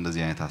ባትገዙት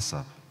እንደዚህ አይነት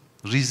ሐሳብ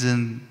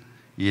ሪዝን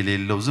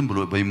የሌለው ዝም ብሎ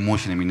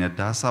በኢሞሽን የሚነዳ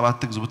ሐሳብ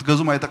አትግዙ።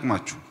 ብትገዙም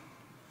አይጠቅማችሁ።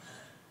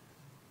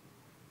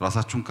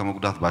 ራሳችሁን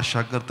ከመጉዳት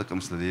ባሻገር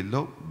ጥቅም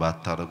ስለሌለው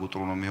ባታረጉ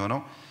ጥሩ ነው የሚሆነው።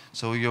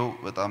 ሰውየው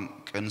በጣም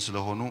ቅን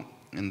ስለሆኑ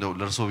እንደው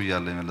ለርሶ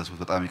ብያለሁ የመለስኩት።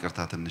 በጣም ይቅርታ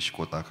ትንሽ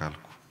ቆጣ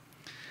ካልኩ።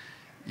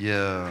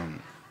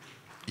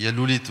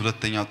 የሉሊት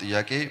ሁለተኛው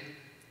ጥያቄ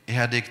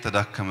ኢህአዴግ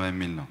ተዳከመ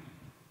የሚል ነው።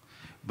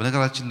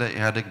 በነገራችን ላይ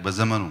ኢህአዴግ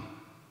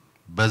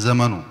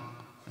በዘመኑ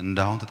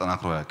እንዳሁን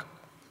ተጠናክሮ ያውቅ።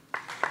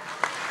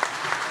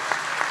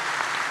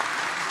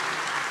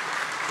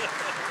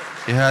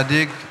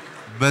 ኢህአዴግ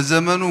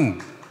በዘመኑ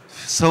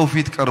ሰው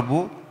ፊት ቀርቦ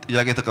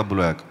ጥያቄ ተቀብሎ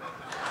ያውቅ።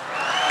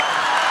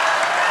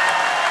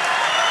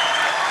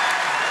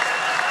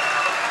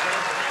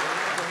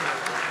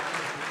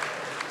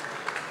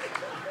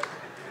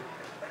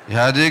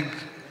 ኢህአዴግ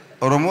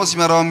ኦሮሞ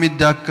ሲመራው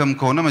የሚዳከም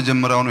ከሆነ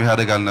መጀመሪያውኑ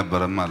ኢህአዴግ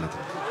አልነበረም ማለት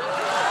ነው።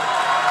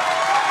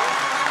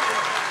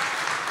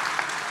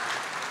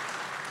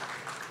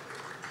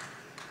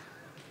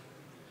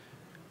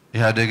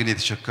 ኢህአዴግን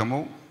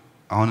የተሸከመው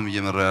አሁንም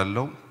እየመራ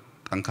ያለው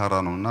ጠንካራ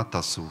ነውና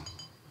አታስቡ።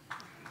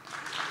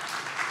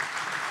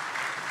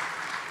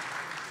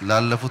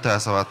 ላለፉት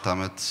 27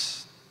 ዓመት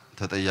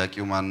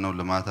ተጠያቂው ማን ነው?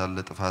 ልማት አለ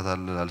ጥፋት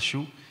አለ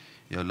ላልሽው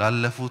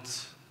ላለፉት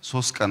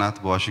 3 ቀናት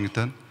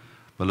በዋሽንግተን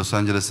በሎስ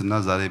አንጀለስ እና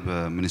ዛሬ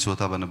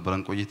በሚኒሶታ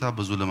በነበረን ቆይታ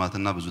ብዙ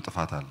ልማትና ብዙ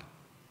ጥፋት አለ።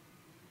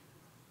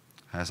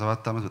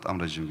 27 ዓመት በጣም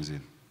ረጅም ጊዜ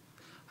ነው።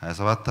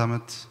 27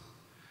 ዓመት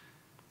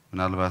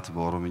ምናልባት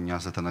በኦሮምኛ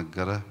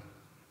ስለተነገረ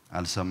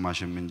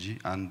አልሰማሽም እንጂ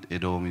አንድ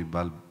ኤዶ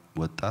የሚባል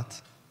ወጣት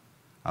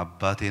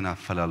አባቴን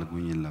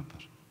አፈላልጉኝ ይል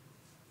ነበር።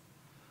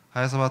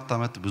 27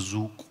 ዓመት ብዙ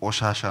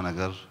ቆሻሻ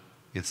ነገር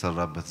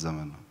የተሰራበት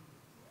ዘመን ነው።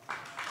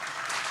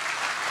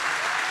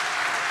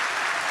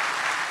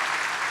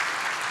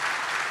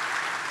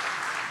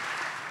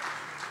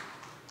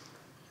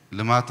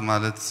 ልማት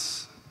ማለት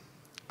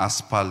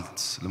አስፓልት፣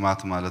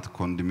 ልማት ማለት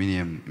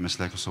ኮንዶሚኒየም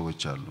ይመስላችሁ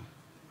ሰዎች አሉ።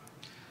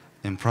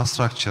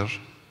 ኢንፍራስትራክቸር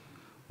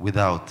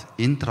without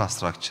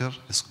infrastructure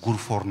is good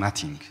for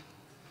nothing።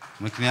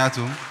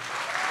 ምክንያቱም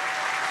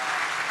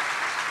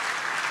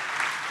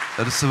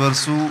እርስ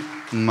በርሱ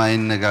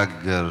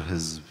የማይነጋገር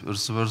ህዝብ፣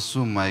 እርስ በርሱ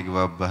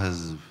የማይግባባ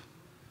ህዝብ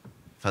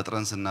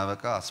ፈጥረን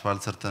ስናበቃ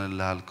አስፋልት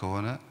ሰርተንልሃል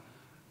ከሆነ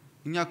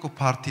እኛ እኮ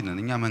ፓርቲ ነን፣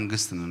 እኛ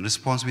መንግስት ነን፣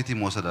 ሪስፖንሲቢሊቲ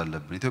መውሰድ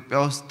አለብን። ኢትዮጵያ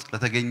ውስጥ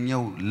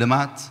ለተገኘው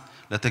ልማት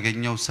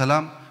ለተገኘው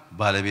ሰላም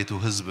ባለቤቱ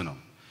ህዝብ ነው።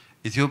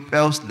 ኢትዮጵያ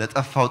ውስጥ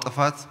ለጠፋው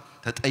ጥፋት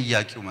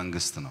ተጠያቂው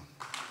መንግስት ነው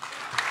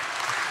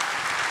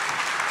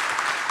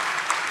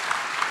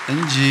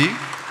እንጂ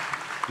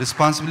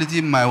ሪስፖንሲቢሊቲ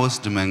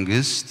የማይወስድ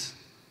መንግስት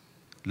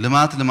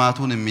ልማት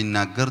ልማቱን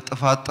የሚናገር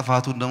ጥፋት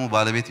ጥፋቱን ደግሞ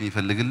ባለቤት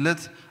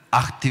የሚፈልግለት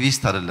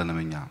አክቲቪስት አይደለንም።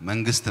 እኛ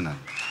መንግስት ነን።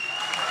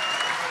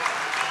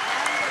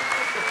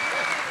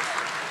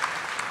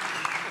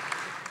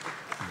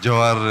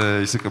 ጀዋር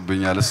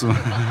ይስቅብኛል። እሱ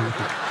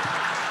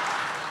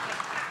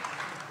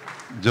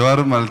ጀዋር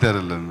ማለት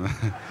አይደለም።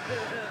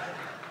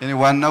 እኔ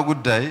ዋናው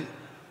ጉዳይ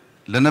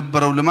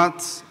ለነበረው ልማት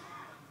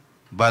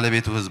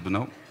ባለቤቱ ህዝብ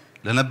ነው።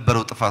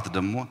 ለነበረው ጥፋት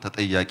ደግሞ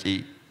ተጠያቂ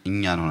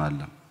እኛ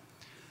እንሆናለን።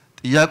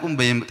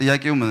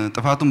 ጥያቄው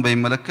ጥፋቱን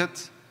በሚመለከት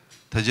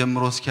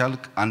ተጀምሮ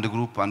እስኪያልቅ አንድ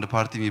ግሩፕ አንድ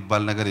ፓርቲ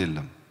የሚባል ነገር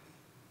የለም።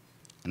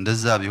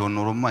 እንደዛ ቢሆን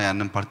ኖሮማ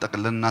ያንን ፓርቲ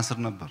ጠቅለን እናስር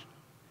ነበር።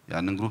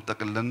 ያንን ግሩፕ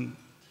ጠቅለን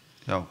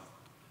ያው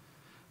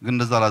ግን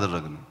እንደዛ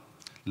አላደረግንም።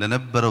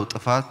 ለነበረው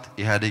ጥፋት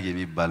ኢህአዴግ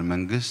የሚባል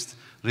መንግስት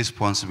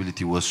ሪስፖንሲቢሊቲ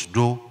ወስዶ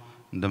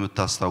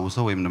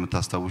እንደምታስታውሰው ወይም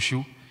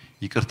እንደምታስታውሺው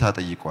ይቅርታ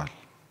ጠይቋል።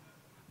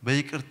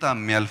 በይቅርታ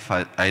የሚያልፍ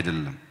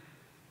አይደለም።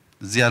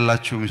 እዚህ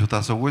ያላችሁ የሚሶታ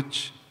ሰዎች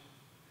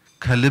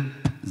ከልብ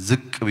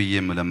ዝቅ ብዬ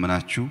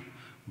መለመናችሁ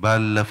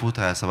ባለፉት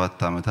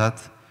 27 ዓመታት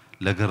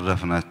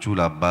ለገረፍናችሁ፣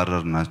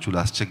 ላባረርናችሁ፣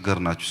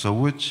 ላስቸገርናችሁ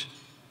ሰዎች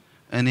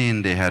እኔ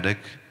እንደ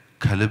ኢህአዴግ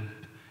ከልብ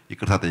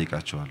ይቅርታ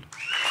ጠይቃቸዋለሁ።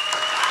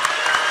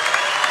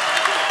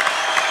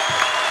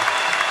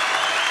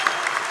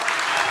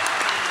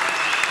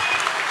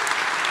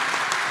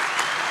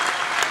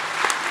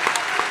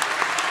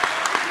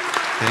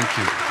 Thank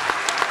you.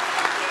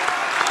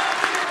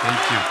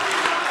 Thank you.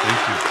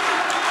 Thank you.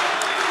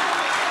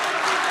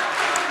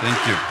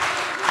 Thank you.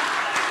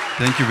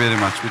 Thank you very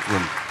much. Good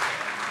one.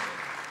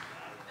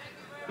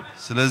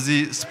 ስለዚህ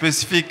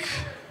ስፔሲፊክ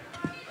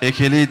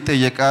ኤኬሌ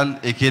ይጠየቃል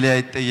ኤኬሌ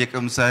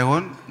አይጠየቅም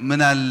ሳይሆን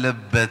ምን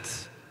አለበት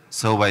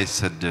ሰው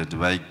ባይሰደድ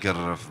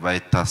ባይገረፍ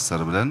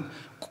ባይታሰር ብለን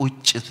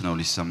ቁጭት ነው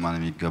ሊሰማን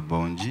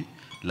የሚገባው እንጂ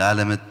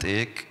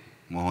ላለመጠየቅ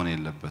መሆን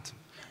የለበትም።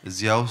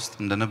 እዚያ ውስጥ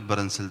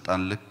እንደነበረን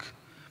ስልጣን ልክ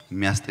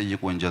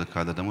የሚያስጠይቅ ወንጀል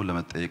ካለ ደግሞ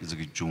ለመጠየቅ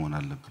ዝግጁ መሆን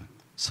አለብን።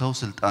 ሰው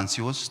ስልጣን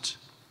ሲወስድ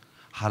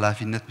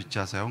ኃላፊነት ብቻ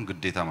ሳይሆን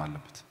ግዴታም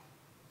አለበት።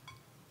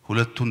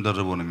 ሁለቱን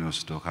ደርቦ ነው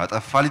የሚወስደው።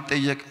 ካጠፋ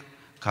ሊጠየቅ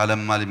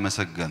ካለማ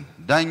ሊመሰገን።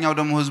 ዳኛው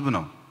ደግሞ ህዝብ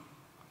ነው።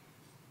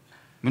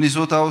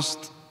 ሚኒሶታ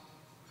ውስጥ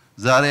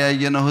ዛሬ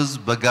ያየነው ህዝብ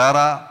በጋራ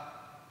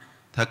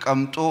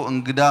ተቀምጦ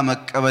እንግዳ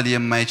መቀበል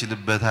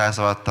የማይችልበት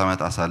 27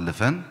 ዓመት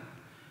አሳልፈን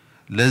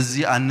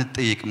ለዚህ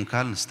አንጠየቅም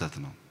ካልን ስተት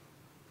ነው።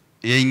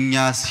 የኛ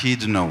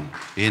ሲድ ነው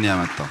ይሄን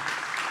ያመጣው።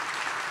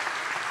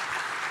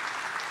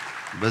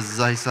 በዛ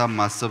ሂሳብ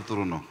ማሰብ ጥሩ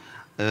ነው።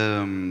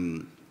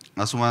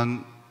 አሱማን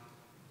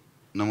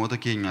ነሞተ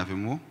ኬኛ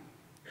ፊሞ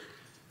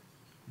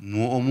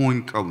ሞኦሞ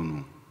እንቀብኑ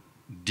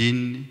ዲን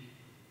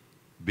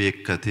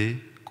ቤከቴ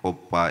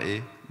ቆጳኤ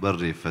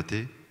በሬፈቴ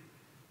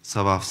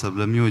ሰባፍ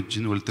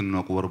ሰብለሚዎጅን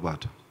ወልትነቁ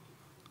ወርባዳ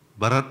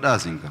በረዳ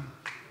ሲንከም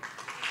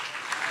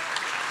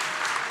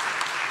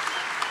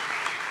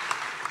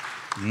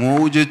moo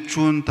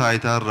jechuun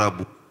taayitaarraa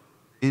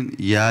bu'een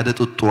yaada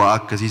xuxxuraa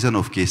akkasiisan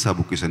of keessaa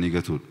buqqisanii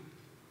gatuudha.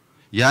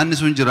 Yaadni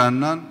sun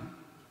jiraannaan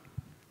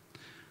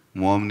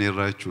mo'amni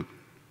irraa jechuudha.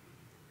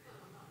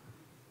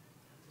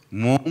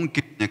 Mo'uun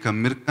keenya kan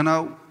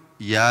mirkanaa'u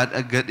yaada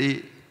gadhee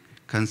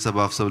kan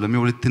sabaaf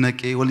sablammii walitti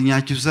naqee wal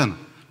nyaachisu sana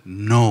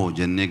no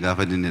jennee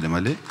gaafa dinnedha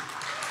malee.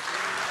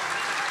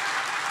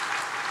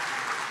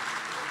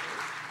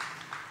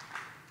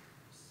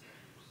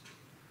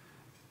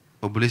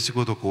 Obboleessi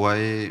koo tokko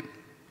waa'ee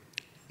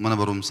mana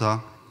barumsaa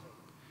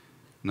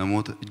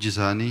namoota iji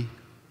isaanii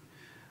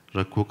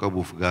rakkoo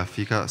qabuuf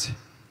gaaffii kaase.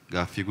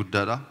 Gaaffii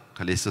guddaadha.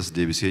 Kaleessas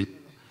deebisee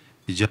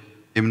ija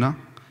himna.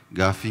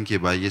 Gaaffiin kee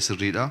baay'ee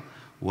sirriidha.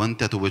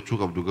 Wanti ati hubachuu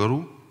qabdu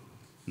garuu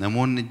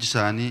namoonni iji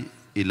isaanii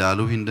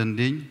ilaaluu hin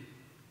dandeenye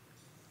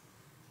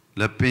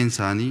lapheen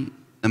isaanii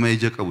nama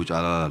ija qabu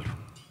caalaa ilaalu.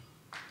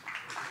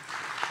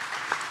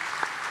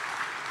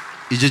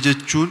 Ija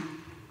jechuun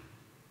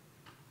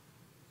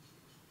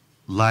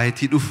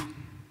laayitii dhufu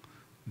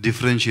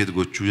differentiate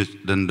gochuu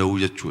danda'uu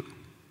jechuudha.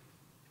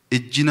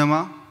 Ijji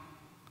namaa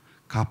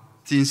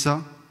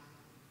kaaptiinsa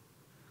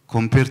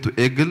compared to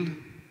eagle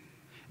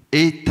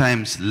 8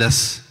 times less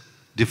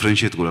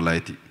differentiate godha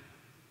laayitii.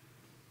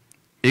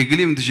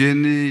 Eagle imti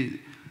isheen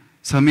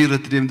samii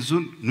irratti deemtu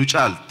sun nu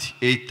caalti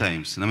 8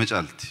 times nama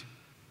caalti.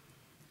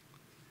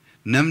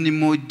 Namni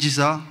immoo ijji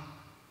isaa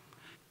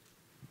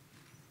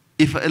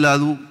ifa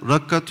ilaaluu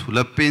rakkatu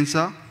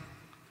lapheensaa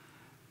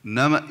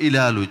nama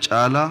ilaalu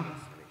caalaa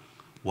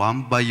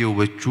waan baay'ee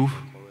hubachuuf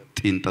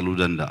xiinxaluu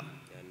danda'a.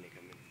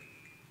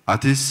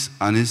 Atis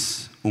anis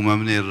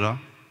uumamni irraa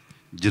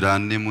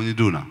jiraannee muni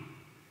duuna.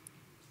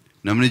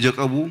 Namni ija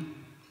qabu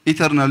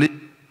eternally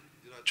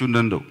jiraachuu hin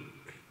danda'u.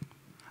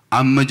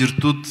 Amma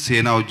jirtutti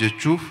seenaa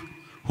hojjechuuf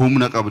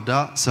humna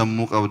qabdaa,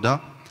 sammuu qabdaa,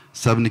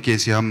 sabni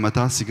keessi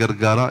hammataa si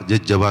gargaara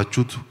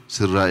jajjabaachuutu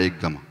sirraa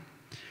eeggama.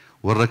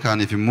 Warra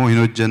kaaniif immoo hin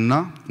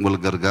hojjennaa wal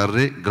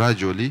gargaarree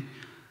gradually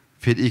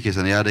fedhii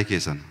keessan yaada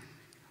keessan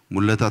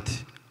mul'ataati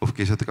of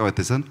keessatti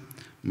qabatte san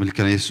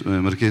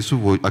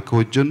mirkaneessuuf akka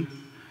hojjennu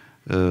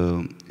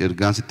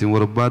ergaan sittiin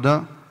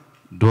barbaada.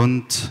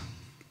 Don't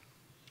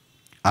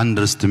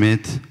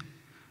underestimate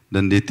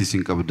dandeettii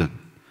isin qabdan.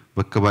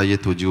 Bakka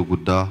baay'eetti hojii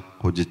guddaa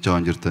hojjechaa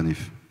waan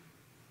jirtaniif.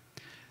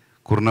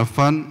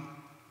 Kurnaffaan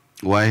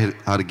waa'ee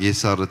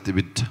hargeysaa irratti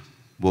ibidda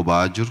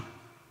boba'aa jiru.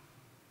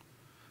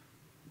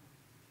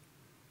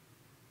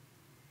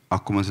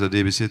 Akkuma sila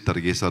deebiseetti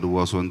hargeysaa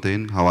duwwaa osoo hin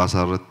ta'in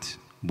Hawaasaa irratti,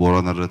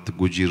 Boorana irratti,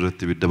 Gujii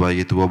irratti ibidda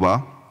baay'eetu boba'a.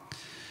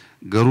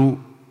 Garuu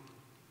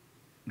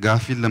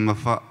gaaffiin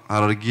lammaffaa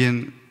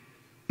Harargeen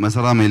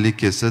masaraa Meelii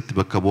keessatti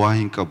bakka bu'aa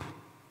hin qabu.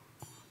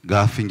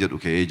 Gaaffiin jedhu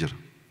ka'ee jira.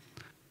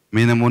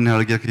 Mee namoonni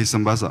Harargee akka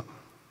keessan baasaa?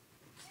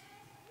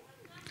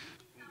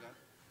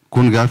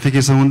 Kun gaaffii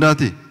keessan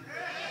hundaati?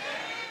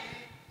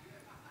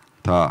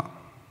 Ta'a.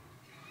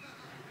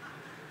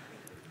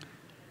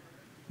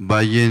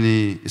 baay'een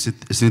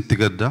isinitti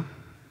gadda.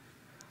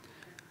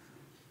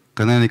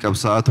 Kanani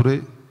qabsaa'aa ture,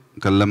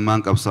 kan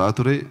lammaan qabsaa'aa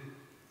ture,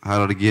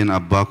 Harargeen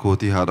abbaa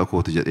kootii haadha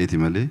kooti jedheeti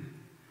malee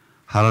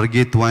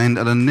Harargeetti waan hin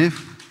dhalanneef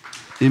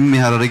dhimmi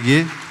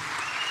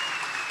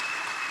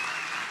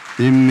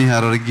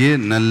Harargee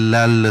nan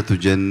laallatu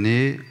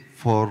jennee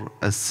for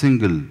a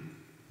single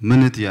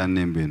minute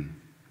yaannee hin beeknu.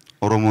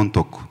 Oromoon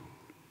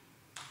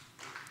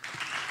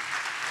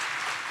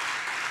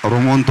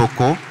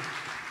tokko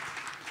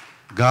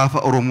gaafa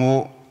Oromoo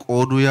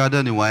qooduu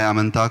yaadan waa'ee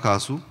amantaa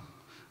kaasu,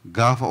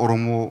 gaafa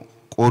Oromoo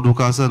qooduu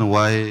kaasan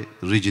waa'ee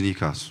riijinii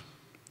kaasu.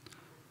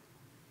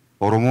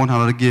 Oromoon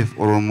Harargeef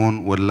Oromoon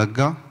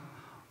Wallaggaa,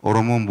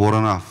 Oromoon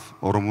Booranaaf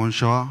Oromoon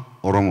Shawaa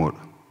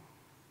Oromoodha.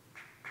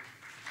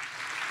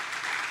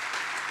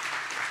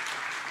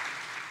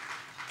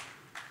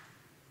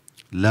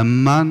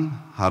 Lammaan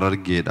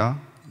Harargeedha,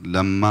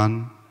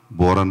 lammaan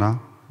Booranaa,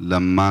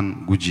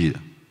 lammaan Gujiidha.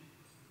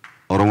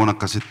 Oromoon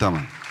akkasitti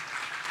amana.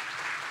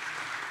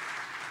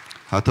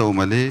 Haa ta'u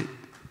malee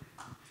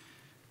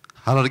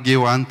Harargee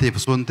waan ta'eef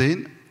osoo hin ta'in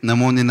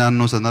namoonni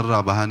naannoo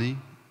sanarraa bahanii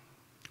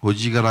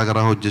hojii garaa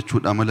garaa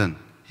hojjechuudha malan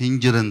hin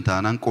jiran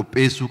taanaan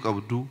qopheessuu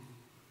qabdu,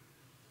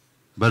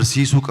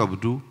 barsiisuu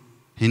qabdu,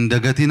 hin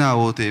dagatinaa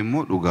yoo ta'e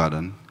immoo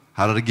dhugaadhaan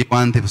Harargee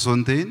waan ta'eef osoo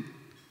hin ta'in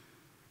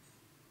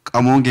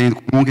qamoon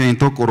keenya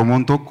tokko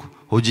Oromoon tokko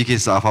hojii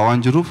keessa afaa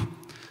waan jiruuf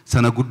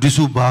sana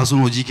guddisuu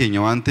baasuun hojii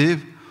keenya waan ta'eef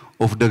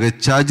of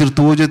dagachaa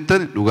jirtu yoo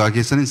jettan dhugaa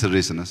keessan hin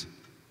sirreessinas.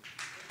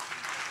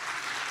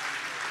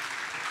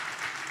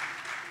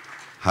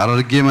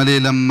 Harargee malee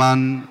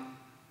lammaan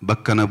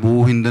bakka na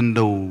bu'uu hin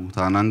danda'u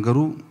taanaan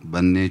garuu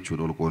bannee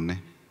jechuudha ol qoonne.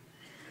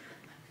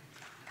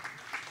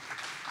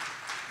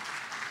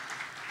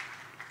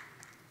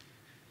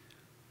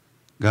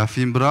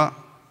 Gaaffiin biraa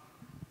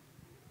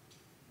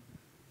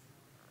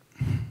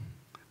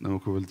nama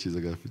kobalchiisa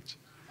gaaffichi.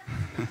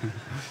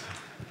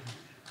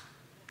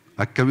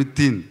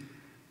 Akkamittiin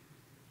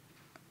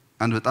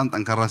አንድ በጣም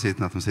ጠንካራ ሴት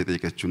ናት መሰለኝ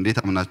ጠይቀችው። እንዴት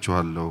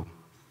አምናችኋለሁ?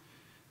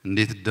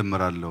 እንዴት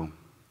እደመራለሁ?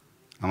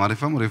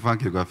 አማሪፋም ሪፋን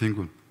ከጋፊን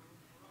ኩን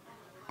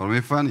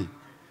ኦሮሜፋኒ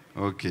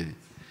ኦኬ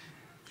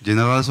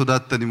ጀነራል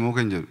ሶዳተኒ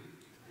ሞከንጀ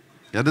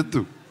ያደቱ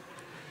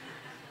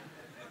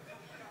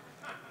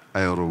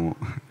አይ ኦሮሞ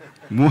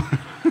ሞ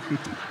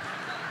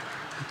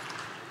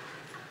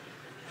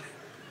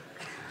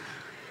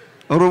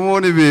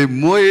ኦሮሞኒ ቤ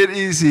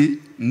ሞየዲሲ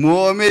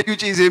ሞሜ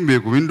ዩጪሴም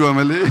ቤኩ ምንዶ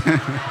አመለ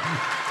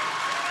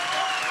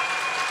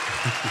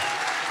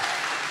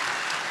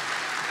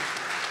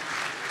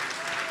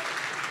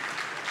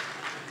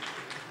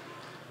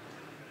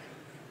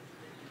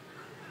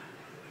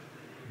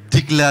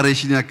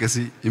declaration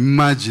akkasi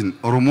imagine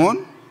Oromoon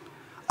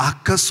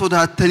akka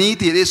sodaatanii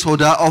ta'ee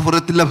sodaa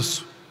ofirratti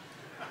labsu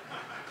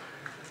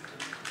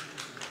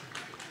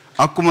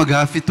akkuma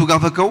gaaffittuu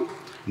gaafa ka'u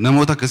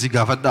namoota akkasii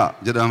gaafadhaa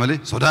jedhama malee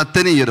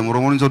sodaatanii jedhamu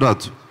Oromoon hin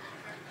sodaatu.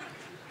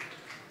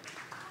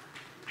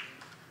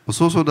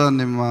 Osoo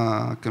sodaanne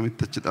maa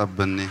akkamitti achi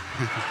dhaabbanne.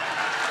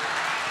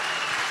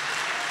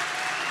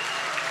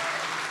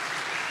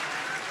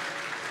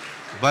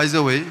 By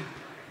the way,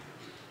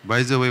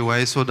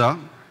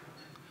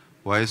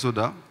 waa'ee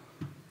sodaa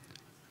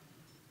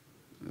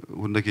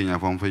hunda keenya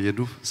afaan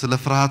fayyaduuf ስለ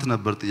ፍርሃት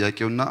ነበር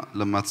ጥያቄውና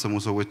ለማትሰሙ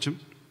ሰዎችም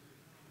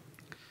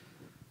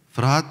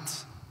ፍርሃት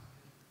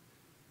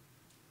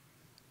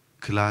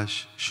ክላሽ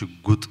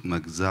ሽጉጥ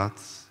መግዛት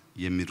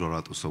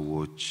የሚሮራጡ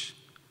ሰዎች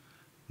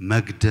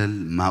መግደል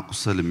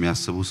ማቁሰል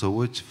የሚያስቡ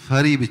ሰዎች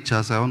ፈሪ ብቻ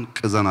ሳይሆን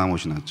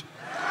ቅዘናሞች ናቸው።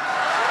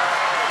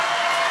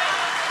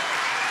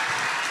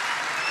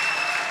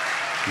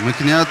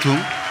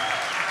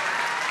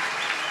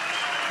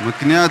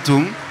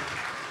 ምክንያቱም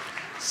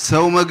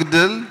ሰው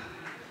መግደል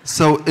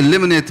ሰው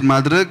ኤሊሚኔት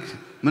ማድረግ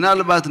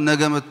ምናልባት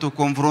ነገ መጥቶ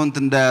ኮንፍሮንት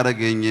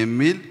እንዳያረገኝ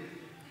የሚል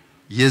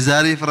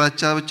የዛሬ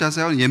ፍራቻ ብቻ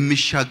ሳይሆን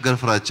የሚሻገር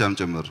ፍራቻም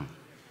ጭምር ነው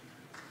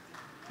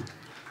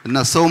እና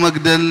ሰው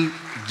መግደል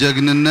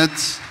ጀግንነት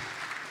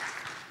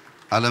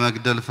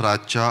አለመግደል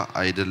ፍራቻ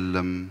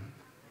አይደለም።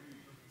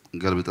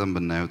 ገልብጠን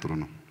ብናየው ጥሩ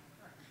ነው።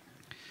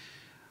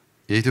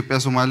 የኢትዮጵያ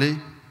ሶማሌ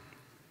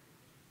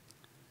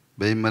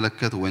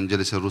በሚመለከት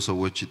ወንጀል የሰሩ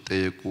ሰዎች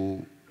ይጠየቁ፣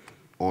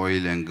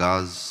 ኦይል ኤንድ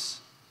ጋዝ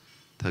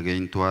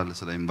ተገኝቷል፣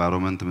 ስለ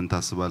ኢንቫይሮንመንት ምን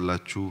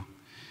ታስባላችሁ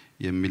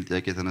የሚል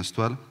ጥያቄ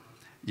ተነስቷል።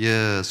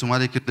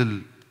 የሶማሌ ክልል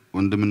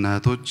ወንድምና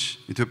እህቶች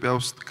ኢትዮጵያ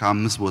ውስጥ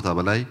ከ5 ቦታ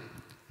በላይ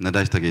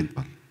ነዳጅ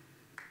ተገኝቷል።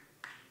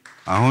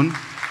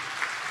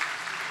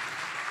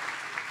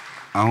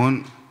 አሁን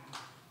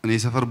እኔ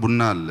ሰፈር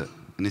ቡና አለ፣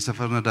 እኔ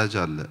ሰፈር ነዳጅ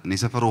አለ፣ እኔ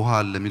ሰፈር ውሃ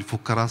አለ የሚል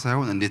ፉከራ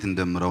ሳይሆን እንዴት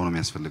እንደምራው ነው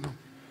የሚያስፈልገው።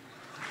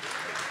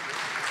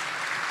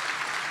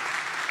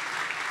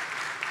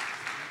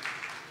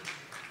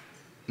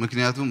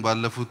 ምክንያቱም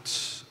ባለፉት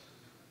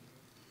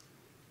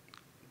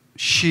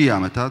ሺህ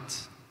ዓመታት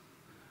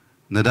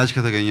ነዳጅ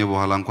ከተገኘ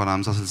በኋላ እንኳን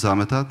 50 60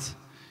 ዓመታት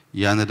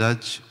ያ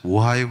ነዳጅ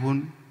ውሃ ይሁን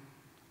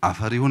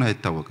አፈር ይሁን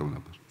አይታወቅም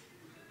ነበር።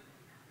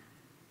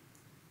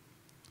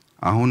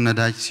 አሁን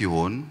ነዳጅ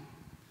ሲሆን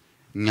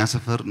እኛ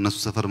ሰፈር እነሱ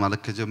ሰፈር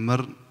ማለት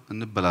ከጀመር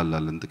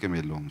እንበላላለን፣ ጥቅም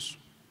የለውም እሱ።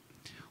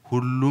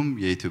 ሁሉም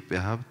የኢትዮጵያ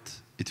ሀብት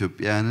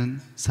ኢትዮጵያንን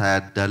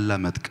ሳያዳላ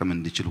መጥቀም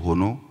እንዲችል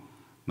ሆኖ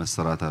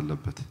መሰራት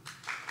አለበት።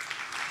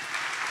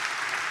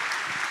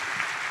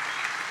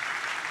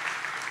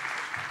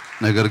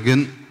 ነገር ግን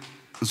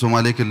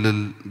ሶማሌ ክልል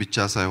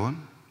ብቻ ሳይሆን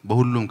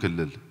በሁሉም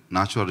ክልል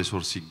ናቹራል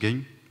ሪሶርስ ሲገኝ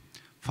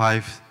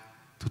 5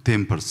 to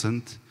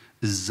 10%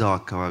 እዛው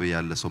አካባቢ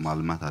ያለ ሰው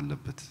ማልማት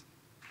አለበት።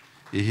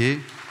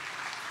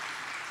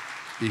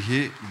 ይሄ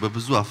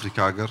በብዙ አፍሪካ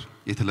ሀገር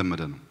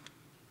የተለመደ ነው።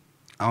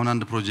 አሁን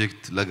አንድ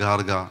ፕሮጀክት ለጋር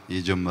ጋር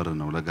የጀመረ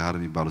ነው። ለጋር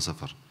የሚባለው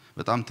ሰፈር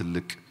በጣም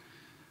ትልቅ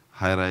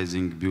ሃይ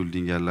ራይዚንግ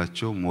ቢልዲንግ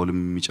ያላቸው ሞልም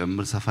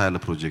የሚጨምር ሰፋ ያለ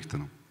ፕሮጀክት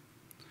ነው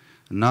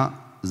እና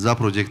እዛ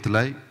ፕሮጀክት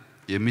ላይ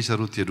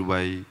የሚሰሩት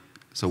የዱባይ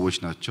ሰዎች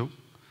ናቸው።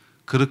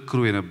 ክርክሩ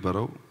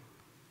የነበረው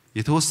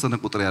የተወሰነ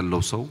ቁጥር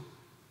ያለው ሰው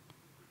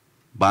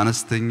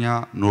በአነስተኛ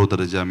ኑሮ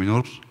ደረጃ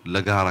የሚኖር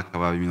ለጋር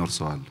አካባቢ የሚኖር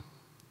ሰው አለ።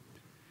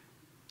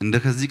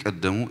 እንደከዚህ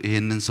ቀደሙ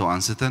ይሄንን ሰው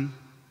አንስተን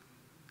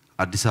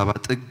አዲስ አበባ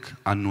ጥግ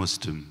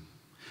አንወስድም፣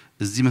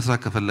 እዚህ መስራት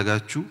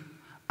ከፈለጋችሁ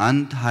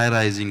አንድ ሃይ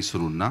ራይዚንግ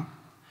ስሩና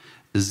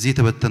እዚህ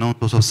የተበተነውን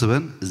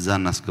ተሰብስበን እዛ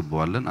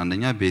እናስገባዋለን።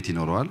 አንደኛ ቤት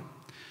ይኖረዋል፣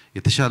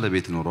 የተሻለ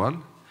ቤት ይኖረዋል።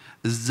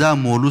 እዛ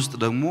ሞል ውስጥ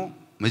ደግሞ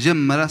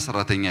መጀመሪያ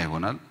ሰራተኛ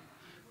ይሆናል።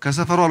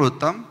 ከሰፈሩ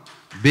አልወጣም፣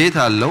 ቤት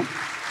አለው።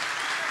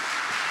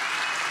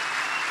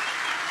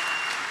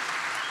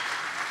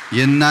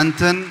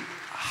 የናንተን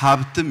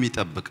ሀብትም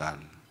ይጠብቃል።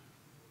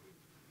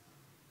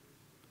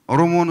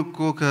 ኦሮሞን እኮ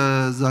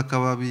ከዛ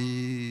አካባቢ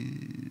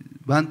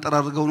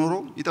ባንጠራርገው ኖሮ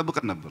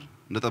ይጠብቀን ነበር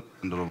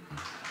እንደጠብቀን ኦሮሞ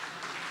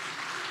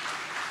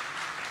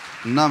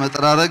እና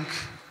መጠራረግ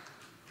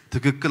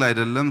ትክክል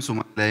አይደለም።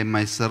 ሶማሊያ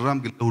የማይሰራም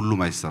ግን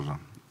ሁሉም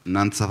አይሰራም።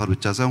 እናንተ ሰፈር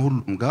ብቻ ሳይሆን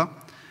ሁሉም ጋር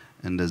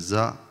እንደዛ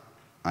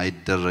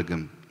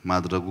አይደረግም።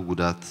 ማድረጉ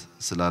ጉዳት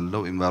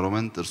ስላለው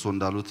ኢንቫይሮንመንት እርሶ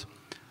እንዳሉት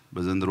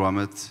በዘንድሮ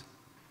ዓመት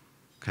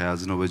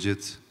ከያዝነው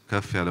በጀት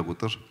ከፍ ያለ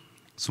ቁጥር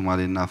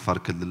ሶማሌና አፋር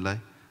ክልል ላይ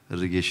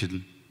ኢሪጌሽን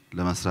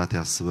ለመስራት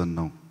ያስበን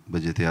ነው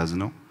በጀት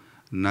የያዝነው።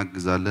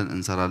 እናግዛለን፣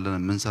 እንሰራለን።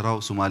 የምንሰራው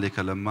ሶማሌ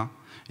ከለማ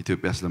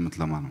ኢትዮጵያ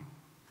ስለምትለማ ነው።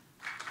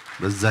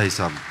 በዛ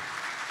ሂሳብ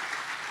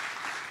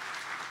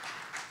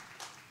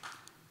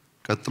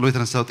ቀጥሎ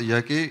የተነሳው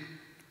ጥያቄ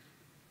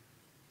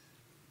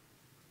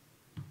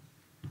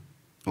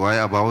ዋይ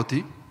አባውቲ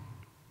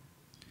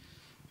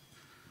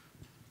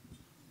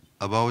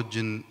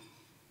አባውጅን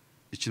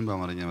እቺን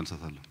በአማርኛ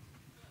መልሳታለሁ።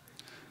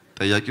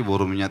 ጠያቂው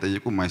በኦሮምኛ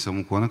ጠይቁ፣ የማይሰሙ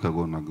ከሆነ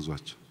ከጎን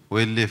አግዟቸው።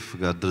 ኦኤልኤፍ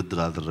ጋር ድርድር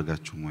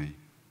አደረጋችሁም ወይ?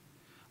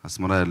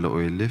 አስመራ ያለው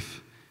ኦኤልኤፍ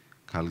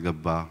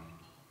ካልገባ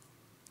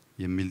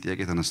የሚል ጥያቄ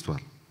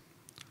ተነስቷል።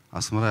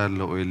 አስመራ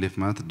ያለው ኦኤልኤፍ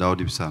ማለት ዳውድ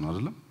ኢብሳ ነው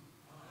አይደለም?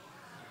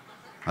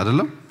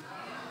 አይደለም?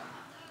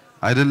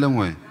 አይደለም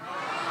ወይ?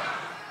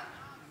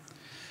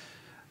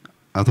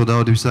 አቶ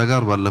ዳውድ ኢብሳ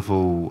ጋር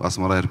ባለፈው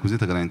አስመራ ሄድኩ ጊዜ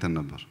ተገናኝተን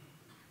ነበር።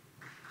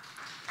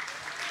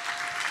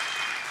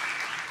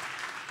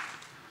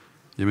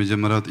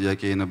 የመጀመሪያው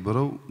ጥያቄ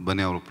የነበረው በእኔ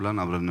አውሮፕላን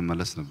አብረን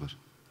እንመለስ ነበር።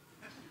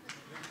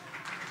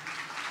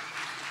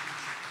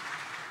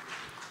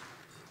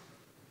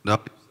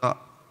 ዳውድ ኢብሳ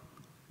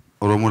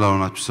ኦሮሞ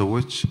ላልሆናችሁ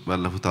ሰዎች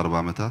ባለፉት 40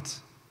 ዓመታት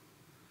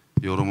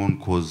የኦሮሞን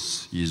ኮዝ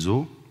ይዞ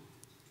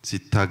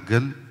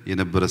ሲታገል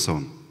የነበረ ሰው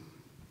ነው።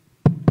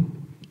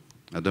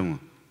 አደሙ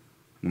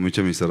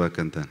ሙሚቸም ይሰራ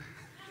ከንተን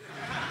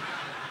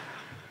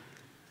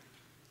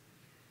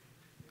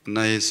እና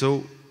ይሄ ሰው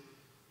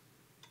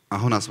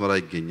አሁን አስመራ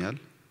ይገኛል።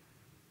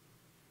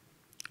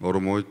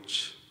 ኦሮሞዎች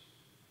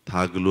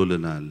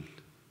ታግሎልናል፣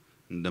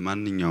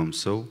 እንደማንኛውም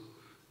ሰው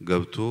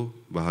ገብቶ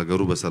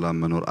በሀገሩ በሰላም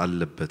መኖር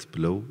አለበት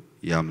ብለው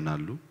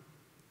ያምናሉ።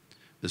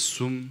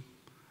 እሱም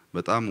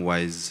በጣም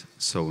ዋይዝ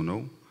ሰው ነው።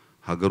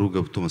 ሀገሩ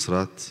ገብቶ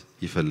መስራት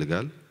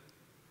ይፈልጋል።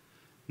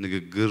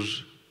 ንግግር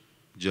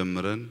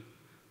ጀምረን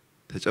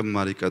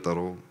ተጨማሪ ቀጠሮ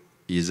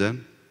ይዘን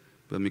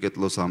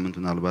በሚቀጥለው ሳምንት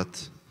ምናልባት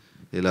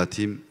ሌላ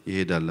ቲም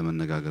ይሄዳል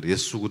ለመነጋገር።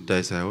 የሱ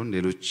ጉዳይ ሳይሆን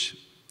ሌሎች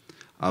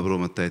አብሮ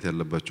መታየት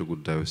ያለባቸው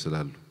ጉዳዮች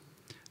ስላሉ፣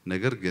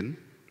 ነገር ግን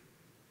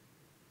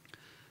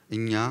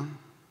እኛ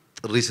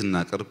ጥሪ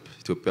ስናቀርብ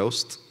ኢትዮጵያ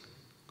ውስጥ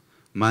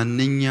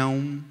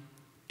ማንኛውም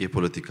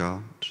የፖለቲካ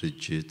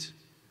ድርጅት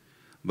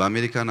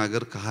በአሜሪካን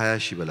ሀገር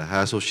ከ20 ሺህ በላይ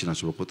 23 ሺህ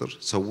ናቸው በቁጥር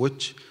ሰዎች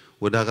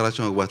ወደ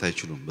ሀገራቸው መግባት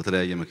አይችሉም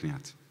በተለያየ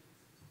ምክንያት።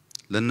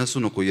 ለነሱ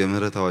ነው እኮ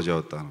የምህረት አዋጅ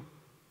ያወጣ ነው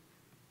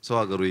ሰው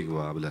ሀገሩ ይግባ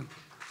ብለን።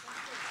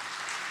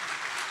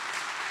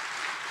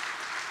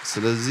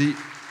 ስለዚህ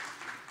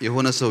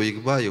የሆነ ሰው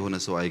ይግባ የሆነ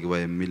ሰው አይግባ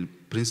የሚል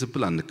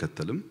ፕሪንሲፕል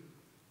አንከተልም።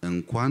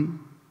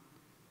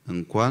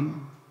 እንኳን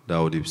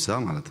ዳውድ ኢብሳ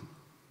ማለት ነው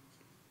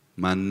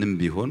ማንም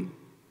ቢሆን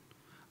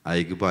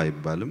አይግባ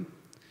አይባልም።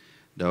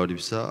 ዳውድ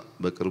ኢብሳ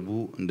በቅርቡ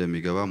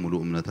እንደሚገባ ሙሉ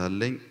እምነት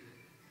አለኝ።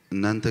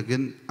 እናንተ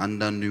ግን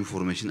አንዳንዱ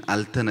ኢንፎርሜሽን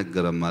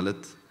አልተነገረም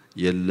ማለት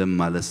የለም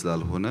ማለት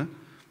ስላልሆነ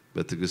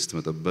በትዕግስት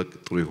መጠበቅ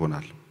ጥሩ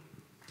ይሆናል።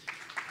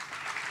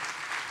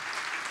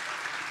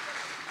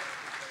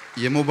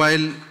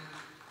 የሞባይል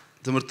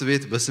ትምህርት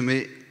ቤት በስሜ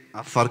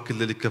አፋር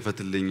ክልል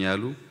ይከፈትልኝ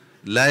ያሉ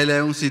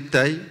ላይላዩን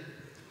ሲታይ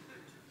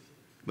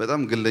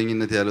በጣም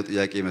ግለኝነት ያለው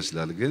ጥያቄ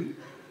ይመስላል። ግን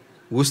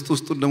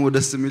ውስጡን ደግሞ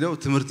ደስ የሚለው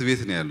ትምህርት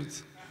ቤት ነው ያሉት።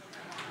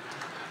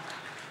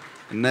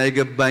 እና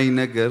የገባኝ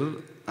ነገር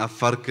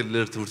አፋር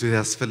ክልል ትምህርት ቤት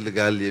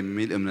ያስፈልጋል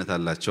የሚል እምነት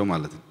አላቸው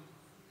ማለት ነው።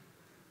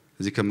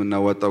 እዚህ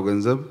ከምናዋጣው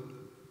ገንዘብ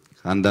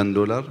አንዳንድ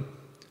ዶላር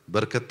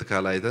በርከት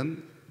ካላይተን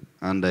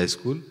አንድ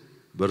ሃይስኩል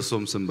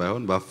በርሶም ስም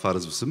ባይሆን በአፋር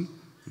ህዝብ ስም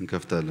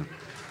እንከፍታለን።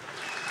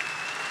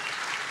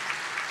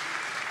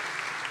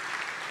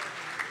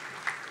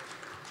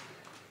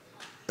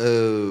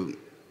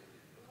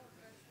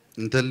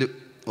 እንተል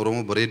ኦሮሞ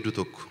በሬዱ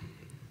ቶኮ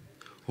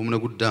ሁምነ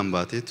ጉዳን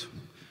ባቴቱ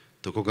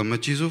ቶኮ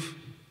ገመቺሱፍ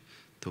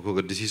ቶኮ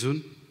ገድሲሱን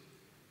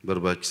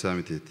በርባቺሳ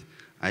ሚቴት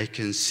I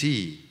can see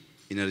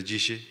energy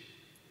she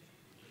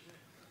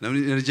namni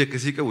energy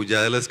akkasii qabu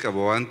jaalalas qaba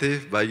waan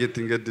ta'eef baay'eetti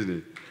hin gaddine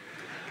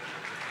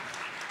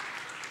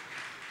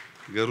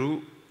garuu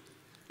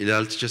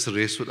ilaalchicha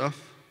sirreessuudhaaf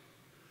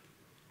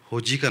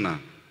hojii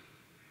kanaan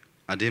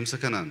adeemsa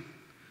kanaan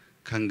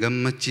kan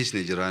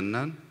gammachiisne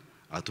jiraannaan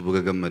atu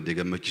baga gammadde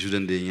gammachiisuu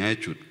dandeenya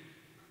jechuudha.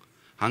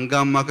 Hanga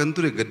ammaa kan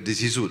ture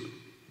gaddisiisuudha.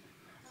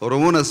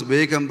 Oromoon as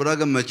ba'ee kan biraa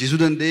gammachiisuu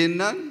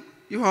dandeenyaan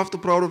you have to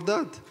proud of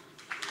that.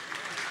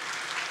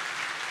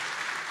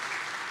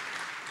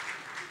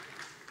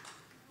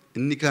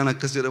 Inni kaan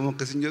akkas jedhamu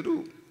akkas hin jedhu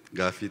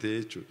gaaffii ta'e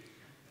jechuudha.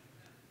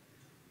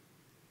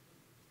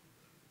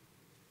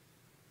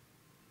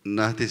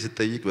 እናቴ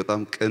ስትጠይቅ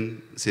በጣም ቅን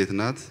ሴት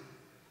ናት።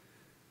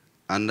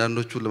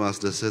 አንዳንዶቹን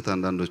ለማስደሰት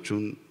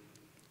አንዳንዶቹን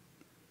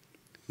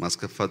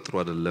ማስከፋት ጥሩ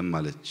አይደለም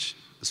ማለች።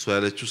 እሷ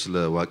ያለችው ስለ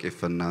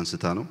ዋቄፈና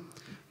አንስታ ነው።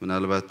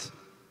 ምናልባት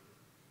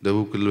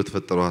ደቡብ ክልል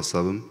በተፈጠረው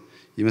ሐሳብም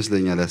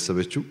ይመስለኛል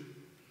ያሰበችው።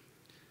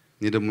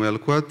 እኔ ደግሞ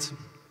ያልኳት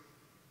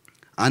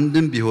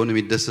አንድም ቢሆን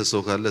የሚደሰት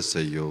ሰው ካለ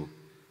እሰየው።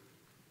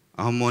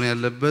 አሁን መሆን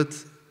ያለበት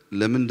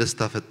ለምን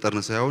ደስታ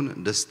ፈጠርን ሳይሆን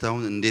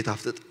ደስታውን እንዴት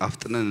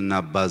አፍጥነን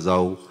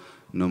እናባዛው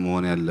ነው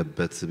መሆን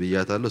ያለበት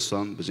ብያታለሁ።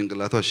 እሷም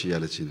በጭንቅላቷ እሺ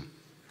ያለች ነው።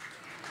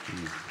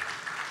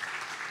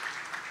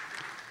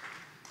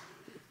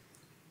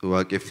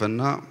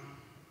 ዋቄፈና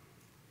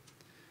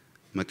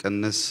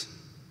መቀነስ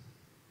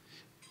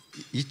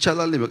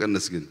ይቻላል።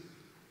 መቀነስ ግን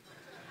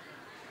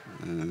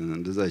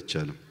እንደዛ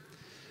አይቻልም።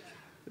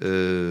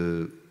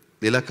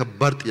 ሌላ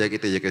ከባድ ጥያቄ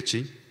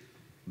ጠየቀችኝ።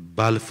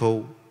 ባልፈው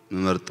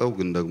መመርጠው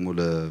ግን ደግሞ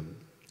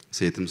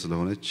ለሴትም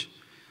ስለሆነች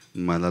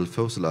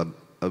ማላልፈው ስለ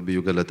አብዩ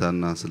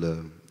ገለታና ስለ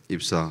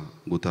ኢብሳ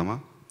ጉተማ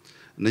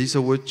እነዚህ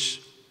ሰዎች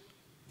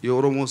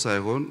የኦሮሞ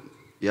ሳይሆን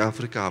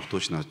የአፍሪካ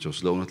ሀብቶች ናቸው።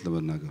 ስለ እውነት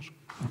ለመናገር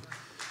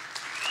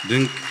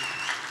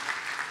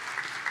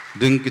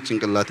ድንቅ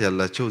ጭንቅላት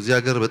ያላቸው እዚህ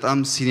ሀገር በጣም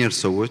ሲኒየር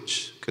ሰዎች፣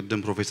 ቅድም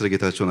ፕሮፌሰር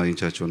ጌታቸውን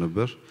አግኝቻቸው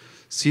ነበር።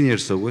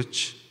 ሲኒየር ሰዎች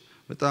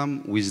በጣም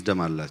ዊዝደም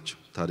አላቸው፣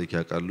 ታሪክ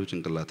ያውቃሉ፣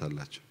 ጭንቅላት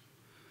አላቸው።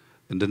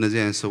 እንደነዚህ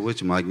አይነት ሰዎች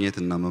ማግኘት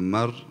እና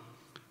መማር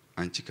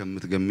አንቺ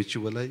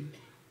ከምትገምቺው በላይ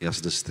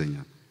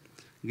ያስደስተኛል።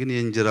 ግን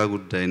የእንጀራ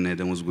ጉዳይ እና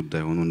የደሞዝ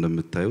ጉዳይ ሆኖ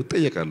እንደምታዩት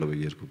ጠየቃለሁ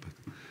በየሄድኩበት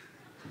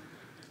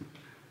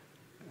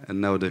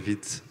እና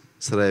ወደፊት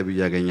ስራዬ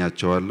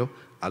ብያገኛቸዋለሁ።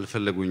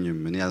 አልፈለጉኝም።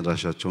 እኔ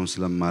አድራሻቸውን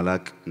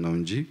ስለማላቅ ነው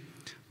እንጂ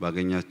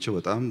ባገኛቸው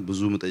በጣም ብዙ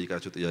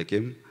መጠይቃቸው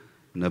ጥያቄም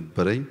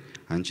ነበረኝ።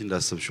 አንቺ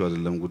እንዳሰብሽው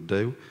አይደለም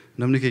ጉዳዩ።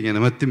 ነምኒ ከኛ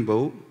ነመትም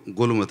በው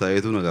ጎሉ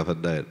መታየቱ ነጋ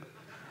ፈዳይ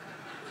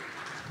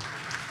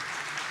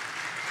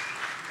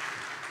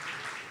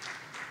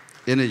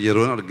እኔ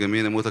የሮን አርገሜ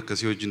ነሞታ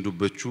ከሲዮጅ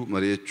እንዱበቹ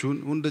መሪየቹን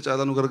ሁንደ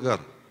ጫላኑ ገርጋር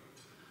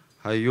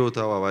ሃዮታ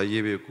ዋባዬ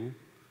ቤኩ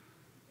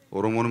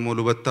ኦሮሞን ሞሉ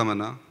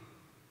በተመና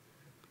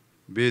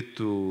ቤቱ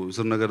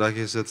ስርነ ገዳ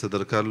ከሰት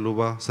ሰደርካል ሉባ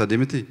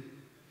ሰደምቲ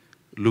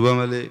ሉባ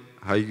መሌ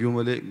ሃዩ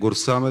መሌ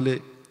ጎርሳ መሌ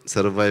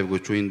ሰርቫይቭ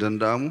ጎቹ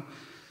እንደንዳሙ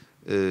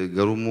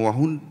ገሩሙ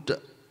ሁንደ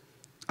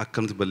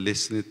አከምት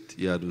በሌስነት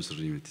ያዱ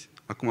ስሪምቲ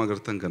አኩማ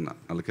ገርተን ከና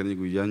አልከኒ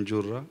ጉያን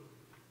ጆራ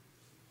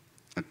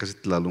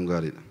አከስት ላሉን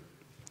ጋሪዳ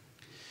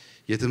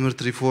የትምህርት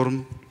ሪፎርም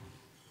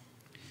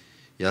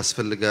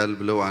ያስፈልጋል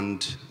ብለው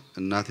አንድ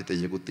እናት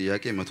የጠየቁት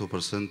ጥያቄ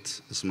 100%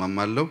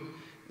 እስማማለሁ።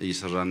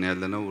 እየሰራን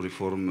ያለነው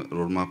ሪፎርም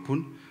ሮድማፑን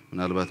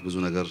ምናልባት ብዙ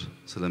ነገር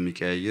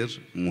ስለሚቀያየር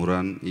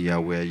ምሁራን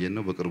እያወያየን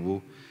ነው። በቅርቡ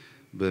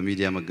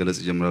በሚዲያ መገለጽ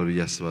ይጀምራል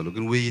ብዬ አስባለሁ።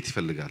 ግን ውይይት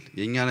ይፈልጋል።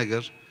 የኛ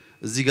ነገር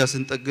እዚህ ጋር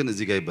ስንጠግን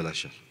እዚህ ጋር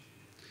ይበላሻል፣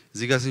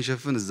 እዚህ ጋር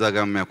ስንሸፍን እዛ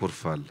ጋር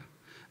የሚያኮርፋል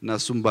እና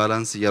እሱም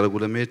ባላንስ እያደረጉ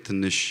ለመሄድ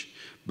ትንሽ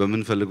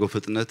በምንፈልገው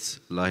ፍጥነት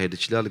ላይሄድ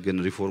ይችላል። ግን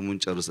ሪፎርሙን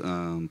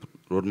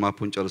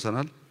ሮድማፑን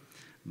ጨርሰናል።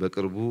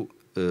 በቅርቡ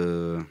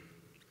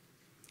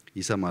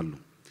ይሰማሉ።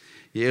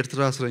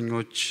 የኤርትራ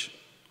እስረኞች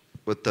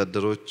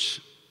ወታደሮች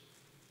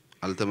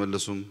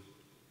አልተመለሱም፣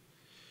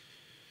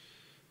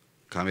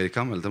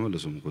 ከአሜሪካም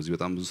አልተመለሱም። ከዚህ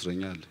በጣም ብዙ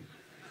እስረኛ አለ።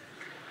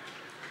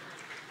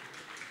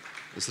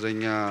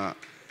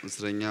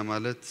 እስረኛ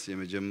ማለት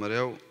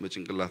የመጀመሪያው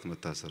በጭንቅላት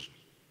መታሰር።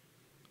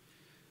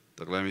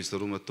 ጠቅላይ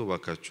ሚኒስትሩ መጥቶ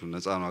ባካችሁ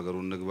ነፃ ነው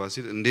ሀገሩን እንግባ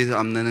ሲል እንዴት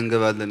አምነን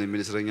እንገባለን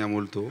የሚል እስረኛ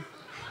ሞልቶ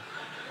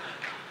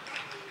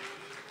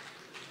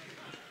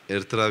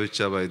ኤርትራ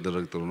ብቻ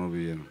ባይደረግ ጥሩ ነው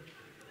ብዬ ነው።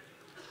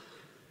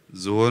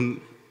 ዝሆን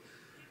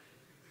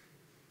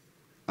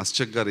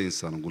አስቸጋሪ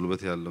እንስሳ ነው፣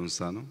 ጉልበት ያለው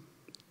እንስሳ ነው።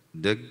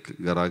 ደግ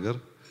ገራገር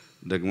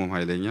ደግሞም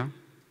ኃይለኛ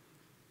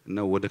እና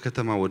ወደ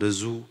ከተማ ወደ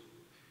ዙ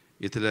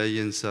የተለያየ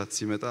እንስሳት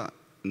ሲመጣ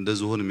እንደ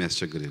ዝሆን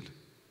የሚያስቸግር የለም።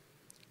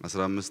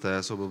 15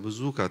 20 ሰው በብዙ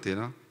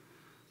ካቴና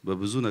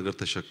በብዙ ነገር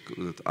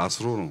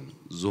አስሮ ነው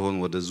ዝሆን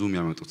ወደ ዙም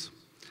ያመጡት።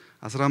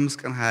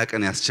 15 ቀን 20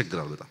 ቀን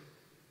ያስቸግራል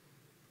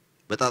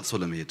በጣም ሰው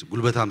ለመሄድ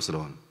ጉልበታም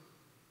ስለሆነ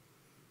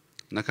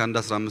እና ከአንድ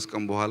 15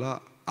 ቀን በኋላ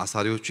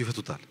አሳሪዎቹ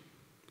ይፈቱታል።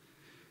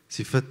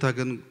 ሲፈታ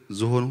ግን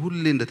ዝሆን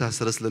ሁሌ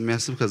እንደታሰረ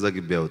ስለሚያስብ ከዛ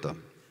ግቢ አይወጣም።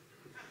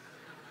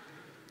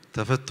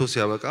 ተፈቶ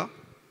ሲያበቃ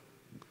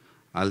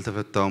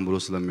አልተፈታውም ብሎ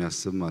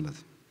ስለሚያስብ ማለት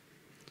ነው።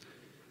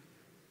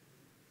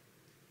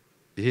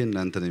 ይሄ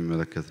እናንተን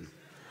የሚመለከት ነው።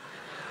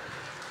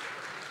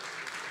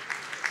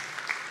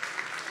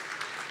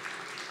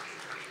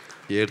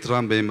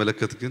 የኤርትራን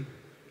በሚመለከት ግን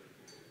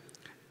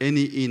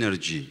any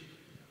energy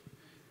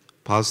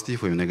ፖዚቲቭ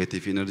ወይም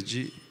ኔጌቲቭ ኤነርጂ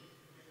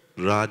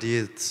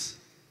ራዲየት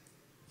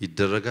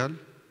ይደረጋል፣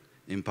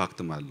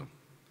 ኢምፓክትም አለው።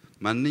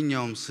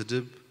 ማንኛውም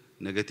ስድብ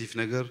ኔጌቲቭ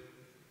ነገር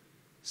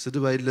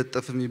ስድብ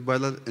አይለጠፍም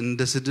ይባላል።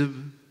 እንደ ስድብ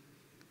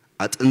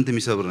አጥንት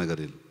የሚሰብር ነገር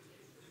የለም፣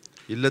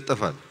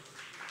 ይለጠፋል።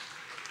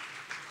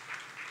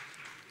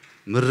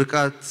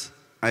 ምርቃት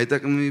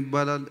አይጠቅምም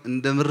ይባላል።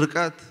 እንደ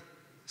ምርቃት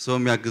ሰው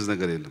የሚያግዝ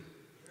ነገር የለም።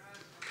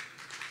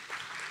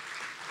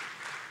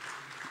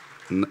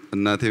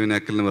 እናቴ ምን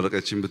ያክል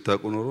መረቀችን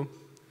ብታውቁ ኖሮ።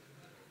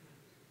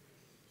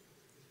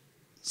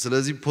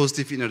 ስለዚህ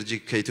ፖዚቲቭ ኢነርጂ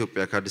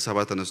ከኢትዮጵያ ከአዲስ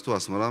አበባ ተነስቶ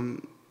አስመራም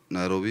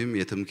ናይሮቢም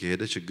የትም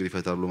ከሄደ ችግር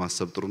ይፈታሉ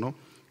ማሰብ ጥሩ ነው።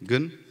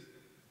 ግን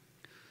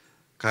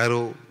ካይሮ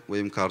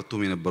ወይም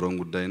ካርቱም የነበረውን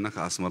ጉዳይና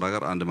ከአስመራ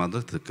ጋር አንድ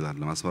ማድረግ ትክክል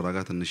አይደለም። አስመራ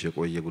ጋር ትንሽ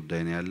የቆየ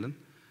ጉዳይ ነው ያለን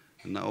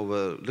እና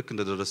ልክ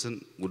እንደደረስን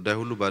ጉዳይ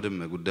ሁሉ ባድመ፣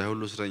 ጉዳይ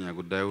ሁሉ እስረኛ፣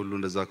 ጉዳይ ሁሉ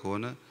እንደዛ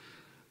ከሆነ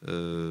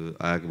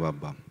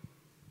አያግባባም።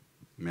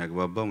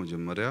 የሚያግባባው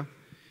መጀመሪያ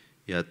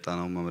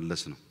ያጣናው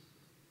መመለስ ነው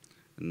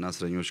እና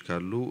እስረኞች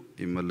ካሉ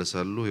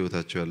ይመለሳሉ፣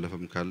 ህይወታቸው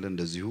ያለፈም ካለ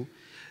እንደዚሁ።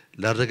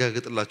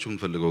 ላረጋግጥላችሁ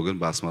የምፈልገው ግን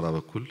በአስመራ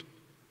በኩል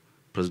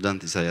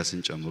ፕሬዝዳንት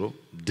ኢሳያስን ጨምሮ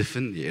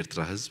ድፍን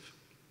የኤርትራ ህዝብ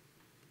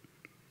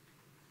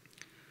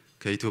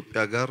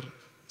ከኢትዮጵያ ጋር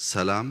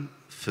ሰላም፣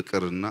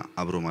 ፍቅርና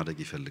አብሮ ማደግ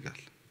ይፈልጋል።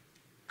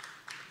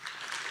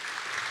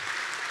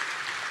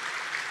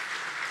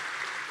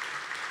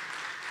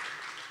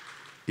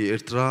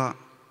 የኤርትራ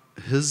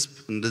ህዝብ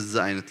እንደዛ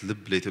አይነት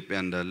ልብ ለኢትዮጵያ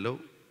እንዳለው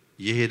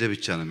የሄደ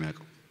ብቻ ነው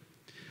የሚያውቀው።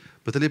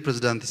 በተለይ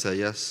ፕሬዝዳንት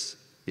ኢሳያስ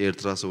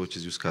የኤርትራ ሰዎች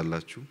እዚህ ውስጥ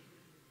ካላችሁ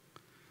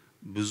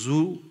ብዙ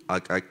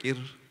አቃቂር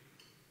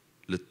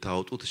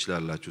ልታወጡ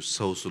ትችላላችሁ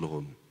ሰው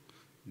ስለሆኑ፣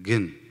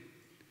 ግን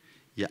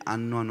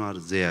የአኗኗር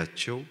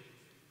ዘያቸው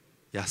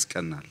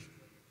ያስቀናል።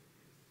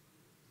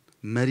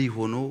 መሪ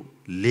ሆኖ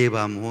ሌባ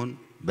መሆን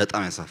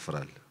በጣም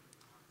ያሳፍራል።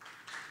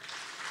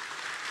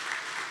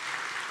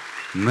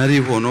 መሪ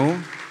ሆኖ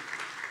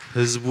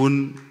ህዝቡን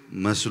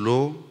መስሎ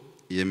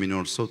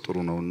የሚኖር ሰው ጥሩ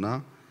ነውና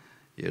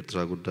የኤርትራ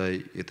ጉዳይ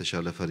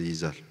የተሻለ ፈር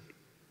ይይዛል።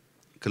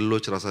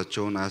 ክልሎች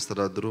ራሳቸውን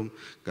አያስተዳድሩም።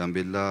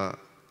 ጋምቤላ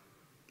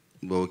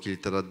በወኪል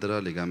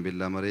ይተዳደራል።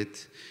 የጋምቤላ መሬት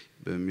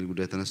በሚል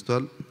ጉዳይ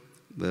ተነስቷል።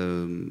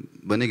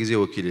 በኔ ጊዜ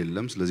ወኪል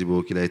የለም፣ ስለዚህ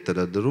በወኪል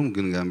አይተዳደሩም።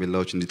 ግን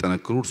ጋምቤላዎች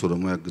እንዲጠነክሩ እርሶ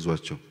ደግሞ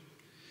ያግዟቸው።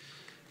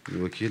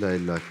 ወኪል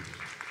አይላክም።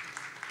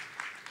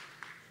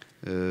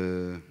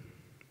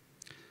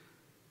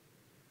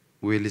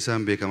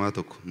 ዌሊሳን ቤከማ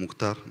ቶኮ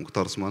ሙክታር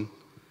ኡስማን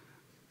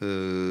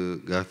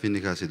ጋፊኒ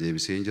ካሴ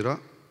ዴቢሴ እንጅራ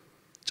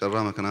ጨራ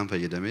መከናን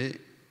ፈየደሜ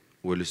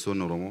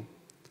ወሊስቶን ኦሮሞ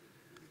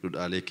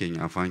ዱዳሌ ኬኛ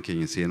አፋን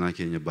ኬኛ ሴና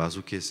ኬኛ ባሱ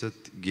ኬሰት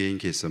ጌን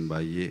ኬሰን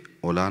ባዬ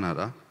ኦላናዳ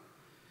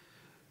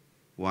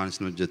ዋንስ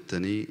ነው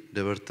ጀተኒ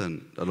ደበርተን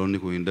ዳሎኒ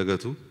ኮ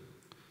እንደገቱ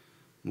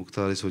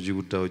ሙክታሪ ሶጂ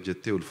ጉዳ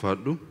ወጀቴ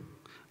ኡልፋዱ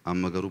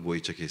አመገሩ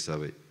ቦይቸ ኬሳ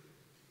በይ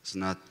it's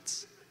not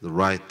the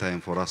right time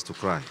for us to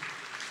cry.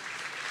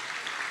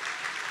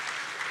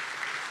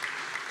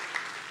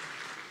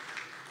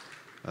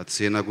 at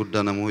seena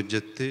guddaa nama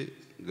hojjette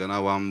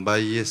ganaa waan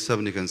baay'ee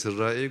sabni kan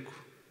sirraa eegu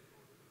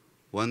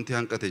wanti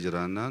hanqate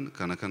jiraannaan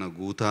kana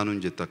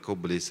guutaanuun jette akka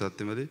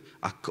obboleessaatti malee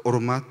akka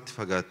ormaatti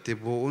fagaattee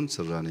boo'uun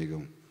sirraan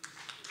eegamu.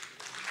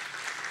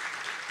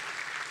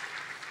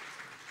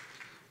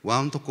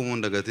 waan tokko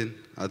moon dagatin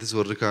atis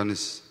warri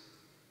kaanis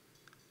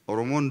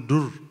Oromoon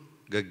dur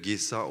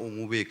gaggeessaa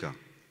uumuu beeka.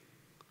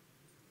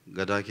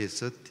 Gadaa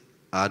keessatti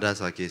aadaa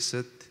isaa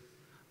keessatti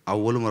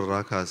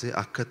awwalumarraa kaasee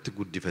akkatti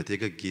guddifatee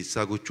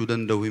gaggeessaa gochuu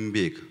danda'u hin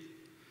beeka.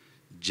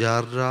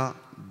 Jaarraa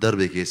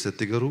darbe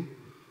keessatti garuu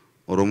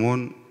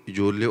Oromoon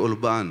ijoollee ol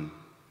ba'an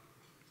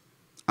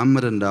amma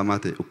danda'amaa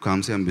ta'e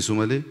ukkaamsee hambisuu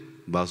malee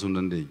baasuu hin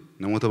dandeenye.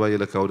 Namoota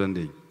baay'ee lakkaa'uu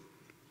dandeenye.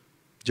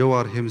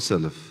 Jawaar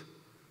himself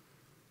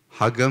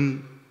hagam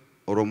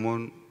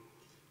Oromoon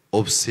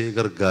obsee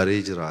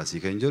gargaaree jira asii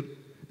kan jedhu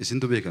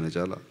isintu beekana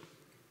caalaa.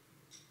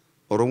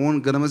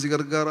 Oromoon ganama si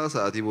gargaaraa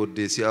sa'aatii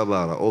booddee si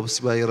abaara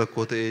obsi baay'ee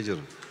rakkoo ta'ee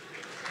jira.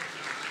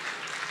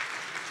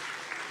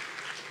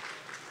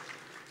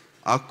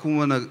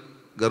 Akkuma na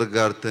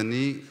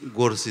gargaartanii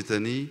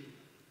gorsitanii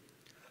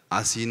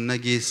asiin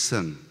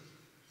nageessan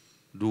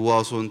duwwaa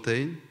osoo hin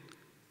ta'in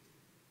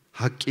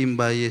haqqiin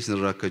baay'ee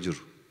isinirraa akka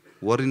jiru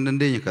warri hin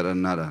dandeenye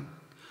kadhannaadhaan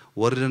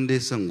warri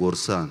dandeessan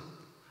gorsaan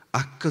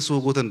akka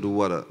soogotan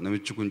duwwaadha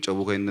namichi kun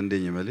cabuu kan hin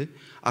dandeenye malee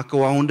akka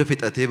waa hunda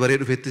fixatee baree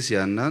dhufetti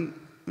siyaannaan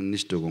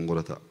innis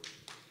dogongora ta'a.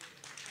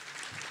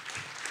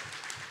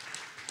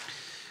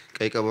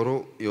 ቀይ ቀበሮ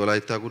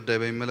የወላይታ ጉዳይ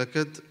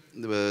በሚመለከት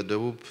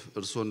በደቡብ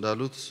እርሶ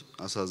እንዳሉት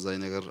አሳዛኝ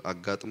ነገር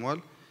አጋጥሟል።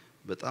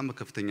 በጣም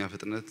በከፍተኛ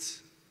ፍጥነት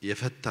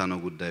የፈታ ነው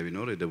ጉዳይ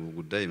ቢኖር የደቡብ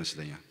ጉዳይ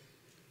ይመስለኛል።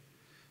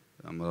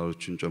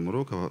 አመራሮቹን ጨምሮ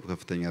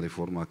ከፍተኛ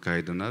ሪፎርም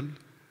አካሂደናል።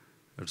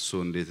 እርሶ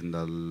እንዴት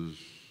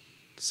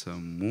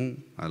እንዳልሰሙ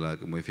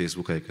አላቅም ወይ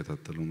ፌስቡክ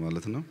አይከታተሉ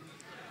ማለት ነው።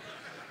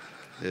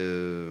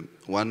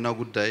 ዋናው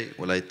ጉዳይ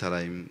ወላይታ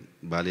ላይም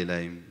ባሌ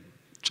ላይም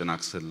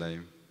ጭናክሰን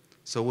ላይም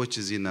ሰዎች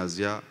እዚህና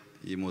እዚያ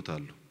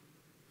ይሞታሉ።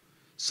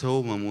 ሰው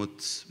መሞት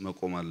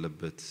መቆም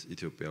አለበት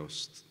ኢትዮጵያ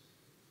ውስጥ።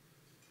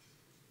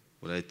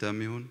 ወላይታም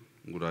ይሁን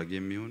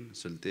ጉራጌም ይሁን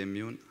ስልጤም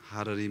ይሁን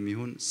ሐረሪም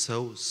ይሁን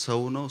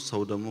ሰው ነው።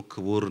 ሰው ደግሞ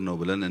ክቡር ነው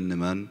ብለን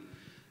እንመን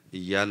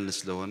እያልን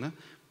ስለሆነ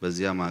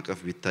በዚያ ማቀፍ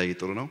ቢታይ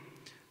ጥሩ ነው።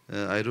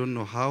 I don't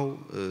know how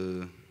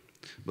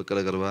በቀለ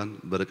ገርባን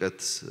በርቀት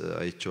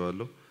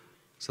አይቼዋለሁ።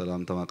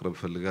 ሰላምታ ማቅረብ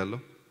ፈልጋለሁ።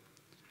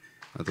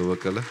 አቶ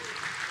በቀለ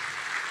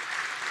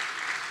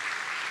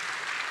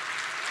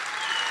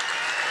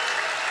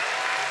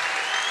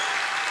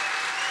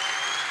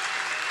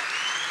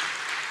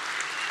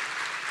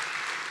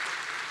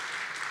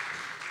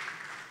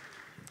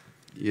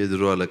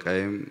የድሮ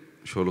አለቃይም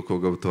ሾልኮ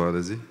ገብተዋል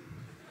እዚህ።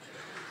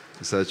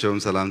 እሳቸውም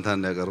ሰላምታ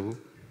እንዲያቀርቡ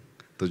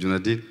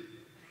ተጁነዲን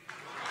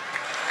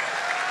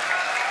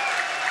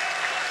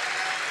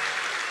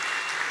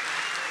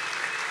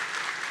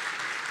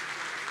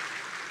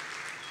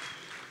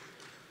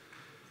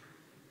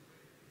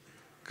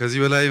ከዚህ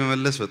በላይ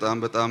መመለስ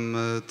በጣም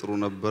ጥሩ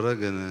ነበረ፣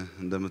 ግን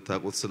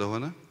እንደምታውቁት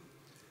ስለሆነ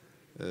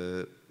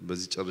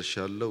በዚህ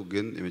ጨርሻለሁ።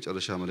 ግን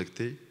የመጨረሻ መልእክቴ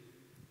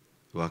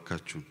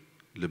እባካችሁን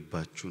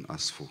ልባችሁን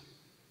አስፉ።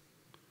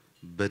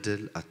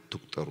 በደል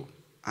አትቁጠሩ።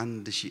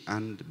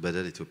 1001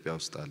 በደል ኢትዮጵያ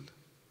ውስጥ አለ።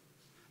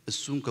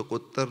 እሱን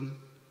ከቆጠርን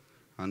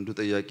አንዱ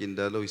ጠያቂ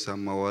እንዳለው ሂሳብ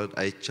ማዋረድ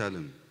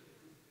አይቻልም።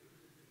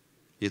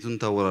 የቱን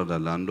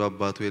ታወራዳለህ? አንዱ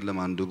አባቱ የለም፣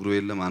 አንዱ እግሩ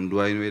የለም፣ አንዱ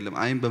አይኑ የለም።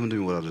 አይን በምንድን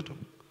ነው የሚወራረደው?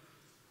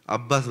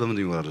 አባት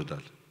በምንድን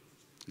ይወራረዳል?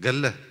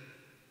 ገለህ።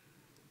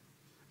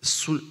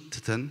 እሱን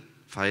ትተን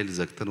ፋይል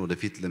ዘግተን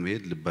ወደፊት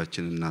ለመሄድ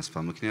ልባችንን እናስፋ።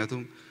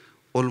 ምክንያቱም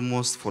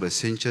ኦልሞስት ፎር ኤ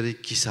ሴንቸሪ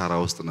ኪሳራ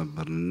ውስጥ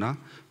ነበርንና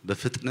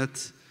በፍጥነት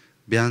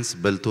ቢያንስ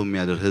በልቶ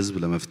የሚያደር ህዝብ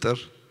ለመፍጠር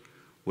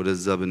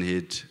ወደዛ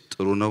ብንሄድ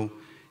ጥሩ ነው።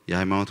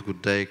 የሃይማኖት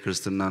ጉዳይ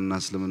ክርስትናና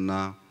እስልምና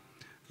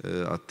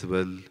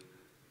አትበል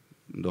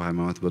እንደው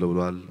ሃይማኖት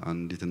ብለዋል።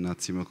 አንዲት እናት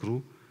ሲመክሩ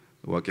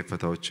ዋቄ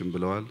ፈታዎችን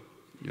ብለዋል።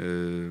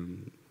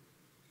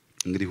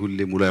 እንግዲህ ሁሌ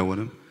ሙሉ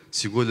አይሆንም።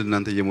 ሲጎል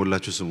እናንተ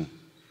እየሞላችሁ ስሙ።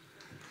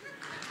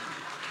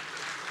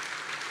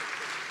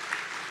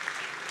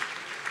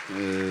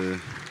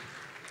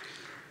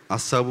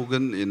 ሐሳቡ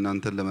ግን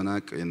የእናንተን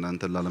ለመናቅ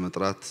የእናንተን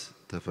ላለመጥራት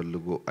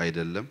ተፈልጎ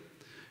አይደለም።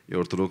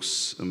 የኦርቶዶክስ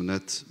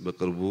እምነት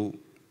በቅርቡ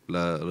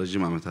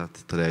ለረጅም ዓመታት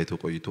ተለያይቶ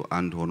ቆይቶ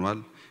አንድ ሆኗል።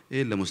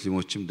 ይሄ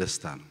ለሙስሊሞችም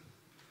ደስታ ነው፣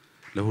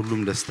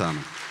 ለሁሉም ደስታ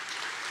ነው።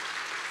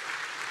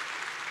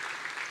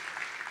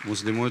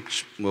 ሙስሊሞች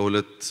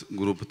በሁለት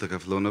ግሩፕ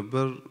ተከፍለው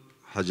ነበር።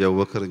 ሐጂ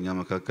አቡበከር እኛ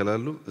መካከል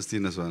አሉ። እስቲ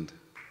እነሱ አንድ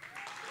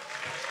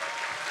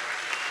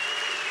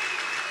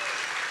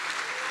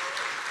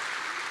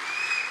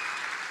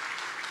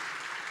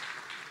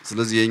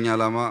ስለዚህ የኛ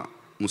ዓላማ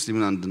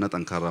ሙስሊምን አንድና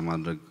ጠንካራ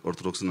ማድረግ፣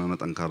 ኦርቶዶክስን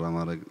ጠንካራ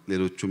ማድረግ፣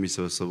 ሌሎቹ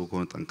የሚሰበሰቡ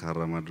ከሆነ ጠንካራ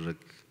ማድረግ፣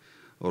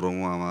 ኦሮሞ፣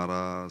 አማራ፣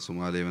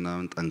 ሶማሌ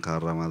ምናምን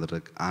ጠንካራ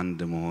ማድረግ፣ አንድ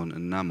መሆን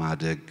እና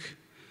ማደግ፣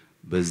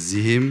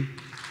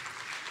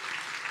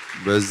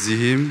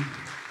 በዚህም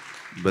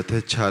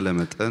በተቻለ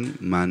መጠን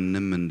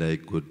ማንም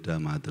እንዳይጎዳ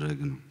ማድረግ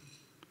ነው።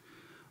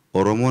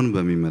 ኦሮሞን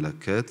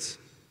በሚመለከት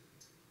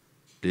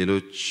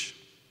ሌሎች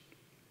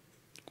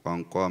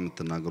ቋንቋ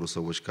የምትናገሩ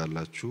ሰዎች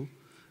ካላችሁ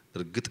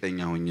እርግጠኛ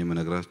ሆኜ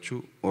የምነግራችሁ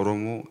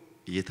ኦሮሞ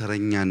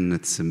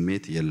የተረኛነት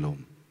ስሜት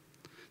የለውም።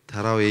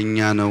 ተራው የኛ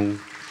ነው፣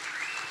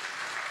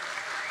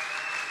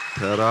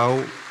 ተራው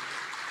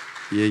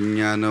የኛ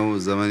ነው፣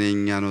 ዘመን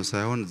የኛ ነው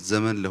ሳይሆን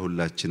ዘመን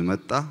ለሁላችን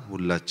መጣ።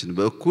 ሁላችን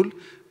በእኩል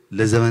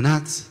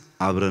ለዘመናት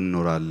አብረን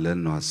እንኖራለን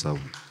ነው ሐሳቡ።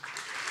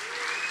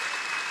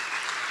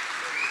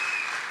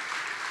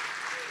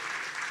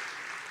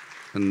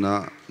 እና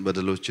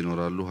በደሎች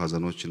ይኖራሉ፣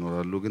 ሀዘኖች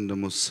ይኖራሉ። ግን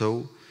ደግሞ ሰው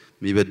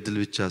የሚበድል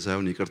ብቻ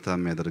ሳይሆን ይቅርታ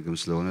የሚያደርግም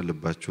ስለሆነ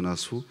ልባችሁን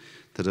አስፉ።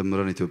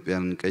 ተደምረን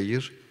ኢትዮጵያን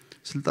እንቀይር።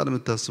 ስልጣን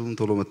የምታስቡም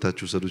ቶሎ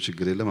መታችሁ ሰዱ፣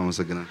 ችግር የለም።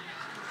 አመሰግናለሁ።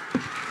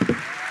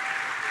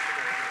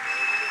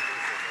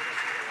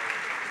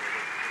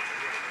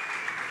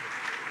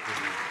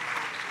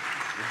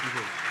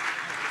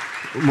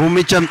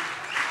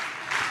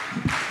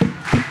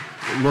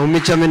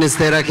 Muummicha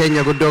ministeera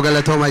keenya guddoo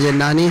galatooma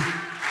jennaani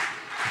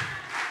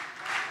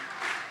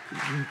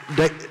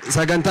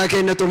sagantaa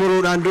keenya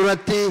xumuruudhaan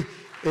duratti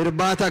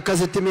irbaata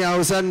akkasitti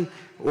mi'aawusan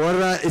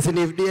warra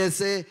isiniif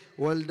dhiyeesse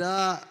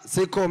waldaa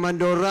sikkoo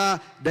mandoorraa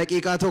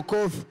daqiiqaa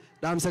tokkoof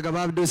dhaamsa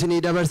gabaabduu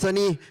isinii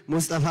dabarsanii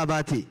Mustafaa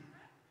Baati.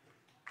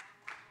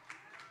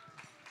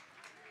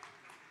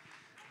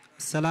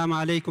 Assalaamu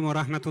alaykum wa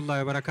rahmatullahi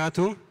wa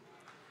barakaatuh.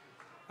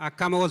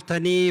 Akkama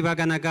oltanii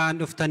baga nagaan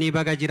dhuftanii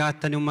baga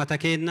jiraattanii ummata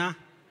keenya.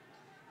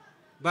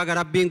 Baga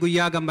Rabbiin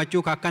guyyaa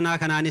gammachuu akkanaa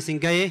kanaanis hin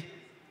gahe.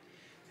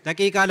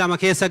 daqiiqaa lama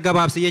keessa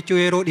gabaabsi jechuu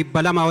yeroo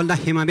 200 ol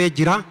himamee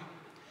jira.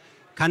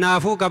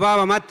 Kanaafuu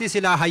gabaabamatti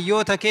silaa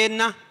hayyoota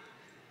kenna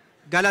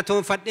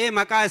galatoonfadhee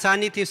maqaa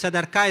isaaniitiif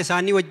sadarkaa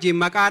isaanii wajjin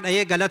maqaa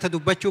dha'ee galata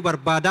dubbachuu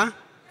barbaada.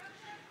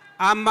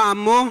 Amma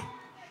ammoo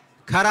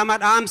karama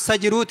dhaamsa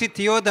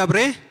jiruutitti yoo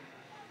dabre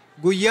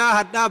guyyaa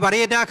hadhaa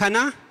bareedaa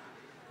kana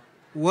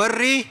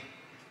warri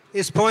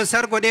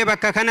sponsor godhee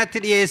bakka kanatti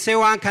dhiyeessee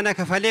waan kana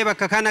kafalee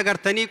bakka kana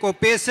gartanii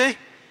qopheesse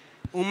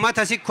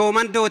ummata sikkoo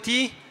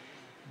mandootii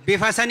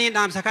bifa saniin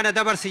dhaamsa kana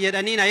dabarsi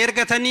jedhanii na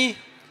ergatanii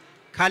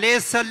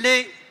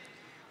kaleessallee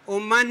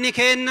ummanni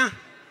kenna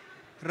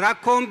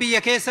rakkoon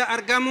biyya keessa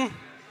argamu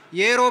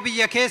yeroo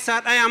biyya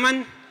keessaa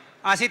dhayaman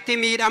asitti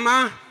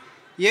miidhamaa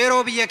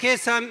yeroo biyya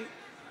keessa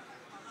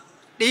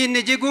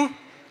dhiinni jigu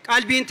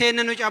qalbiin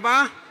teenna nu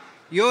cabaa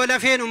yoo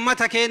lafeen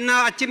ummata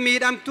kennaa achi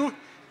miidhamtu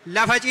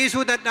lafa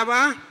ciisuu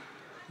dadhabaa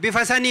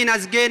bifa saniin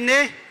as geenne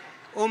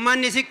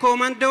ummanni sikkoo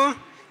mandoo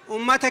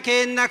ummata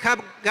kenna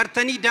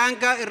gartanii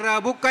daangaa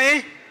irraa buqqa'e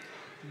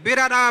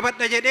bira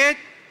dhaabadha jedhee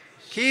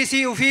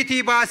kiisii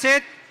ufiitii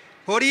baaseet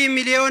horii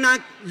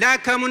miliyoonaan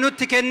laakkamu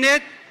nutti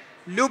kenneet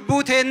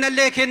lubbuu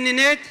teennallee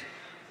kennineet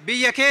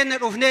biyya keenya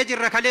dhufnee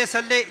jirra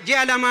kaleessallee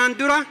ji'a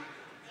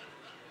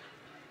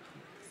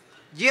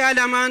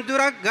lamaan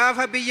dura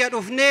gaafa biyya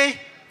dhufnee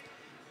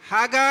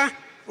haga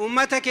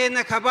ummata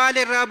keenya kabaal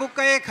irraa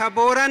buqqa'e ka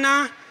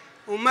booranaa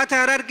ummata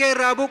harargee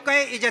irraa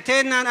buqqa'e ija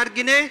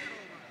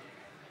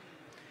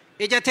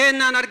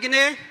teennaan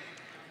argine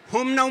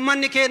humna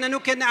ummanni keenya nu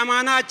kenne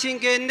amaanaa achiin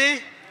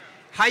geenne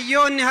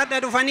hayyoonni hadha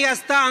dhufanii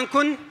as ta'an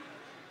kun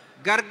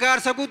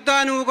gargaarsa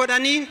guddaa nuu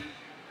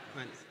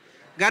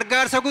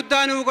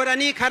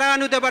godhanii karaa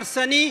nu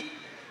dabarsanii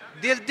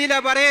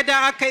dildila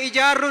bareedaa akka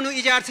ijaarru nu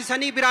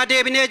ijaarsisanii biraa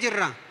deebinee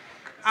jirra.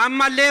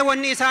 Ammallee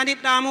wanni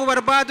isaaniif dhaamuu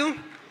barbaadu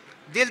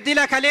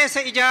dildila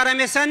kaleessa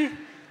ijaarame san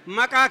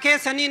maqaa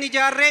keessaniin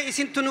ijaarree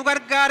isintu nu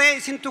gargaaree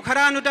isintu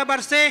karaa nu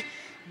dabarsee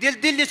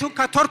dildilli sun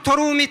ka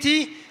tortoruu miti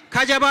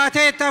ka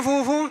jabaatee itti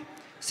fufu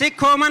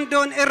sikkoo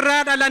mandoon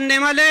irraa dhalanne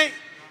malee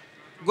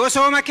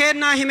gosooma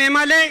kennaa hime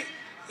malee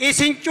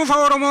isin cufa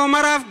Oromoo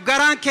maraaf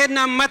garaan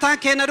kenna mataan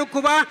kenna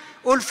dhukkubaa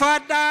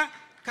ulfaadhaa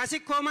ka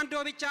sikkoo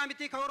mandoo bichaa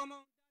miti ka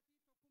Oromoo.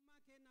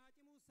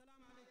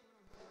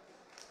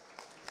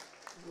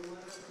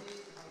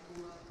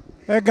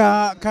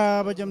 Egaa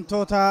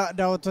kabajamtoota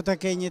daawwattoota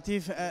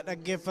keenyatiif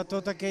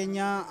dhaggeeffattoota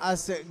keenya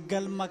as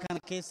galma kana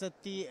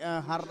keessatti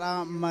har'a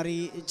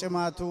marii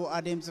cimaatu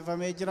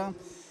adeemsifamee jira.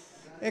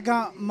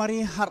 Egaa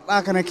marii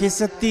har'aa kana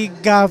keessatti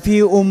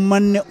gaafii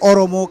uummanni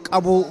Oromoo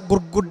qabu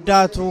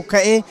gurguddaatu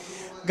ka'e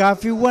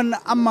gaafiiwwan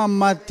amma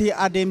ammaatti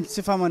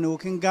adeemsifaman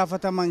yookiin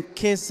gaafataman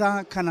keessa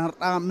kan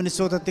har'aa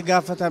Minisootatti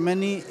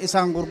gaafatamanii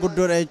isaan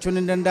gurguddoodha jechuun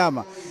ni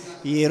danda'ama.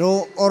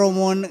 Yeroo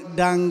Oromoon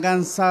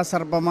daangansaa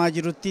sarbamaa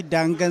jirutti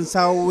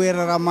daangansaa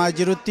weeraramaa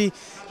jirutti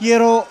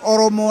yeroo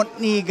Oromoon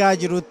dhiigaa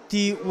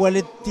jirutti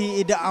walitti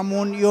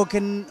ida'amuun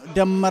yookiin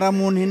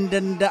dammaramuun hin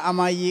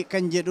danda'amaayyii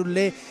kan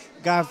jedhullee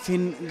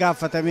gaaffiin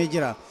gaafatamee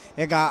jira.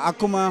 Egaa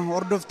akkuma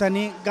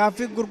hordoftanii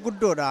gaaffii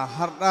gurguddoodha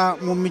har'a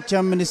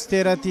muummicha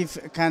ministeeratiif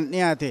kan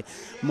dhiyaate.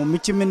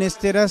 Muummichi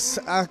ministeeras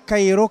akka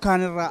yeroo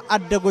kaanirraa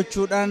adda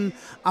gochuudhaan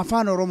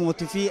afaan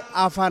Oromootii fi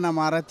afaan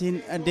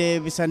Amaaratiin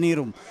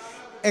deebisaniiru.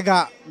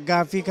 Egaa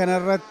gaaffii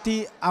kanarratti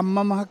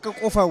ammam akka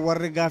qofa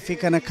warri gaaffii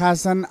kana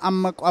kaasan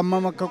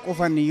ammam akka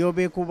qofan yoo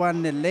beekuu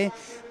baannellee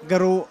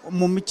garuu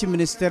muummichi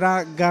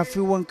ministeeraa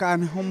gaaffiiwwan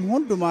ka'an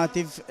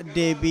hundumaatiif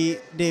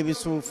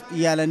deebisuuf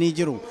yaalanii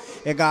jiru.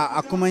 Egaa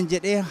akkuma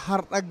jedhee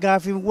har'a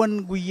gaaffiiwwan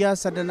guyyaa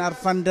 3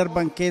 arfan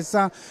darban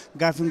keessa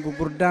gaaffiin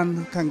gurguddaan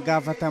kan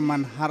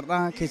gaafataman har'a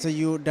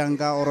keessayyuu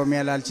daangaa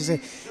Oromiyaa ilaalchise.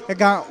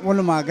 Egaa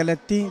walumaa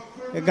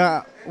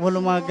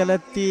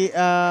galatti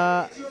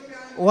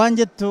waan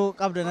jettu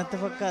qabda natti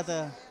fakkaata.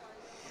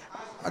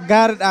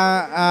 Gaariidha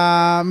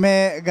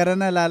mee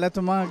garana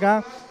ilaalatuma egaa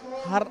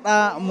har'a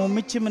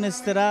muummichi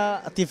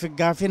ministeeraatiif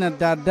gaaffiin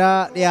adda addaa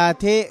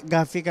dhiyaatee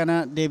gaaffii kana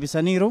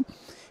deebisaniiru.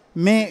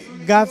 Mee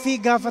gaaffii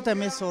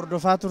gaafatame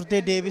hordofaa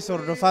turtee deebii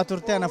hordofaa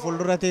turtee ana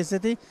fuuldura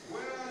teessiti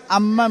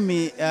ammami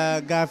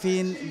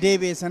gaaffiin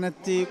deebi'e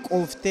sanatti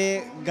quuftee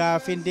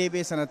gaaffiin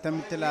deebi'e sanatti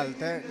akkamitti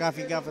ilaalte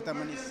gaaffii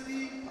gaafatamanis.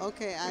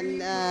 Okay,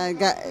 and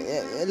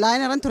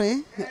line around ture.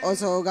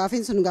 Also,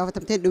 gaafin sun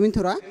gaafatamtee dhumin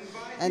tura.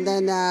 And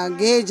then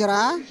gee jira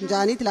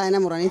jaanit line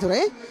amuranii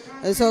ture.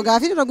 So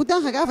gaafin irra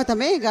guddaan ka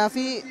gaafatame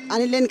gaafii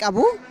anilleen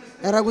qabu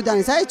irra guddaan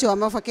isaa jechuudha.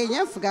 Amma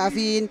fakkeenyaaf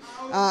gaafiin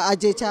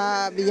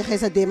ajjeechaa biyya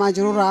keessa deemaa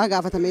jirurraa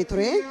gaafatamee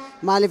ture.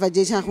 Maaliif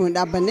ajjeechaan kun hin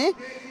dhaabbanne?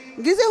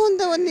 Gizee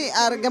hunda wanni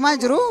argamaa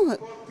jiru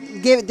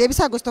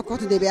deebisaa gosa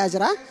tokkotu deebi'aa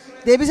jira.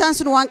 Deebisaan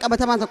sun waan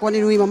qabatamaan tokko wanni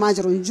nuyi himamaa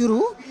jiru hin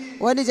jiru.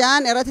 Wanni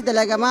jaan irratti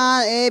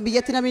dalagamaa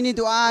biyyatti namni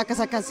du'aa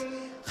akkas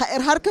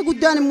harka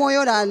guddaan immoo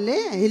yoo ilaalle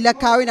hin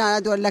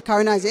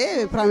lakkaawinaa jee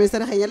piraayim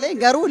ministeera keenyallee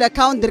garuu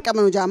lakkaawun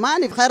dirqama nu jaa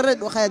maaliif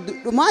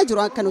dhumaa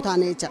jiru akka nu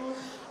taane jecha.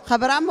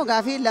 Kabiraa immoo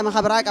gaafii lama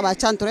kabiraa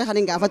qabaachaan ture kan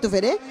hin gaafatu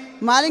fedhe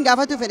maaliin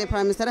gaafatu fedhe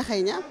piraayim ministeera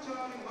keenya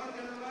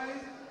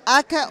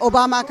akka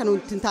Obaamaa akka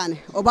nuti hin taane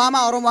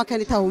Obaamaa Oromoo akka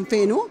inni ta'u hin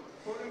feenu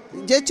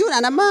jechuun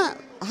anamma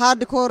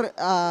hardcore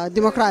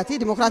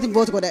Democratic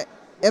vote godhe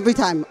every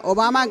time.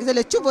 Obama gise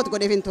lechuu vote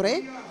godhe fin ture.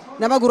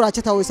 Nama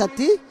gurraacha ta'uu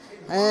isatti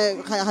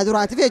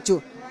haduraatiif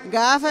jechuudha.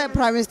 Gaafa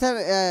Prime Minister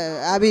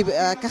Abiy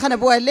akka kana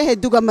bu'aa illee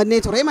hedduu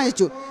gammadnee ture ma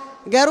jechuudha.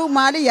 Garuu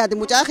maali yaadu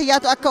mucaa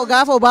kiyyaatu akka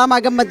gaafa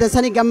Obama gammaddan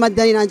sanii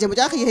gammaddanii naan jedhu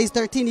mucaa kiyya he is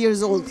 13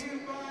 years old.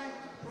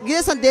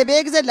 Gisa san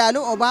deebi'ee gisa laalu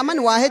Obaaman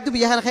waa hedduu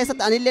biyya kana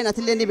keessatti anillee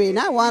atillee ni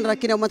beena waan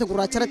rakkina uummata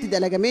gurraacha irratti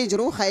dalagamee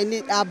jiru kan inni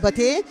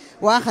dhaabbatee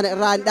waan kana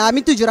irraa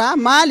dhaamittu jira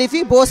maaliif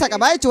boosa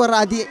qabaa jechuudha warra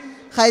adii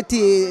kan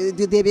itti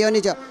deebi'ee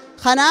ni jira.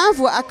 Kanaaf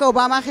akka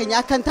Obaamaa keenya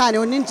akka hin taane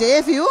wanni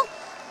jeefiyu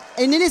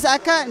inninis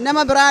akka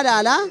nama biraa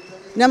laala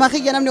nama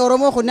kiyya namni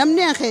Oromoo kun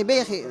namni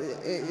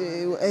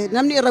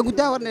namni irra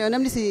guddaa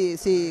namni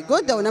si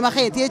godda nama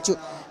keeti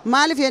jechuudha.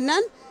 Maaliif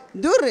jennaan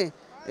durre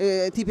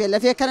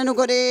TPLF akkana nu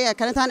godhee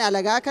akkana taane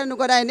alagaa akkana nu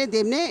godhaa inni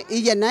deemnee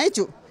iyyannaa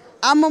jechuudha.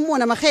 Amma immoo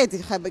nama keeti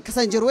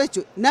kasan jiru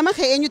jechuudha. Nama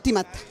kee eenyutti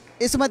himatta?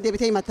 Isuma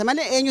deebitee himatta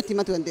malee eenyutti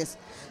himatu dandeessa.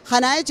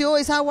 Kanaa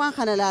jechuun isaan waan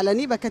kana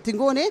laalanii bakka ittiin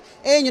goone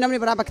eenyu namni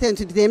biraa bakka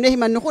ittiin deemnee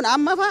himannu kun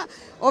amma fa'a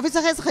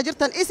ofiisa keessa ka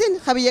jirtan isin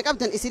ka biyya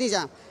qabdan isinii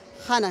jaa.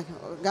 Kana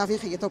gaafii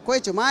kiyya tokko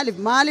jechuudha.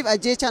 Maaliif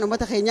ajjeechaan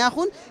uummata keenyaa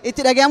kun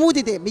itti dhagahamuu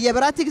dide biyya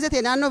biraatti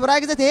gisatee naannoo biraa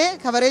gisatee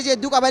kafareejii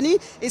hedduu qabanii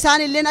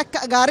isaan illee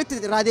akka gaariitti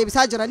irraa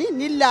deebisaa jiranii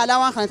ni laalaa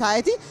waan kana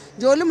taa'eeti.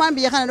 Ijoollummaan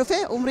biyya kana dhufe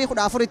umrii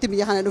 14tti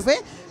biyya kana dhufe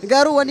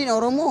garuu wanni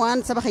Oromoo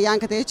waan saba kiyyaan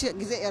ka ta'e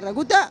gisee irra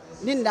guddaa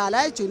ni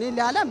laalaa jechuudha. Ni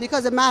laalaa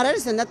because it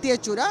matters natti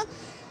jechuudha.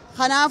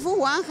 Kanaafuu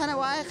waan kana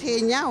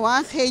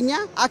waan keenya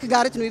akka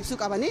gaariitti nu ibsuu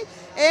qabanii.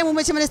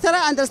 Muummichi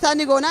ministeera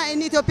understanding goonaa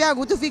inni Itoophiyaa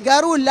guutuu fi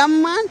garuu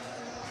lammaan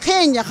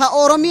keenya ka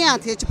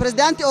Oromiyaati jechuudha.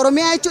 Pirezidaantii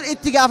Oromiyaa jechuun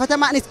itti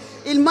gaafatamaanis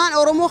ilmaan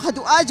Oromoo ka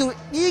du'aa jiru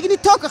dhiigni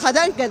tokko ka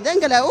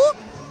dhangala'u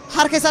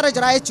harka isaarra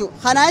jira jechuudha.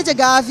 Kanaa jecha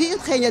gaafii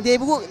keenya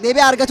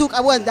deebii argatuu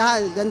qabu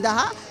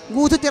danda'a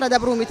guutuutti irra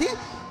dabruu miti.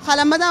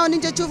 Halammataa wanni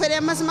jechuu fedhe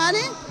ammas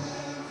maali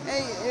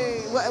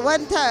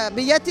wanta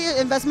biyyatti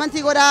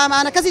investmentii godhaa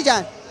maan akkasii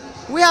jaan.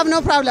 We have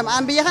no problem.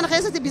 An biyya kana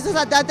keessatti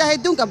biizinasa adda addaa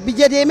hedduun qaba.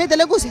 Biyya deemee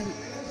dalaguus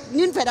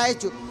nin fedha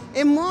jechuudha.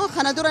 Immoo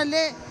kana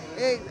durallee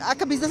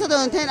akka biizinasa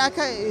doonteen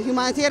akka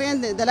humanitarian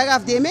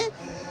dalagaaf deemee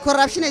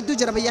corruption hedduu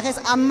jira biyya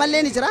keessa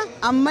ammallee ni jira.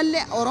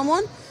 Ammallee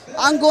Oromoon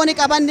aangoo ni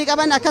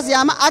qaban akkas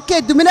yaama akka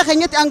heddumina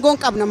keenyatti aangoon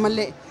qabna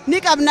ammallee. Ni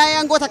qabnaa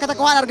aangoo takka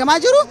takka waan argamaa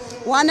jiru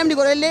waan namni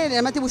godhellee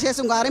namatti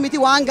busheessuun gaarii miti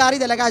waan gaarii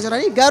dalagaa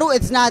jiranii garuu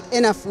it's not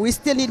enough. We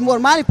still need more.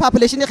 Maaliif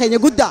population keenya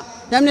guddaa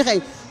namni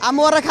keenya.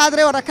 Amma warra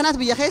kaadree warra akkanaat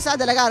biyya keessa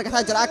dalagaa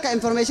argataa jira akka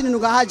information nu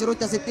gahaa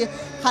jirutti asitti.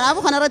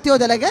 Kanaafuu kanarratti yoo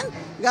dalagan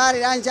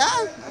gaariidhaan jaa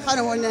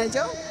kana wannaan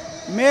jiru.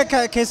 Mee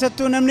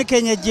keessattuu namni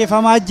keenya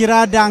ajjeefamaa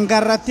jira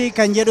daangaarratti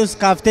kan jedhus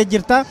kaaftee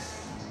jirta.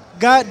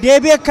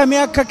 Deebii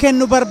akkamii akka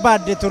kennu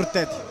barbaadde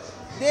turteeti?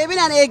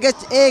 Deebiinaan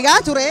eegaa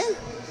ture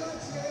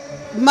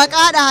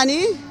maqaa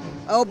dhahanii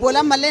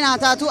obbolaan mallee naa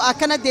taatu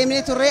akkana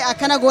deemnee turre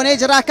akkana goonee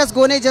jirra akkas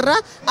goonee jirra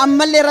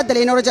ammallee irra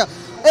dalee hojjaa.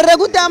 Irra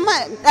guddaa amma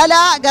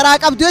dhalaa garaa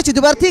qabdu jechuudha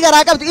dubartii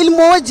garaa qabdu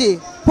ilmoo wajji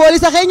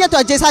poolisa keenyatu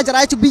ajjeesaa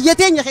jira jechuudha biyya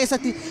teenya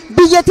keessatti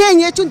biyya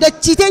teenya jechuun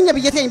dachii teenya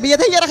biyya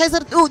teenya irra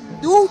keessatti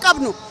duun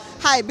qabnu.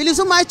 Hai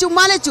bilisummaa jechuun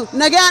maal jechuudha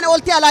nagaan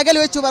ooltii alaa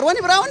galuu jechuudha bar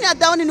wanni biraa wanni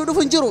addaa wanni nu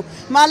dhufu hin jiru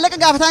maallaqa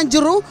gaafataan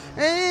jiru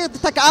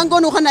takka aangoo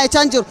nu kannaa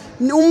jechaa hin jiru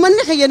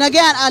uummanni kiyya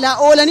nagaan alaa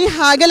oolanii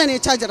haa galan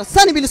jechaa jira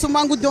sani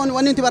bilisummaan guddoon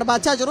wanni nuti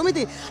barbaachaa jiru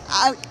miti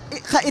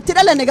itti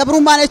dhalanne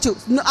gabrummaan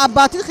jechuudha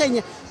abbaatii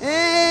keenya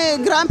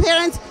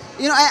grandparents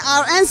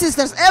our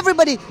ancestors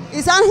everybody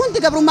isaan hundi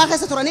gabrummaa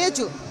keessa turanii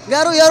jechuudha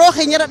garuu yeroo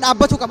keenya irra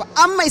dhaabbatu qaba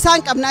amma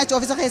isaan qabnaa jechuudha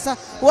ofisa keessa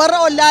warra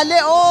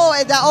ollaallee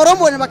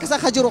Oromoon bakka isa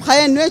ka jiru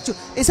kayennu jechuudha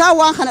isaan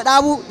waan kana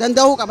dhaabuu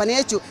danda'uu qabanii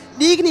jechuudha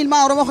dhiigni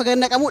ilmaan Oromoo ka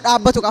gannaqamu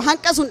dhaabbatu qaba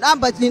hanqa sun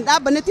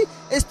dhaabbannetti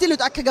still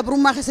akka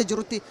gabrummaa keessa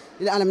jirutti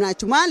ilaalamnaa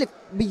jechuudha maaliif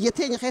biyya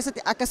teenya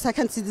keessatti akka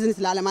second citizens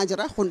ilaalamaa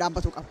jira kun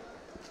dhaabbatu qaba.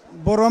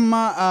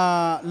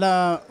 Boromma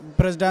la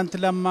President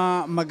Lamma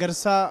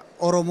Magarsa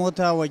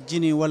Oromota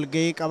wajjin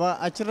walgahii qaba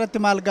achirratti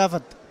maal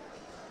gaafatta?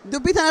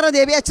 Dubbii tanarra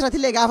deebi'ee achirratti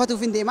illee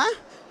gaafatuuf hin deema.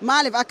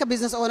 Maaliif akka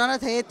business owner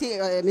ta'etti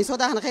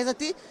Minnesota kana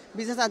keessatti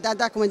business adda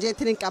addaa akkuma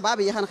jettiin hin qabaa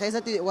biyya kana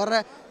keessatti warra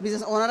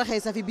business owner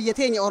keessaa fi biyya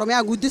teenya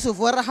Oromiyaa guddisuuf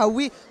warra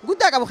hawwii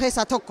guddaa qabu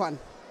keessaa tokkoon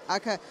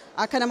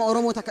akka nama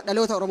Oromoo takka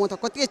dhaloota Oromoo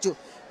tokkotti jechuudha.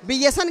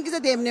 Biyya san gisa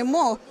deemne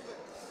immoo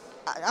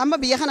amma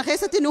biyya kana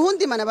keessatti nu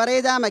hundi mana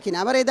bareedaa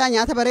makiinaa bareedaa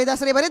nyaata bareedaa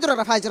siree bareedu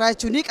rafaa jira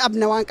jechuun ni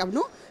qabna waan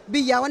qabnu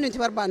biyyaa wanni nuti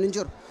barbaannu hin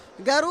jiru.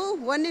 Garuu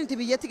wanni nuti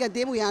biyyatti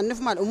gaddeemu yaannuuf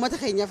maal uummata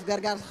keenyaaf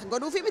gargaarsa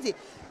godhuufi miti.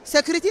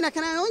 Sekiritiin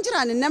akkana yoo hin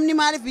jiraanne namni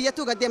maaliif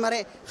biyyattuu gaddeemare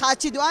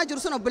haachi du'aa jiru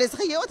sun obboleessa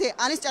kiyya yoo ta'e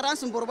anis carraan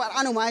sun boruudhaan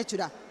anumaa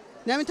jechuudha.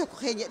 Namni tokko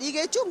keenya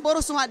dhiiga jechuun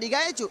borusumaa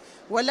dhiigaa jechuudha.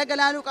 Wallagga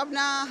ilaaluu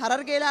qabna,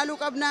 Harargee ilaaluu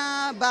qabna,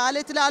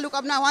 Baaleetti ilaaluu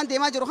qabna waan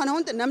deemaa jiru kana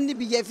hunda namni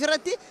biyya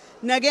ofirratti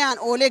nagayaan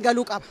oolee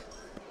galuu qaba.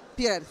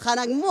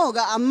 Kana immoo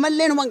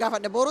ammallee numan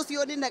gaafadha borus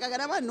yoo dinna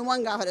qaqqanaba numan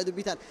gaafadha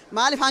dubbitan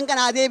maaliif hanga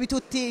naa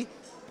deebitutti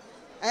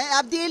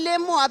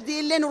abdii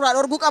illee nurraa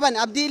dhorguu qaban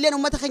abdii illee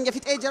uummata keenya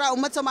fixee jira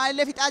uummata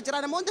Somaalillee fixaa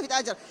jira namoota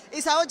fixaa jira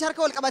isaa wajji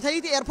harka wal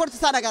qabatanii eerpoortii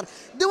isaan agar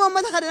duuba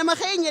uummata kana nama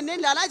keenya jennee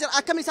ilaalaa jira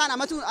akkam isaan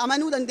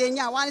amanuu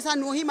dandeenya waan isaan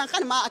nuu himan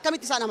kan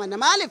akkamitti isaan amanna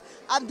maaliif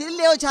abdii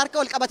illee wajji harka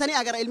wal qabatanii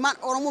agar ilmaan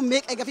Oromoo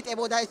meeqa eega fixee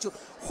booda jechuudha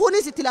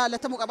kunis itti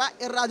ilaalatamuu qaba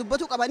irraa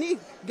dubbatu qabanii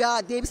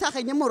deebisaa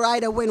keenya immoo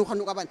raayida wayinu kan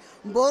nu qaban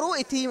boruu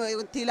itti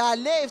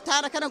ilaallee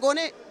iftaara kana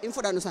goone hin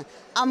fudhannu san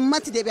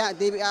ammatti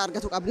deebi'aa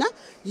argatu qabna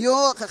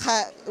yoo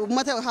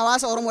uummata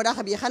hawaasa Oromoodhaa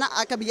ka biyya kana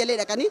akka biyyallee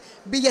dhaqanii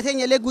biyya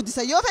teenyallee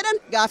guddisan yoo fedhan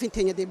gaafin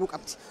teenya deebuu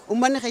qabdi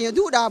uummanni keenya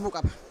dhaabuu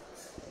qaba.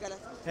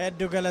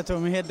 Hedduu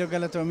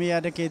galatoomii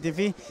yaada keetii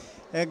fi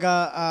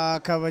egaa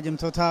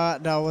kabajamtoota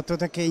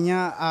daawwattoota keenya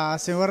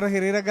isin warra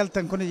hiriira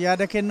galtan kun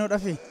yaada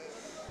kennuudhaafi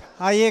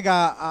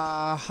hayyeegaa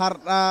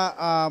har'a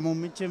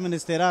muummichi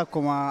ministeeraa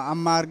akkuma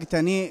amma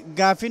argitanii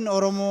gaafin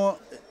Oromoo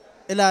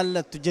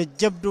ilaallattu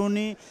jajjabduun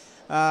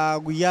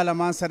guyyaa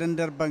lamaan sadan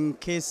darban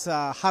keessa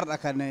har'a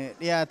kan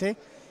dhiyaate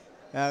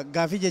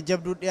gaafii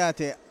jajjabduu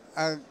dhiyaate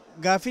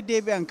gaafii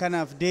deebi'an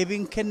kanaaf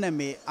deebiin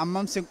kenname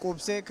ammam sin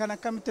quubsee kan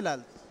akkamitti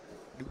ilaalta?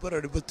 Dhibbara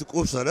dhibbatti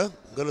quubsaadha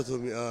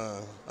galatoomii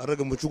har'a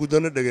gammachuu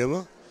guddaan dhaga'ama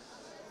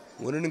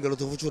wanni inni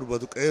galatoofachuu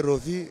barbaadu qeerroo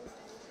fi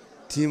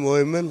tiim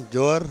OMN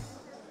Jawaar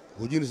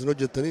hojiin isin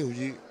hojjettanii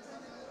hojii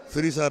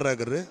firii isaa irraa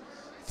agarree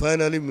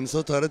faayinaalii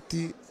Minnesota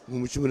irratti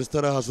muummichi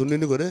ministeeraa haasofni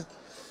inni godhe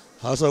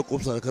haasaa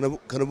quubsaadha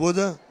kana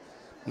booda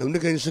namni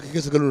keenya shakkii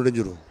keessa galuu hin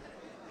jiru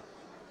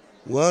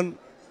waan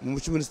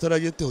muummichi ministeeraa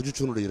jettee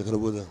hojjechuu nu jira kana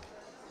booda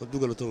hedduu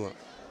galatooma.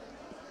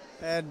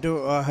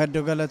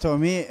 Hedduu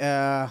galatoomii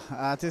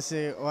atis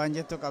waan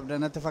jettu qabda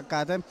natti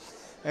fakkaata.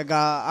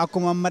 Egaa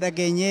akkuma amma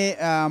dhageenyee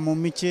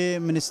muummichi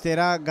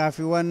ministeeraa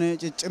gaafiiwwan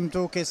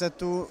ciccimtuu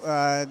keessattuu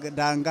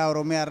daangaa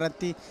Oromiyaa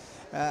irratti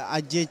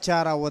ajjechaa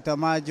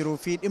raawwatamaa jiruu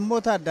fi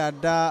dhimmoota adda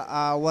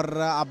addaa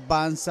warra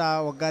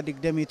abbaansaa waggaa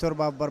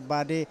 27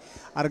 barbaadee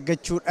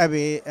argachuu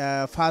dhabe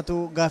faatu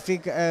gaafii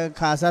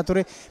kaasaa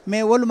ture.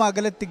 Mee walumaa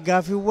galatti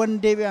gaafiiwwan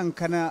deebi'an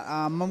kana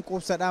ammam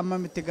quubsadha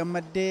ammam itti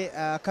gammaddee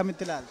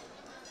akkamitti ilaalta?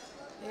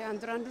 An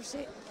duraan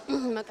dursee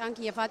maqaan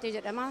kiyya Faatee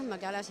jedhama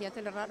magaalaa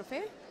Siyaatil irraa dhufe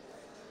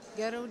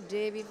garuu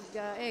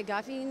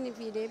gaafiin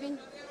fi deebiin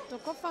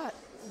tokkoffaa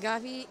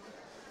gaafii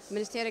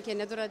ministeera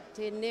keenya dura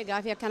teennee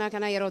gaafii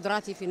akkanaa yeroo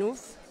duraatiif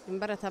hinuuf hin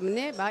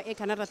baratamne baay'ee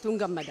kanarratti hin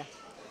gammada.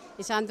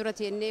 Isaan dura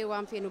teennee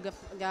waan feenu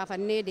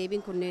gaafannee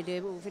deebiin kun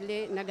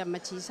deebi'uufillee na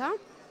gammachiisa.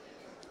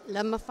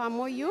 Lammaffaa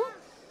immoo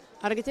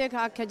argitee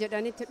akka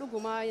jedhanitti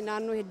dhugumaa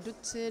naannoo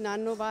hedduutti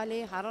naannoo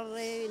Baalee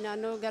Hararree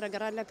naannoo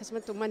garaagaraallee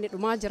akkasumatti uummanni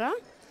dhumaa jira.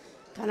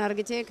 Kan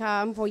argitee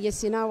kaan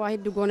fooyyessinaa waa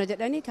hedduu goona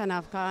jedhanii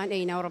kanaaf kaan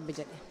eeyinaa rabbi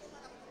jedhe.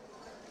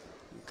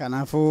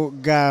 Kanaafuu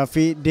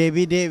gaafii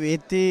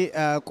deebi'eetti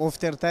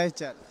quufteertaa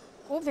jechaadha.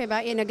 Quufee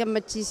baay'ee na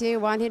gammachiisee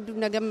waan hedduu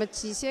na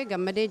gammachiisee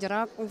gammadee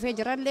jira quufee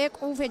jirallee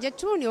quufee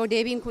jechuun yoo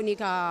deebiin kun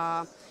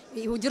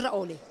hujirra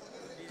oole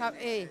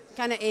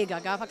kana eega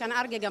gaafa kana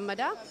arge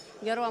gammada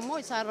garuu ammoo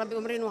isaan rabbi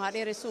umrii nu haa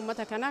dheeressu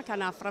uummata kana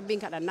kanaaf rabbiin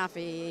kadhannaaf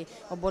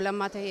obbo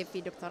Lammaa tahee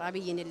fi Dr.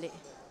 Abiyyiin illee.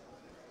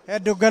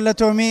 Hedduu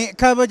galatoomii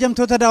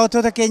kabajamtoota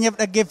daawwattoota keenyaaf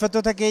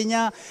dhaggeeffattoota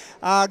keenya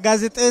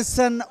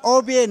gaazexeessan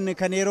OBN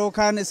kan yeroo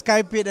kaan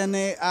Skypeedhaan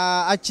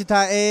achi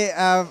taa'ee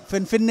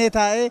Finfinnee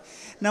taa'ee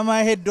nama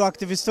hedduu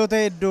aktivistoota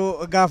hedduu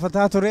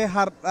gaafataa ture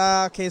har'a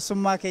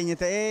keessummaa keenya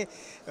ta'ee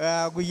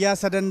guyyaa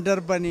sadan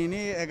darbaniin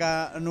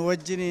egaa nu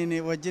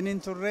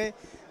wajjiniin turre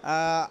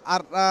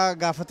har'a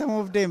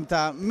gaafatamuuf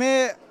deemta.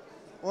 Mee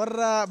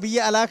warra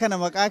biyya alaa kana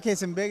maqaa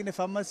keessa hin beekne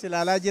fammas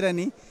ilaalaa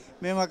jiranii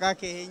mee maqaa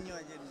kee eenyu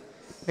ajajja?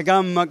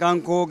 Egaa maqaan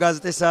koo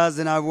gaazexeessaa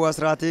Zinaabuu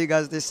Asraatii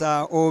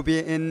gaazexeessaa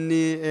OBN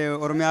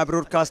Oromiyaa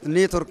Broadcast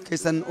Network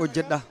keessan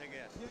hojjedha.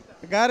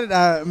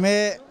 Gaariidha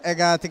mee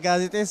egaati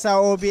gaazexeessaa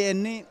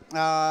OBN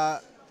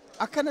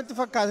akkanatti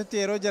fakkaatutti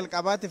yeroo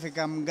jalqabaatiif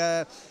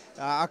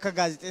akka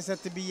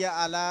gaazexeessatti biyya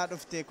alaa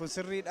dhufte kun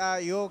sirriidha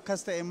yoo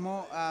akkas ta'e immoo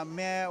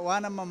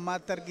waan amma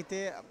ammaatti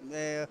argitee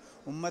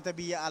uummata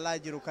biyya alaa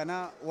jiru kana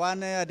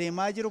waan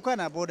adeemaa jiru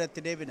kana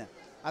boodatti deebina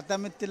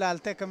attamitti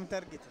ilaalte akkamitti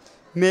argite?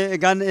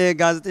 Egaan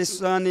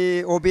gaazexeessaan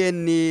OBN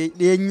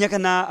dhiyeenya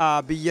kana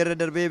biyyarra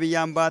darbee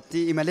biyyaan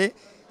baatti imalee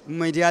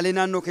miidiyaalee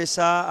naannoo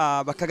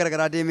keessaa bakka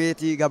garaagaraa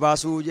deemeeti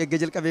gabaasuu eegga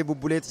jalqabee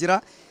bubbuleeti jira.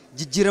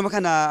 Jijjiirama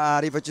kana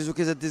ariifachiisuu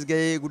keessattis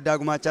gahee guddaa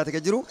gumaachaa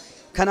ta'e jiru.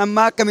 Kan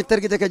ammaa akkamitti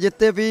argite ka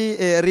jettee fi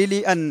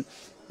riilii an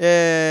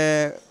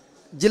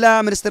jila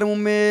ministeera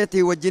muummeeti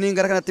wajjiniin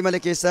gara kanatti malee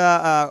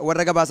keessaa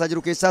warra gabaasaa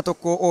jiru keessaa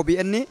tokko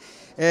OBN.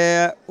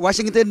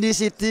 Washington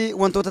DC'tti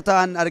wantoota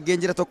ta'an argeen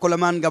jira tokko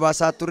lamaan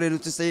gabaasaa turre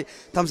nutis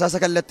tamsaasa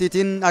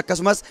kallattiitiin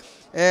akkasumas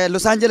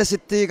Los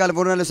Angelesitti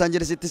California Los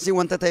Angelesittis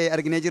wanta ta'e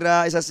arginee jira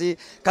isas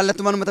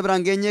kallattumaan uummata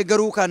biraan geenye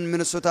garuu kan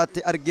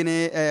Minnesotaatti argine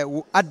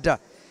adda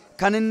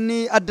kan inni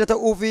adda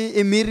ta'uu fi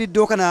miirri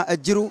iddoo kana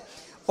jiru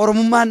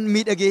Oromummaan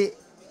miidhagee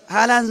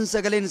haalaan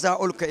sagaleen isaa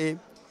ol ka'ee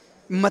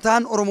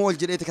mataan Oromoo ol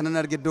jedheeti kanan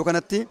arge iddoo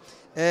kanatti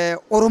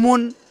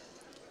Oromoon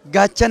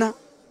gaachana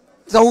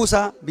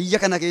ta'uusaa biyya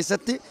kana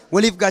keessatti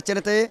waliif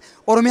gaachana ta'ee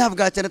Oromiyaaf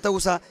gaachana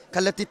ta'uusaa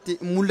kallattiitti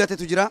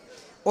mul'atetu jira.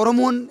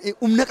 Oromoon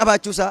humna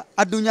qabaachuusaa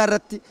addunyaa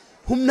irratti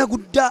humna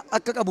guddaa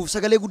akka qabuuf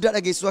sagalee guddaa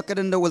dhageessuu akka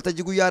danda'u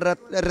waltajjii guyyaa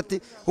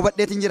irratti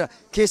hubadheetiin jira.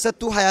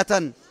 Keessattuu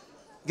Hayaataan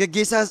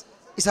geggeessaa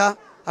isaa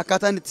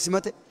akkaataan itti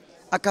simate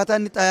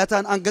akkaataan itti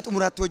Hayaataan hanga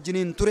xumuraatti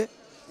wajjiniin ture.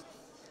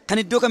 Kan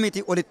iddoo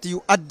kamiitii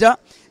olittiyuu adda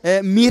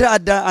miira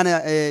addaa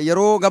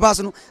yeroo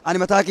gabaasnu ani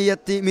mataa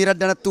kiyyatti miira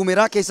adda natti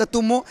uumeera.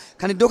 Keessattuu immoo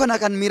kan iddoo kanaa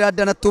kan miira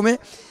adda natti uume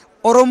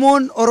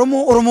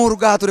Oromoo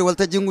urgaa ture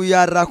waltajjiin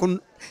guyyaa irraa kun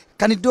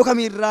kan iddoo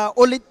kamiirraa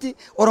olitti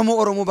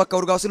Oromoo bakka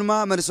urgaa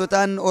sunuma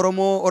Minisootaan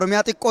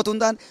Oromiyaa xiqqootu hin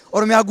taane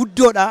Oromiyaa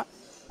guddoodha.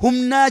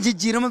 Humna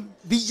jijjiirama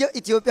biyya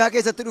Itoophiyaa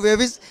keessatti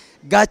dhufeefis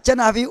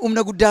gaachanaa fi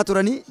humna guddaa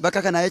turanii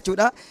bakka kanaa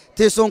jechuudha.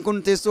 Teessoon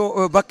kun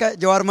teessoo bakka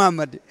Jawaar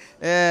Mohaammed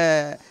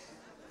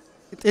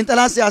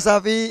xiinxalaan siyaasaa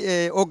fi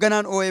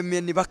hoogganaan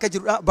OMN bakka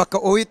jirudha. Bakka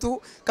ooyitu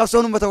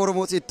qabsoon uummata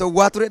Oromoo itti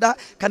waa turedha.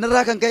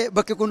 Kanarraa kan ka'e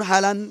bakki kun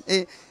haalaan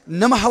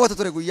nama hawwata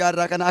ture guyyaa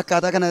irraa kana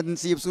akkaataa kana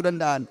si ibsuu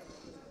danda'an.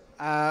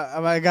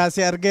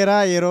 Gaasii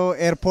argeera yeroo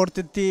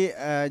eerpoortitti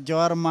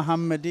Jawaar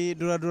Mohaammed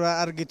dura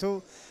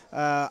argitu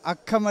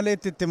akka malee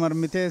itti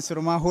marmitee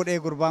sirumaa hudhee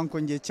gurbaan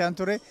kun jechaan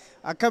ture.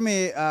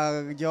 Akkami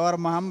Jawaar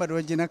Mohaammed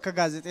wajjin akka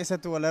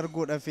gaazexeessatti wal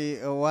arguudhaaf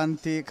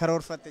wanti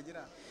karoorfatte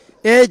jira?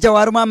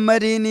 Jawaar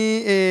Mohammediin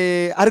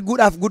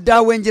arguudhaaf guddaa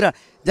hawween jira.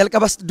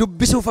 Jalqabas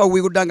dubbisuuf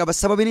hawwii guddaan qaba.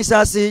 Sababiin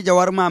isaas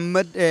Jawaar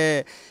Mohaammed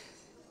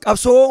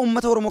qabsoo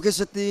uummata Oromoo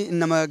keessatti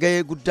nama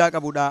gahee guddaa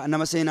qabudha.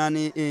 Nama seenaan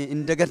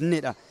hin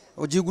dagatnedha.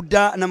 Hojii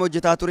guddaa nama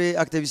hojjetaa ture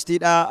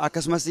aktivistiidha.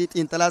 Akkasumas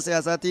xiinxalaa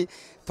siyaasaati.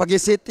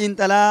 Fageessee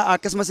xiinxalaa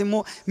akkasumas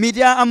immoo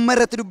miidiyaa amma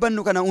irratti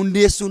dubbannu kana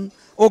hundeessuun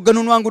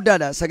hoogganuun waan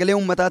guddaadha. Sagalee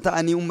uummataa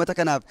ta'anii uummata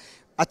kanaaf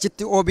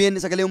achitti OBN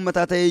sagalee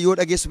uummataa ta'ee yoo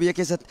dhageessu biyya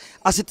keessatti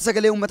asitti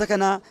sagalee uummata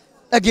kanaa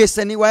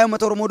dhageessanii waa'ee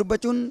uummata Oromoo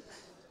dubbachuun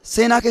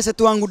seenaa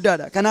keessatti waan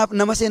guddaadha. Kanaaf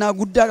nama seenaa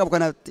guddaa qabu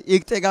kanatti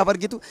hiiktee gaafa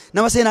argitu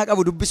nama seenaa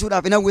qabu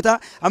dubbisuudhaaf hin hawwita.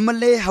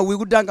 Ammallee hawwii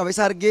guddaan qaba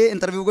isa argee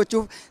interviyu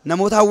gochuuf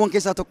namoota hawwan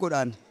keessaa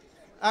tokkodhaan.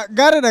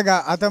 Gaarii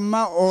dhagaa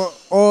atamma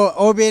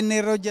OBN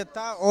irra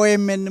hojjettaa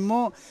OMN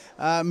immoo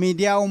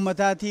miidiyaa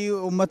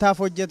uummataaf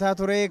hojjetaa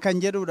ture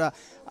kan jedhudha.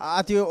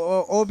 Ati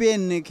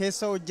OBN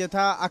keessa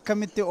hojjetaa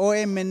akkamitti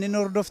OMN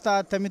hordoftaa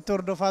attamitti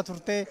hordofaa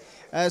turte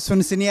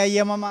sun sinii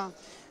ayyamamaa?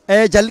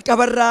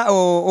 Jalqabarraa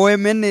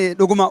OMN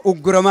dhuguma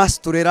ugguramaas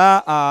tureera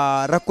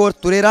rakkoo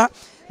tureera.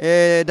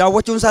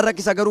 Daawwachuun isaa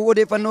rakkisa garuu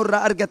odeeffannoo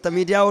irraa argatta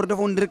miidiyaa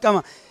hordofuun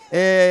dirqama.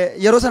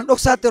 Yeroo sana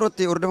dhoksaatti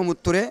yerootti hordofamu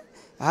ture.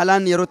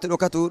 Haalaan yerootti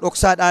dhokatu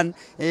dhoksaadhaan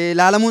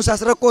laalamuun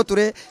isaas rakkoo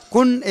ture.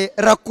 Kun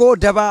rakkoo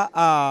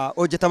dabaa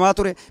hojjetamaa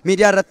ture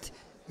miidiyaa irratti.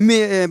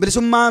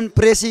 Bilisummaan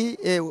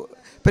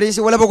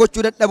pireesii walaba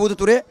gochuu dadhabuutu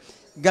ture.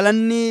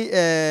 Galanni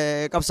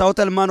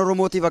qabsaa'ota ilmaan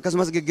Oromootiif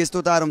akkasumas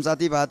geggeessitoota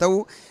haaromsaatiif haa ta'u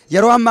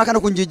yeroo ammaa kana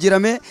kun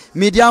jijjiirame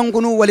miidiyaan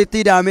kun walitti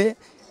hidhaame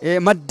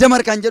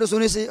maddamar kan jedhu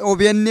sunis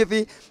OBN fi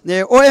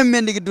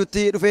OMN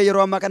gidduutti dhufee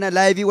yeroo ammaa kana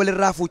laayivii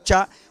walirraa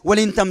fuuchaa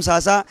waliin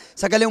tamsaasaa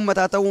sagalee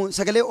uummataa ta'uu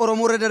sagalee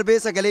Oromoo irra darbee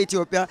sagalee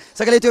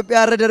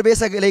Itoophiyaa irra darbee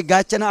sagalee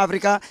gaachana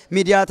Afrikaa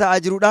miidiyaa ta'aa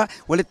jirudha.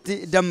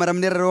 Walitti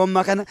dammaramne yeroo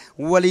ammaa kana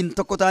waliin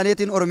tokko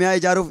taaneetiin Oromiyaa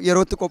ijaaruuf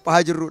yerootti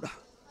qophaa'aa jirrudha.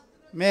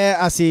 Mee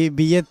asii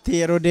biyyatti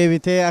yeroo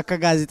deebitee akka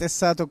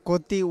gaazexeessaa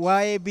tokkootti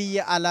waa'ee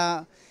biyya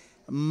alaa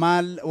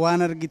maal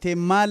waan argitee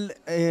maal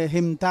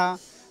himtaa?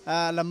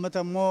 Lammata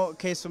immoo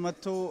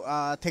keessumattuu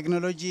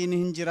teknooloojiin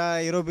hin jira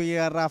yeroo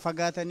biyya irraa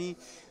fagaatanii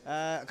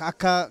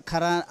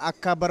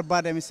akka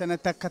barbaadame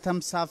sanatti akka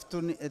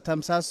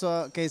tamsaasa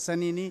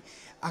keessaniin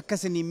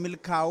akkasiniin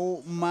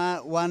milkaa'uu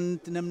waan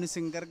namni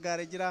sin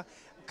gargaare jira.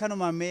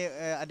 Kanuma mee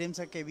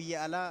adeemsa kee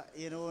biyya alaa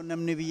yeroo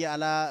namni biyya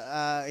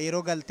alaa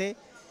yeroo galtee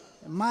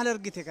maal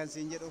argite kan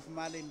siin jedhuuf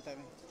maal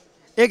himtame?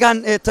 Egaan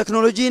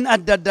teknooloojiin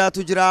adda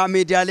addaatu jira.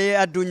 Miidiyaalee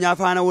addunyaa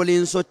faana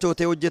waliin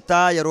sochootee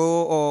hojjettaa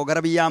yeroo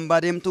gara biyya hambaa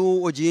deemtu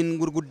hojiin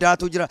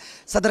gurguddaatu jira.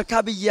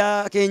 Sadarkaa biyya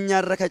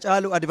keenyaarra ka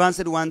caalu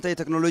advaansed waan ta'e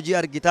teknooloojii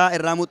argitaa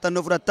irraa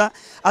muuxannoo fudhatta.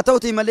 Haa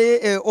ta'uti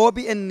malee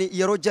OBN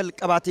yeroo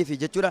jalqabaatiif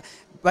jechuudha.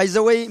 By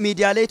the way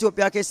miidiyaalee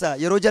Itoophiyaa keessa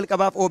yeroo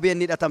jalqabaaf OBN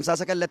dha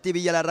tamsaasa kallattii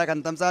biyya alaarraa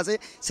kan tamsaase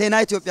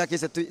seenaa Itoophiyaa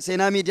keessatti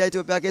seenaa miidiyaa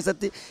Itoophiyaa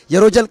keessatti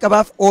yeroo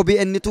jalqabaaf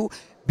OBN tu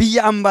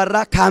biyya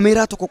hambaarraa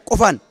kaameeraa tokko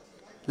qofaan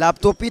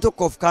laptooppii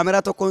tokkoof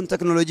kaameraa tokkoon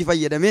teknooloojii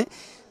fayyadamee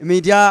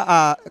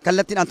miidiyaa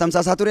kallattiidhaan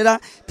tamsaasaa turedha.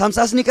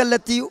 Tamsaasni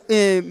kallattii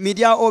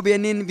miidiyaa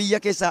OBN biyya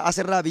keessaa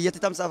asirraa biyyatti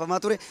tamsaafamaa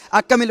ture.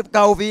 Akka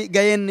milkaa'uu fi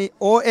gaheen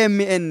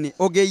OMN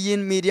ogeeyyiin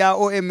miidiyaa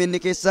OMN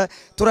keessa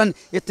turan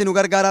itti nu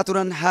gargaaraa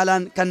turan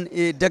haalaan kan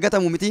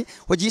dagatamu miti.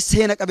 Hojii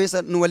seena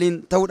qabeessa nu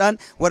waliin ta'uudhaan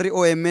warri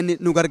OMN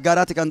nu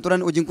gargaaraati kan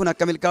turan. Hojiin kun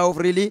akka milkaa'uuf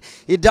riilii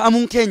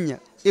idda'amuun keenya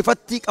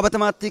ifatti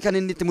qabatamaatti kan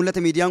inni itti mul'ate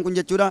miidiyaan kun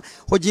jechuudha.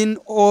 Hojiin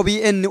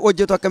OBN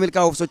hojjetu akka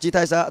milkaa'uuf sochii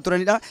taasisaa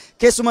turanidha.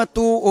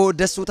 Keessumattuu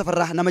Dassuu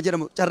Tafarraa nama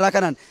jedhamu carraa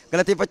kanaan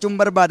galateeffachuun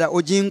barbaada.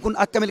 Hojiin kun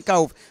akka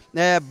milkaa'uuf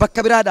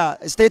bakka biraadha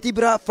isteetii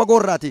biraa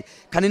fagoorraati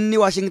kan inni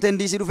Waashingtan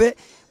DC dhufe.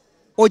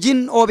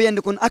 Hojiin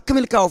OBN kun akka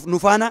milkaa'uuf nu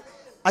faana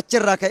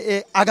achirraa ka'ee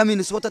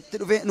agamiin sootatti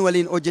dhufe nu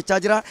waliin hojjechaa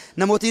jira.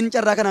 Namootiin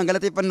carraa kanaan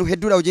galateeffannu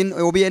hedduudha. Hojiin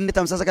OBN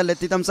tamsaasa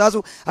kallattii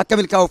tamsaasu akka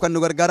milkaa'uuf kan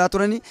nu gargaaraa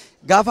turani.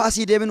 Gaafa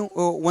asii deeminu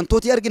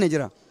wantooti argine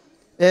jira.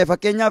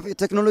 fakkeenyaaf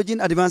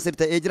teknooloojiin advaansir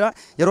ta'ee jira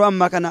yeroo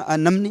ammaa kana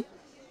namni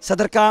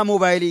sadarkaa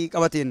moobaayilii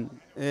qabateen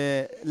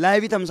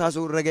laayivii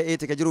tamsaasuu irra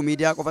ga'eeti ka jiru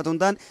miidiyaa qofa osoo hin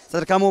taane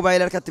sadarkaa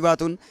moobaayilii harkatti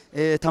baatuun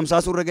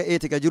tamsaasuu irra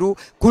ga'eeti ka jiru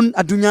kun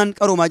addunyaan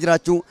qaroomaa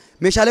jiraachuu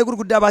meeshaalee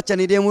gurguddaa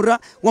baachanii deemurra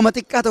wama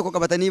xiqqaa tokko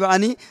qabatanii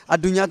ba'anii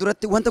addunyaa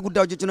duratti wanta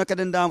guddaa hojjechuun akka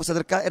danda'amu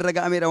sadarkaa irra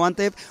ga'ameedha waan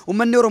ta'eef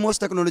uummanni Oromoos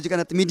teknooloojii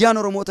kanatti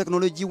miidiyaan Oromoo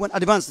teknooloojiiwwan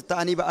advaans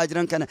ta'anii ba'aa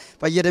jiran kana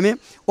fayyadamee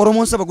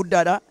Oromoon saba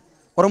guddaadha.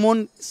 Oromoon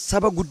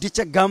saba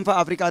guddicha gaanfa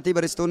Afrikaatii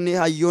barreessitoonni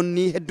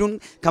hayyoonni hedduun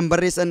kan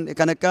barreessan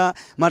kan akka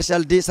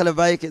Marshal D.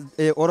 Salvaay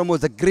Oromoo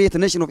the great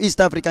nation of East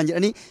Africa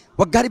jedhanii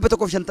waggaa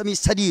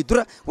 153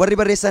 dura warri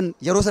barreessan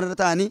yeroo sanarra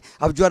ta'anii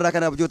abjuu irraa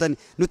kan abjootan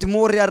nuti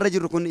immoo warri irra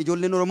jirru kun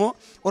ijoolleen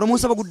Oromoon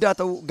saba guddaa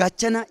ta'u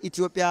gaachana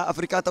Itoophiyaa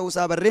Afrikaa ta'uu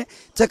isaa barree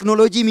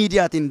teknooloojii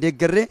miidiyaatiin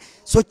deeggarree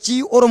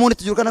sochii Oromoon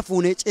itti jiru kana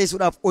fuunee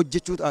ceesuudhaaf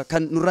hojjechuudha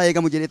kan nurraa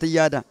eegamu jedhee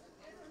yaada.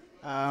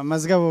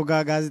 Mazgabu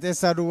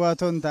gaazexeessaa duwwaa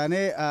otoo hin taane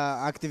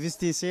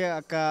aktivistii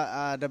akka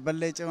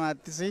dabballee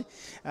cimaattis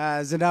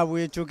zinaabu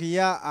jechuu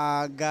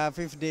kiyyaa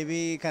gaafiif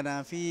deebii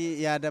kanaa fi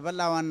yaada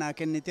bal'aa waan naa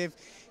kenniteef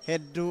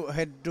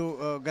hedduu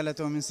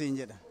galatoominsiin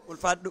jedha.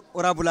 Ulfaadhu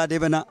oraa bulaa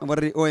deebana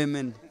warri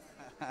OMN.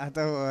 Haa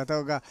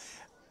ta'u gaa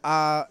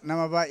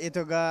nama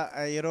baay'eetu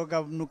gaa yeroo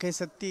gabnu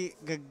keessatti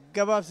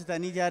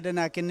gaggabaabsitanii yaada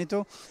naa kennitu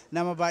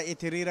nama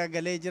baay'eetu hiriira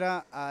galee jira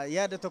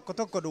yaada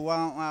tokko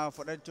duwwaa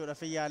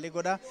fudhachuudhaaf yaalii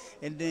godha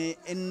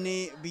inni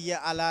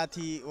biyya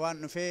alaatii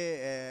waan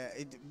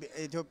dhufee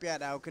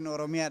Itoophiyaadha yookiin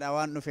Oromiyaadha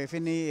waan dhufeef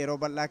inni yeroo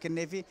bal'aa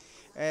kenneefi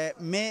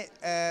mee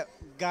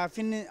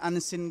gaafin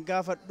ansin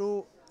gaafadhu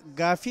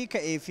gaafii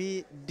ka'ee fi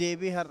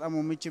deebii har'a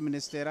muummichi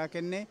ministeeraa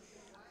kenne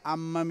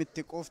amma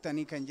mitti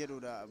qooftanii kan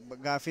jedhudha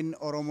gaafin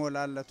Oromoo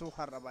laallatu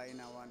har'a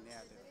baay'inaa waan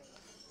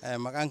dhiyaate.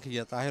 Maqaan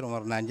kiyya Xaahir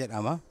Umar naan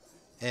jedhama.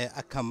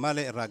 Akka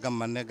malee irraa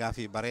gammannee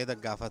gaafii bareeda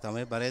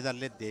gaafatame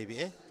bareedallee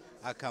deebi'e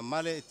akka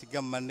malee itti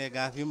gammannee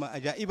gaafii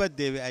ajaa'iba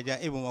deebi'e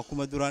ajaa'ibuma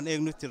akkuma duraan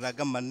eegnutti irraa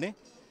gammanne.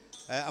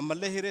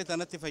 Ammallee hiree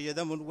tanatti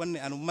fayyadamuun wanni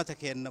an uummata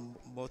keenya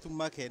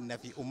mootummaa keenya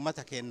fi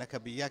uummata keenya ka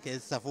biyyaa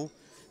keessafuu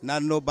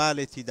naannoo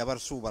Baaleetti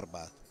dabarsuu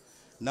barbaadu.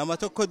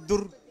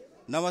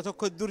 Nama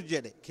tokko dur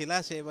jedhe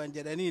kilaasee ban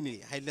jedhaniini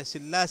Haile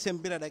Sillaaseen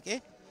bira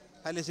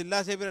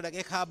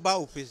dhaqee kaabbaa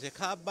uffise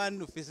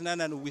kaabbaan uffisnaa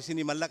nan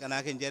uwwisini mallaqa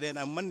naa kenni jedheen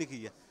ammanni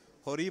kiyya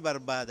horii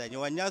barbaada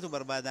nyaatu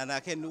barbaada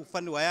naa kenni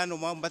uffanni wayaan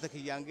uummata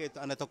kiyyaan geetu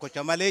ana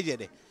tokkocha malee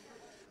jedhe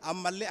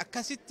ammallee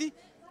akkasitti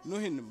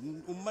nuhin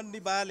ummanni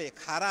Baalee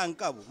karaa hin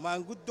qabu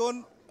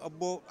maanguddoon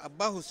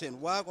Abbaa Hussein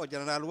Waaqoo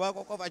jeneraal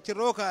Waaqoo qofa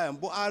achirroo kaayan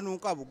bu'aa nuun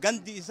qabu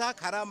gandi isaa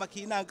karaa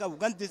makiinaa hin qabu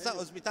gandi isaa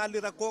hospitaalli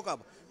rakkoo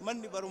qaba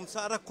manni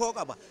barumsaa rakkoo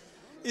qaba.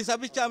 Isa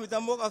bicha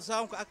mitammoo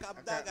qabsaa'uun akka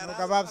abdaa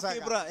garaa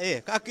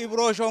akka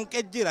Ibroo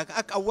Shonqee jira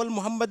akka Awwal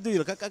Muhammad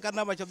jira akka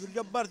nama Abdul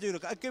Jabbaar jira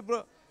akka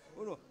Ibroo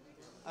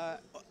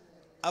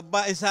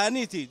abbaa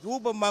isaaniiti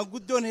duuba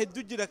maanguddoon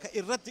hedduu jira ka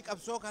irratti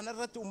qabsoo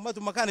kanarratti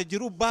ummatuma kana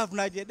jiru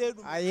baafnaa jedhee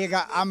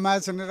ayyiga amma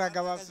sinirra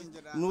gabaabsin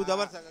jedha nu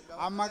dabarsa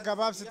amma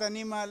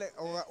gabaabsitanii maal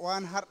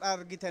waan har'a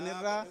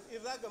argitanirraa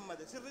irraa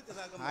gammade sirriitti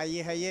irraa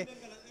gammade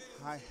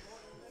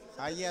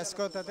hayye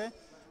askootate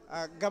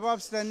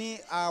gabaabsitanii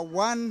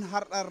waan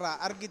har'arraa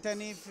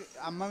argitaniif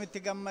ammamitti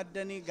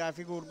gammaddanii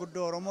gaafii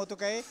gurguddoo Oromootu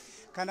ka'e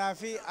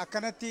kanaafi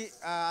akkanatti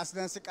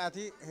asdan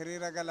siqaatii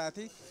hiriira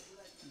galaati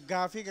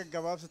gaafii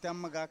gaggabaabsite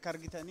amma akka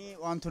argitanii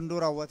waan hunduu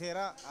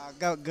raawwateera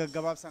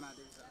gaggabaabsanaa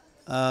deebisa.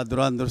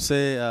 Duraan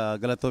dursee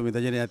galatoomi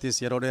tajaajilatis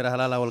yeroo dheeraa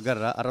halaalaa wal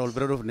garra har'a wal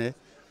bira dhufne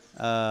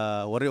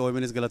warri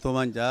OMNs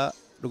galatoomaan jaa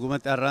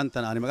dhugumatti har'aan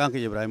tan ani maqaan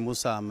kiyya Ibrahim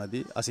Musa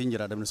Ahmedi asiin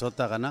jira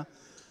Minnesota kana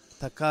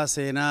takka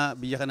seenaa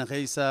biyya kana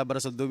keessa bara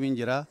 30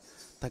 jira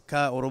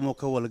takka Oromoo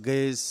ka wal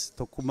gees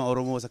tokkummaa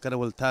Oromoo sakkana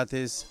wal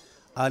taates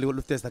haalii wal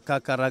dhuftees takka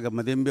akka irraa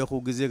gammadeen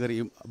beekuu gizee gari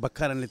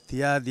bakkaan itti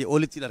yaadee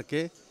olitti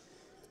dharkee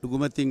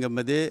dhugumatti hin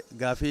gammadee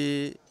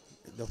gaafii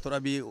Dr.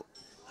 Abiy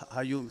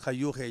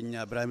hayyuu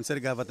keenya Ibrahim Ser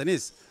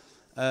gaafatanis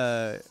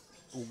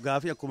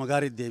gaafii akkuma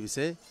gaarii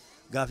deebisee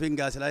gaafiin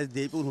gaasilaas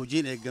deebi'uun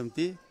hojiin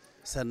eeggamti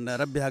san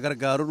rabbi haa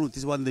gargaaru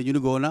nutis waan deenyu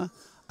ni goona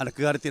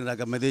akka gaariitti irraa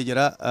gammadee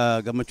jira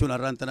gammachuun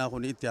har'aan tanaa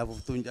kun itti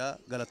hafuftuun jaa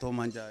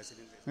galatoomaan jaa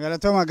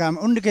galatooma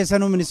gaama hundi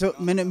keessanuu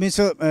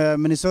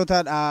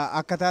Minnesota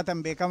akka taatan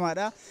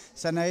beekamaadha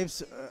sana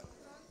ibsu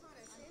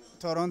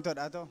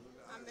Torontoodha ta'u.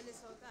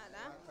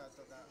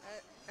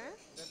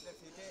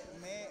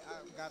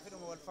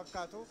 Gaafidhuma wal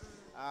fakkaatu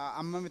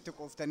ammamitti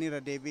qooftaniirra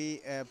deebii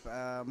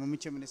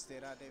muummicha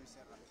ministeeraa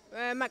deebiseera.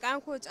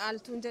 Maqaan koo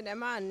Caaltuun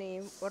jedhama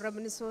warra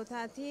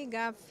Minisootaati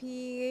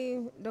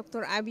gaaffii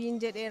Dr. Abiyin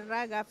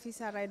jedheerraa gaaffii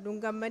isaarraa hedduun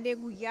gammadee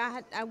guyyaa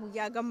hadhaa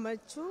guyyaa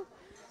gammachuu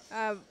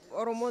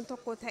Oromoon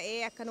tokko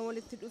ta'ee akkana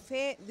walitti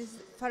dhufee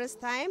first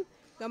time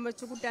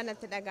gammachuu guddaa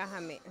natti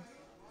dhagahame.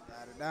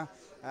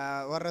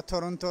 Warra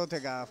Torontoo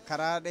egaa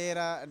karaa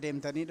dheeraa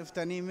deemtanii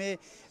dhuftanii mee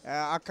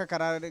akka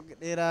karaa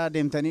dheeraa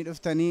deemtanii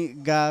dhuftanii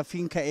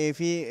gaafiin ka'ee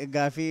fi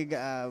gaafii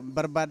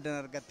barbaaddan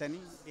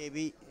argattanii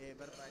deebii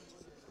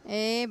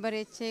barbaachisa.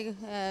 Bareechee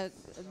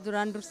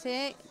duraan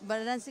dursee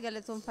badansi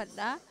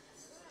galatoonfadhaa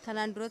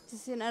Kanaan duratti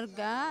sin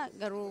argaa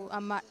garuu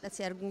amma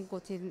dhasi arguun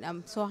kootiin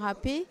I'm so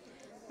happy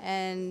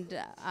and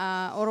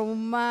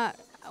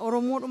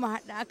Oromoodhuma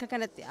hadha akka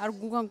kanatti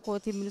arguu kan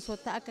kootiin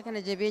Minnesota akka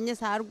kana jabeenya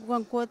isaa arguu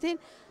kan kootiin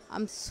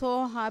I'm so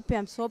happy,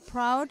 I'm so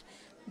proud.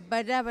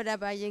 Bada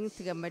baay'een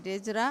itti gammadee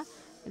jira.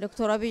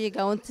 Dr. Abiy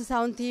egaa wanti isaa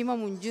wanti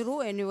himamu hin jiru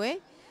anyway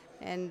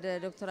and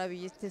Dr.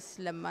 Abiyittis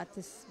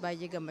lammaattis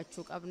baay'ee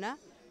gammachuu qabna.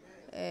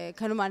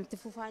 Kanumaan itti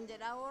fufaan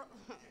jedhaa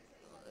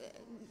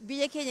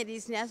biyya keenya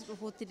dhiisnee as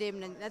dhufuutti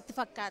deemna natti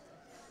fakkaata.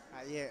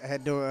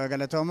 Hedduu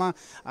galatooma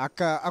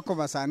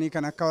akkuma isaanii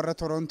kan akka warra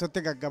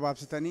Torontootti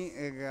gaggabaabsitanii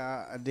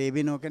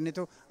deebii nuu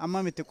kennitu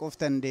amma miti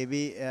qoftan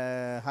deebii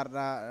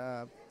har'a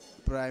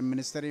Prime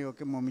Minister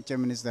yookiin muummicha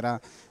ministeeraa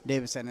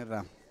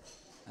deebisanirra.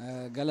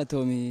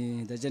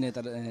 Galatoomi Dajane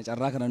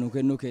carraa kana nuu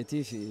kennuu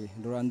keetiif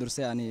duraan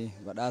dursee ani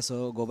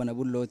badhaasoo goobana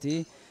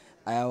bullooti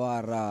Ayawaa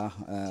irraa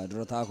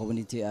durotaa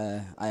community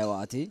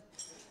Ayawaati.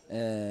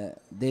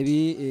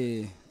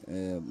 Deebii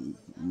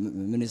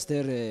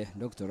Minister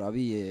Dr.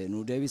 Abiy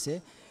nu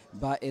deebise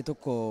baay'ee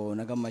tokko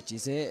na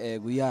gammachiise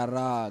guyyaa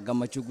irraa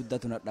gammachuu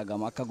guddatu na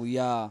dhagama akka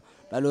guyyaa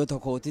dhaloota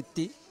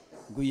kootitti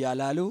guyyaa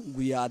laalu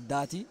guyyaa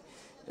addaati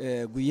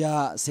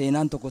guyyaa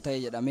seenaan tokko ta'e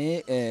jedhamee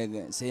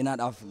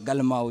seenaadhaaf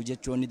galmaa'u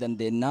jechuun ni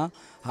dandeenya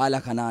haala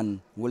kanaan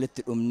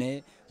walitti dhumnee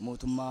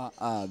mootummaa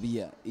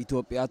biyya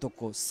Itoophiyaa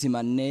tokko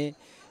simannee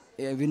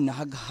binna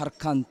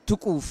harkaan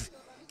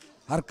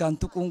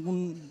tuquun kun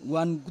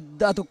waan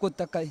guddaa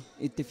tokkotti akka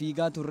itti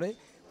fiigaa turre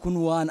kun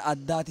waan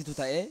addaatitu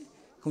ta'e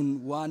kun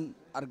waan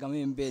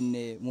argamee hin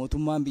beekne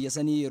mootummaan biyya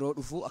sanii yeroo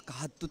dhufu akka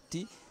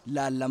hattutti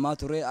laallamaa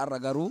ture har'a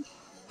garuu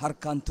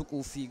harkaan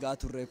tuquuf fiigaa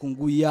turre kun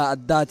guyyaa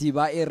addaati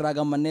baay'ee irraa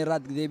gammannee irraa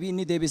deebii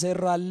inni deebisee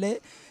irraallee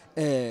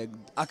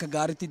akka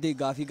gaariitti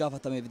gaafii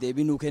gaafatameef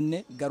deebii nuu kenne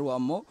garuu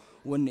ammoo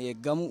wanni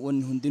eeggamu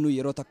wanni hundinuu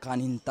yeroo takkaan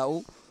hin ta'u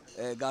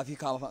gaafii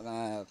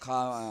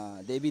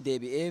deebii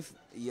deebi'eef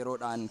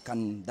yeroodhaan kan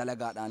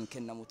dalagaadhaan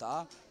kennamu ta'a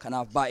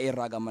kanaaf baay'ee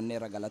irraa gammannee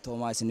irra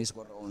galatoomaa isinis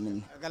qorra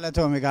oominne.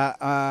 Galatoomi egaa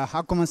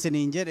akkuma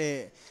isiniin jedhe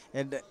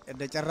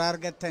carraa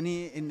argattanii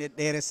inni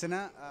dheeressina.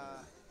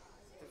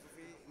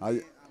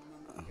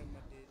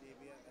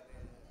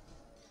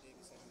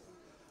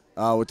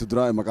 Wanti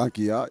duraa maqaan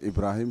kiyyaa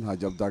Ibrahim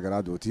Haji Abdaa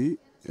Garaadooti.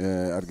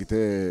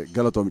 Argitee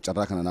galatoomi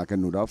carraa kana naa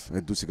kennuudhaaf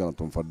hedduu si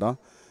galatoomfadha.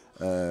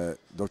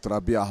 Dr.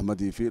 Abiy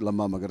Ahmed fi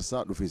Lammaa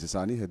Magarsaa dhufiinsa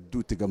isaanii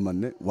hedduu itti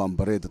gammanne waan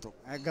bareeda tokko.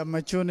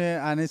 Gammachuun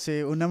anis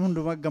nama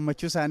hundumaa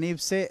gammachuu isaanii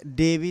ibsee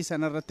deebii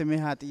sanarratti mee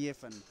haa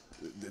xiyyeeffannu.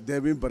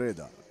 Deebiin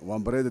bareeda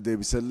waan bareeda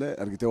deebisellee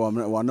argitee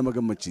waan nama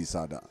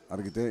gammachiisaadha.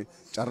 Argitee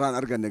carraan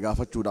arganne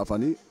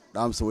gaafachuudhaafanii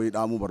dhaamsa wayii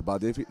dhaamuu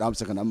barbaadee fi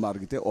dhaamsa kana amma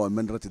argitee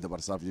OMN irratti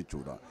dabarsaaf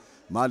jechuudha.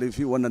 Maaliif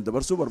wannan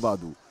dabarsuu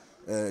barbaadu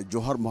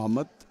Johar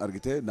Muhammad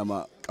argitee nama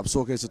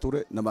qabsoo keessa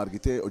ture nama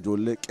argitee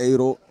ijoollee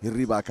qeyroo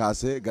hirribaa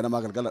kaasee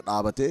ganamaa galgala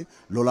dhaabatee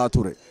lolaa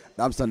ture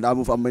dhaamsan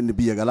dhaamuuf amma inni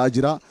biyya galaa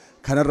jira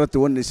kanarratti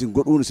wanni isin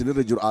godhuun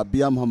isinirra jiru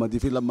Abiy Ahmed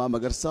fi Lammaa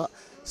Magarsaa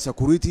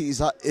security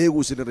isaa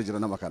eeguu isinirra jira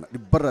nama kana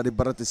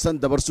dhibbarratti san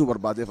dabarsuu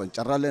barbaadeefan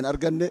carraalleen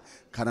arganne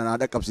kana naa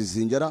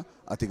dhaqqabsiisin jira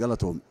ati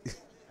galatoomi.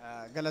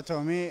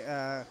 Galatoomi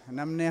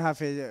namni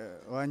hafee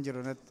waan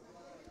jiru natti.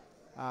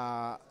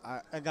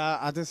 Egaa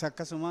atis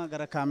akkasuma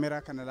gara kaameraa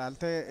kana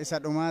ilaaltee isa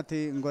dhumaati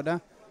hin godha.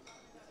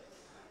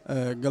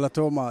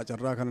 Galatooma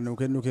carraa kana nuu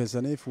kennuu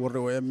keessaniif warri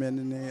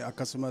OMN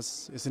akkasumas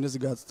isinis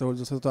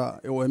gaazexeessitoota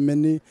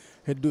OMN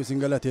hedduu isin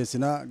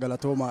galateessinaa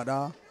galatoomaadha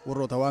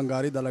warroota waan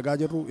gaarii dalagaa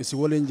jirru isin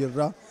waliin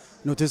jirra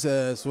nutis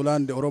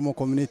Suulaan Oromoo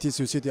Community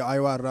Society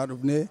Ayawaa irraa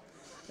dhufnee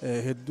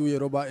hedduu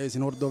yeroo baay'ee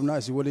isin hordofnaa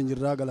isin waliin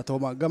jirra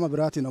galatooma gama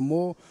biraatiin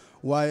ammoo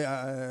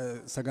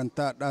waa'ee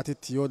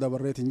sagantaadhaatitti yoo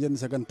dabarreetiin jenne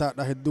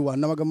sagantaadhaa hedduu waan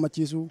nama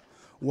gammachiisu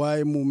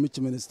waa'ee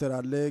muummichi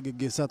ministeeraallee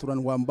geggeessaa turan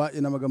waan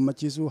baay'ee nama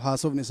gammachiisu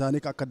haasofni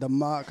isaanii akka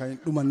dammaa kan hin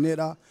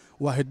dhumanneedha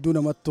waa hedduu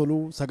namatti tolu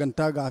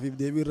sagantaa gaafiif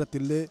deebii irratti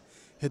illee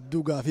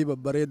hedduu gaafii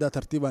babbareedaa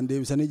tartiibaan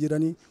deebisanii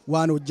jiranii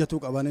waan hojjetuu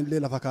qabanillee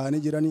lafa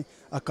kaa'anii jiranii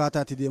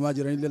akkaataa itti deemaa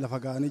jiranillee lafa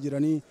kaa'anii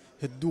jiranii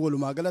hedduu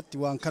walumaa galatti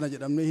waan kana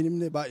jedhamnee hin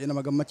himne baay'ee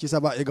nama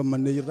gammachiisa baay'ee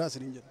gammannee jirra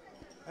isiniin jedha.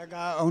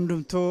 Egaa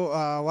hundumtuu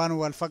waan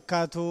wal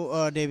fakkaatu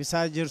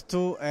deebisaa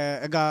jirtu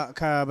egaa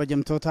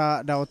kabajamtoota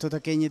daawwattoota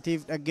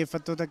keenyatiif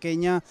dhaggeeffattoota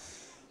keenya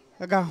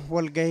egaa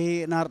walgahii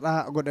har'aa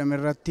godhame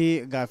irratti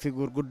gaafii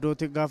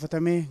gurguddootu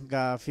gaafatame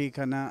gaafii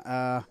kana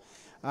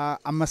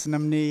ammas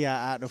namni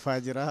yaa'aa dhufaa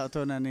jira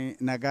otoo nani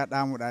nagaa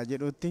dhaamuudha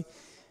jedhutti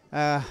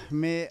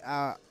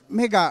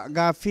meegaa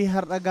gaaffii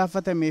har'a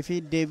gaafatamee fi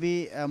deebii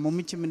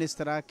muummichi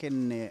ministeeraa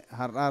kenne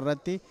har'aa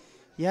irratti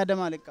yaada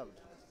maaliif qabdu?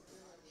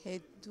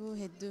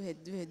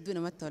 Hedduu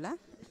namatti tola.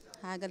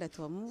 Haa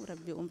galatoomu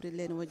rabbi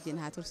umrillee nu wajjin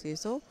haa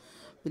tursiisu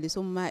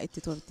bilisummaa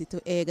itti toltitu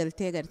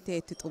eegaltee gartee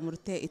itti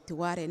xumurtee itti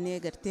waarennee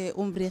gartee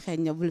umrii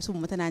keenya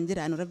bilisummaa tanaan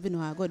jiraannu rabbi nu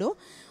haa godhu.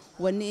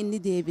 Wanni inni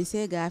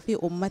deebisee gaafii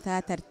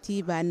ummataa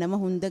tartiibaan nama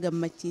hunda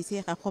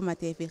gammachiisee kan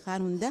komatee fi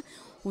kaan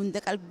hunda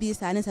qalbii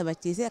isaanii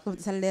sabachiisee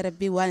akkamitti sallee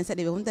rabbii waan isa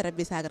dhibe hunda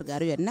rabbi isaa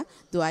gargaaru jenna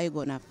du'aa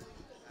goonaaf.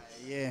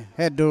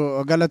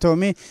 Hedduu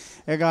galatoomi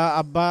egaa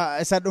abbaa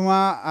isa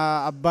dhumaa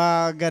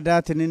abbaa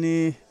gadaatiin inni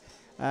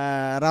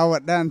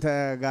raawwadhaan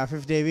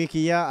gaafiif deebii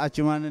kiyya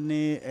achumaan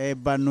inni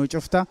eebbaan nu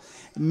cufta.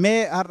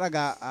 Mee har'a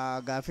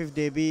gaafiif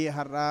deebii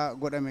har'a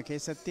godhame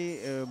keessatti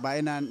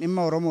baay'inaan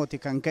dhimma Oromooti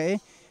kan ka'e.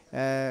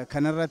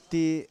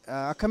 Kanarratti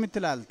akkamitti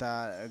ilaalta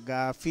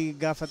gaaffii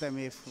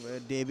gaafatameef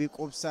deebii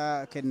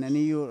qubsaa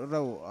kennanii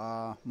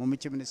yeroo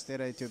muummichi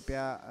ministeera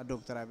Itoophiyaa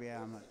Dr. Abiy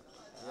Ahmed.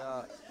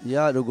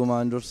 Yaa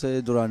dhugumaan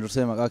duraan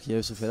dursee maqaa kiyya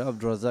ibsu fedha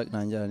Abdurrazaaq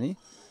naan jedhani.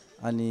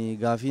 Ani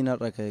gaaffii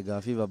narra ka'e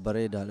gaaffii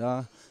babbareedaadha.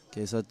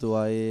 Keessattuu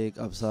waa'ee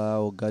qabsaa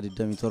waggaa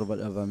 27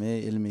 dhabamee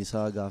ilmi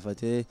isaa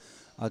gaafatee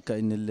akka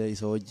innillee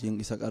isa wajjin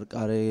isa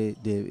qarqaaree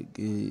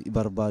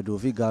barbaaduu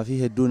fi gaaffii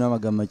hedduu nama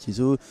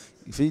gammachiisuu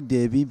fi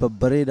deebii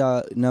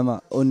babbareedaa nama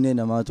onnee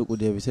namaa tuqu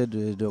deebisee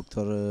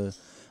Dr.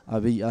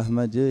 Abiy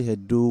Ahmed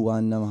hedduu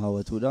waan nama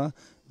hawwatudha.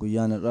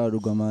 Guyyaan irraa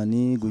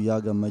dhugamaanii guyyaa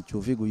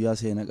gammachuu fi guyyaa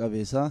seena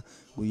qabeessa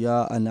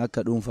guyyaa ani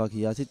akka dhuunfaa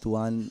kiyyaatitti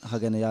waan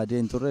hagana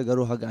yaadeen turre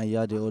garuu haga an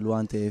yaade ol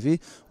waan ta'eef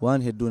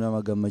waan hedduu nama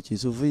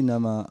gammachiisuu fi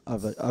nama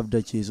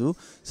abdachiisu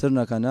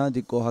sirna kana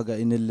xiqqoo haga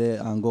innillee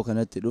aangoo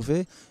kanatti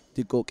dhufe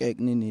xiqqoo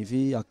qeeqninii fi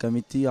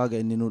akkamitti haga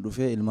inni nu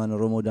dhufe ilmaan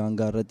Oromoo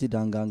daangaa irratti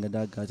daangaa hanga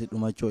daangaatti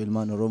dhumachuu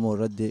ilmaan Oromoo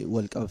irratti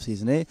wal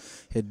qabsiisnee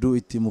hedduu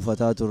itti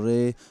mufataa turre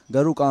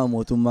garuu qaama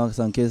mootummaa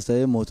san keessa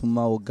ta'ee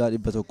mootummaa waggaa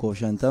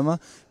 150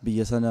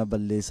 biyya sana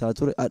balleessaa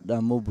ture adda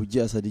ammoo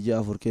bujji'a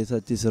 3-4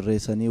 keessatti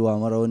sirreessanii waa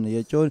maraawwanne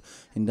jechuun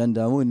hin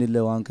danda'amu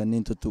innillee waan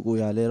kanneen tuttuquu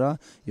yaaleera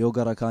yoo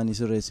gara kaanii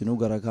sirreessinu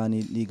gara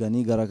kaanii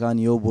dhiiganii gara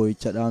kaanii yoo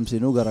boo'icha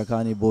dhaamsinu gara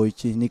kaanii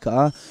boo'ichi ni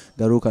ka'a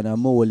garuu kana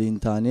ammoo waliin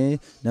taanee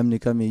namni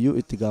kamiyyuu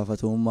itti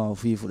gaafatamummaa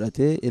ofii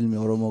fudhatee ilmi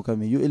Oromoo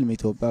kamiyyuu ilmi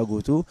Itoophiyaa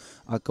guutuu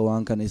akka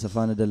waan kana isa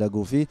faana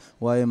dalaguu fi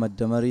waa'ee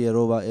maddamarii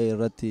yeroo baay'ee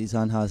irratti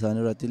isaan haasa'an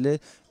irratti illee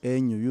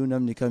eenyuyyuu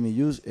namni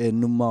kamiyyuu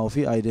eenyummaa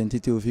ofii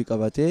identitii ofii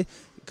qabatee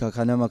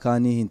kana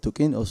makaanii hin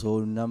tuqin osoo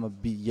nama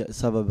biyya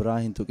saba biraa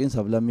hin tuqin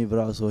sablammii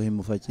biraa osoo hin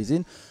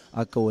mufachiisin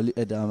akka wali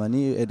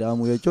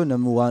eda'amuu jechuun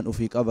namni waan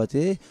ofii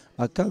qabatee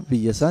akka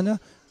biyya sana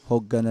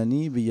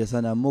hooggananii biyya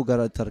sana ammoo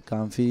gara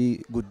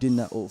tarkaanfii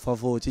guddina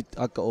fafootitti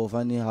akka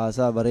oofanii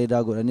haasaa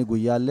bareedaa godhanii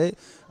guyyaallee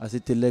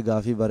asitti illee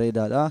gaafii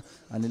bareedaadha.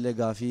 Anillee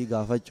gaafii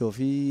gaafachuu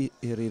fi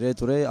hiriiree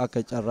ture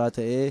akka carraa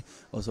ta'ee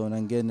osoo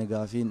nan geenne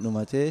gaafiin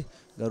dhumatee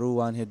garuu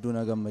waan hedduu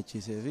na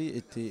gammachiisee fi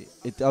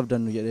itti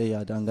abdannu jedhee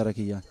yaadaan gara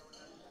kiyyaan.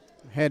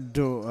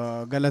 Hedduu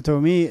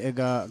galatoomii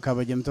egaa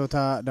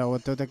kabajamtoota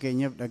daawwattoota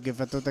keenyaaf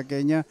dhaggeeffattoota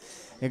keenya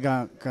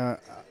egaa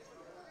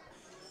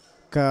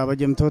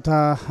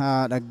kabajamtoota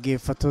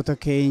dhaggeeffattoota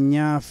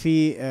keenyaa fi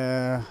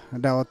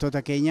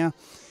daawwattoota keenya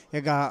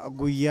egaa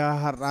guyyaa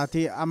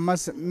har'aati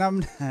ammas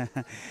namni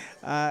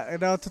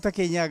daawwattoota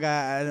keenya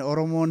egaa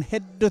Oromoon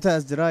hedduutu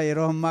as jira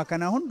yeroo ammaa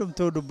kana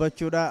hundumtuu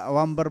dubbachuudha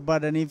waan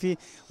barbaadanii fi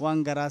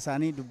waan garaa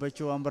isaanii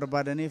dubbachuu waan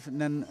barbaadaniif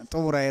nan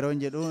xumura yeroo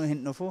jedhu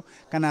hin dhufu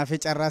kanaaf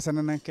carraa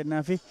sana nan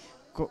kennaa fi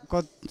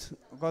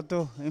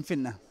kottu hin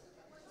finna.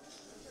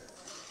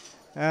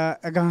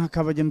 Egaa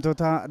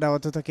kabajamtoota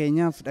daawwattoota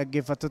keenyaaf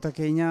dhaggeeffattoota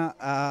keenya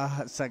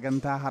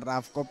sagantaa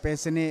har'aaf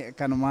qopheessine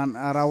kanumaan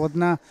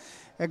raawwatna.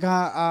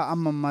 Egaa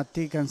amma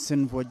ammaatti kan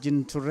sin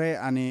wajjin turre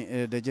ani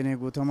Dajanee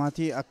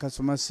Guutamaati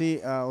akkasumas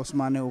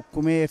Usmaanee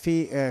Ukkumee fi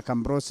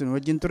kan biroos sin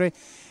wajjin ture.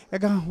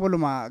 Egaa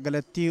walumaa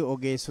galatti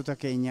ogeessota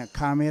keenya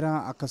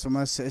kaameeraa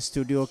akkasumas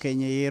istuudiyoo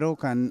keenya yeroo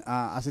kan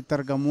asitti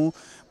argamu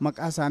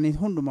maqaa isaanii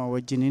hundumaa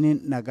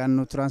wajjiniin nagaan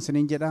nu turan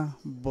siniin jedha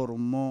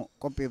borummoo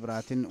qophii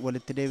biraatiin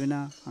walitti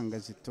deebina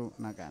hangasittuu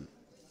nagaan.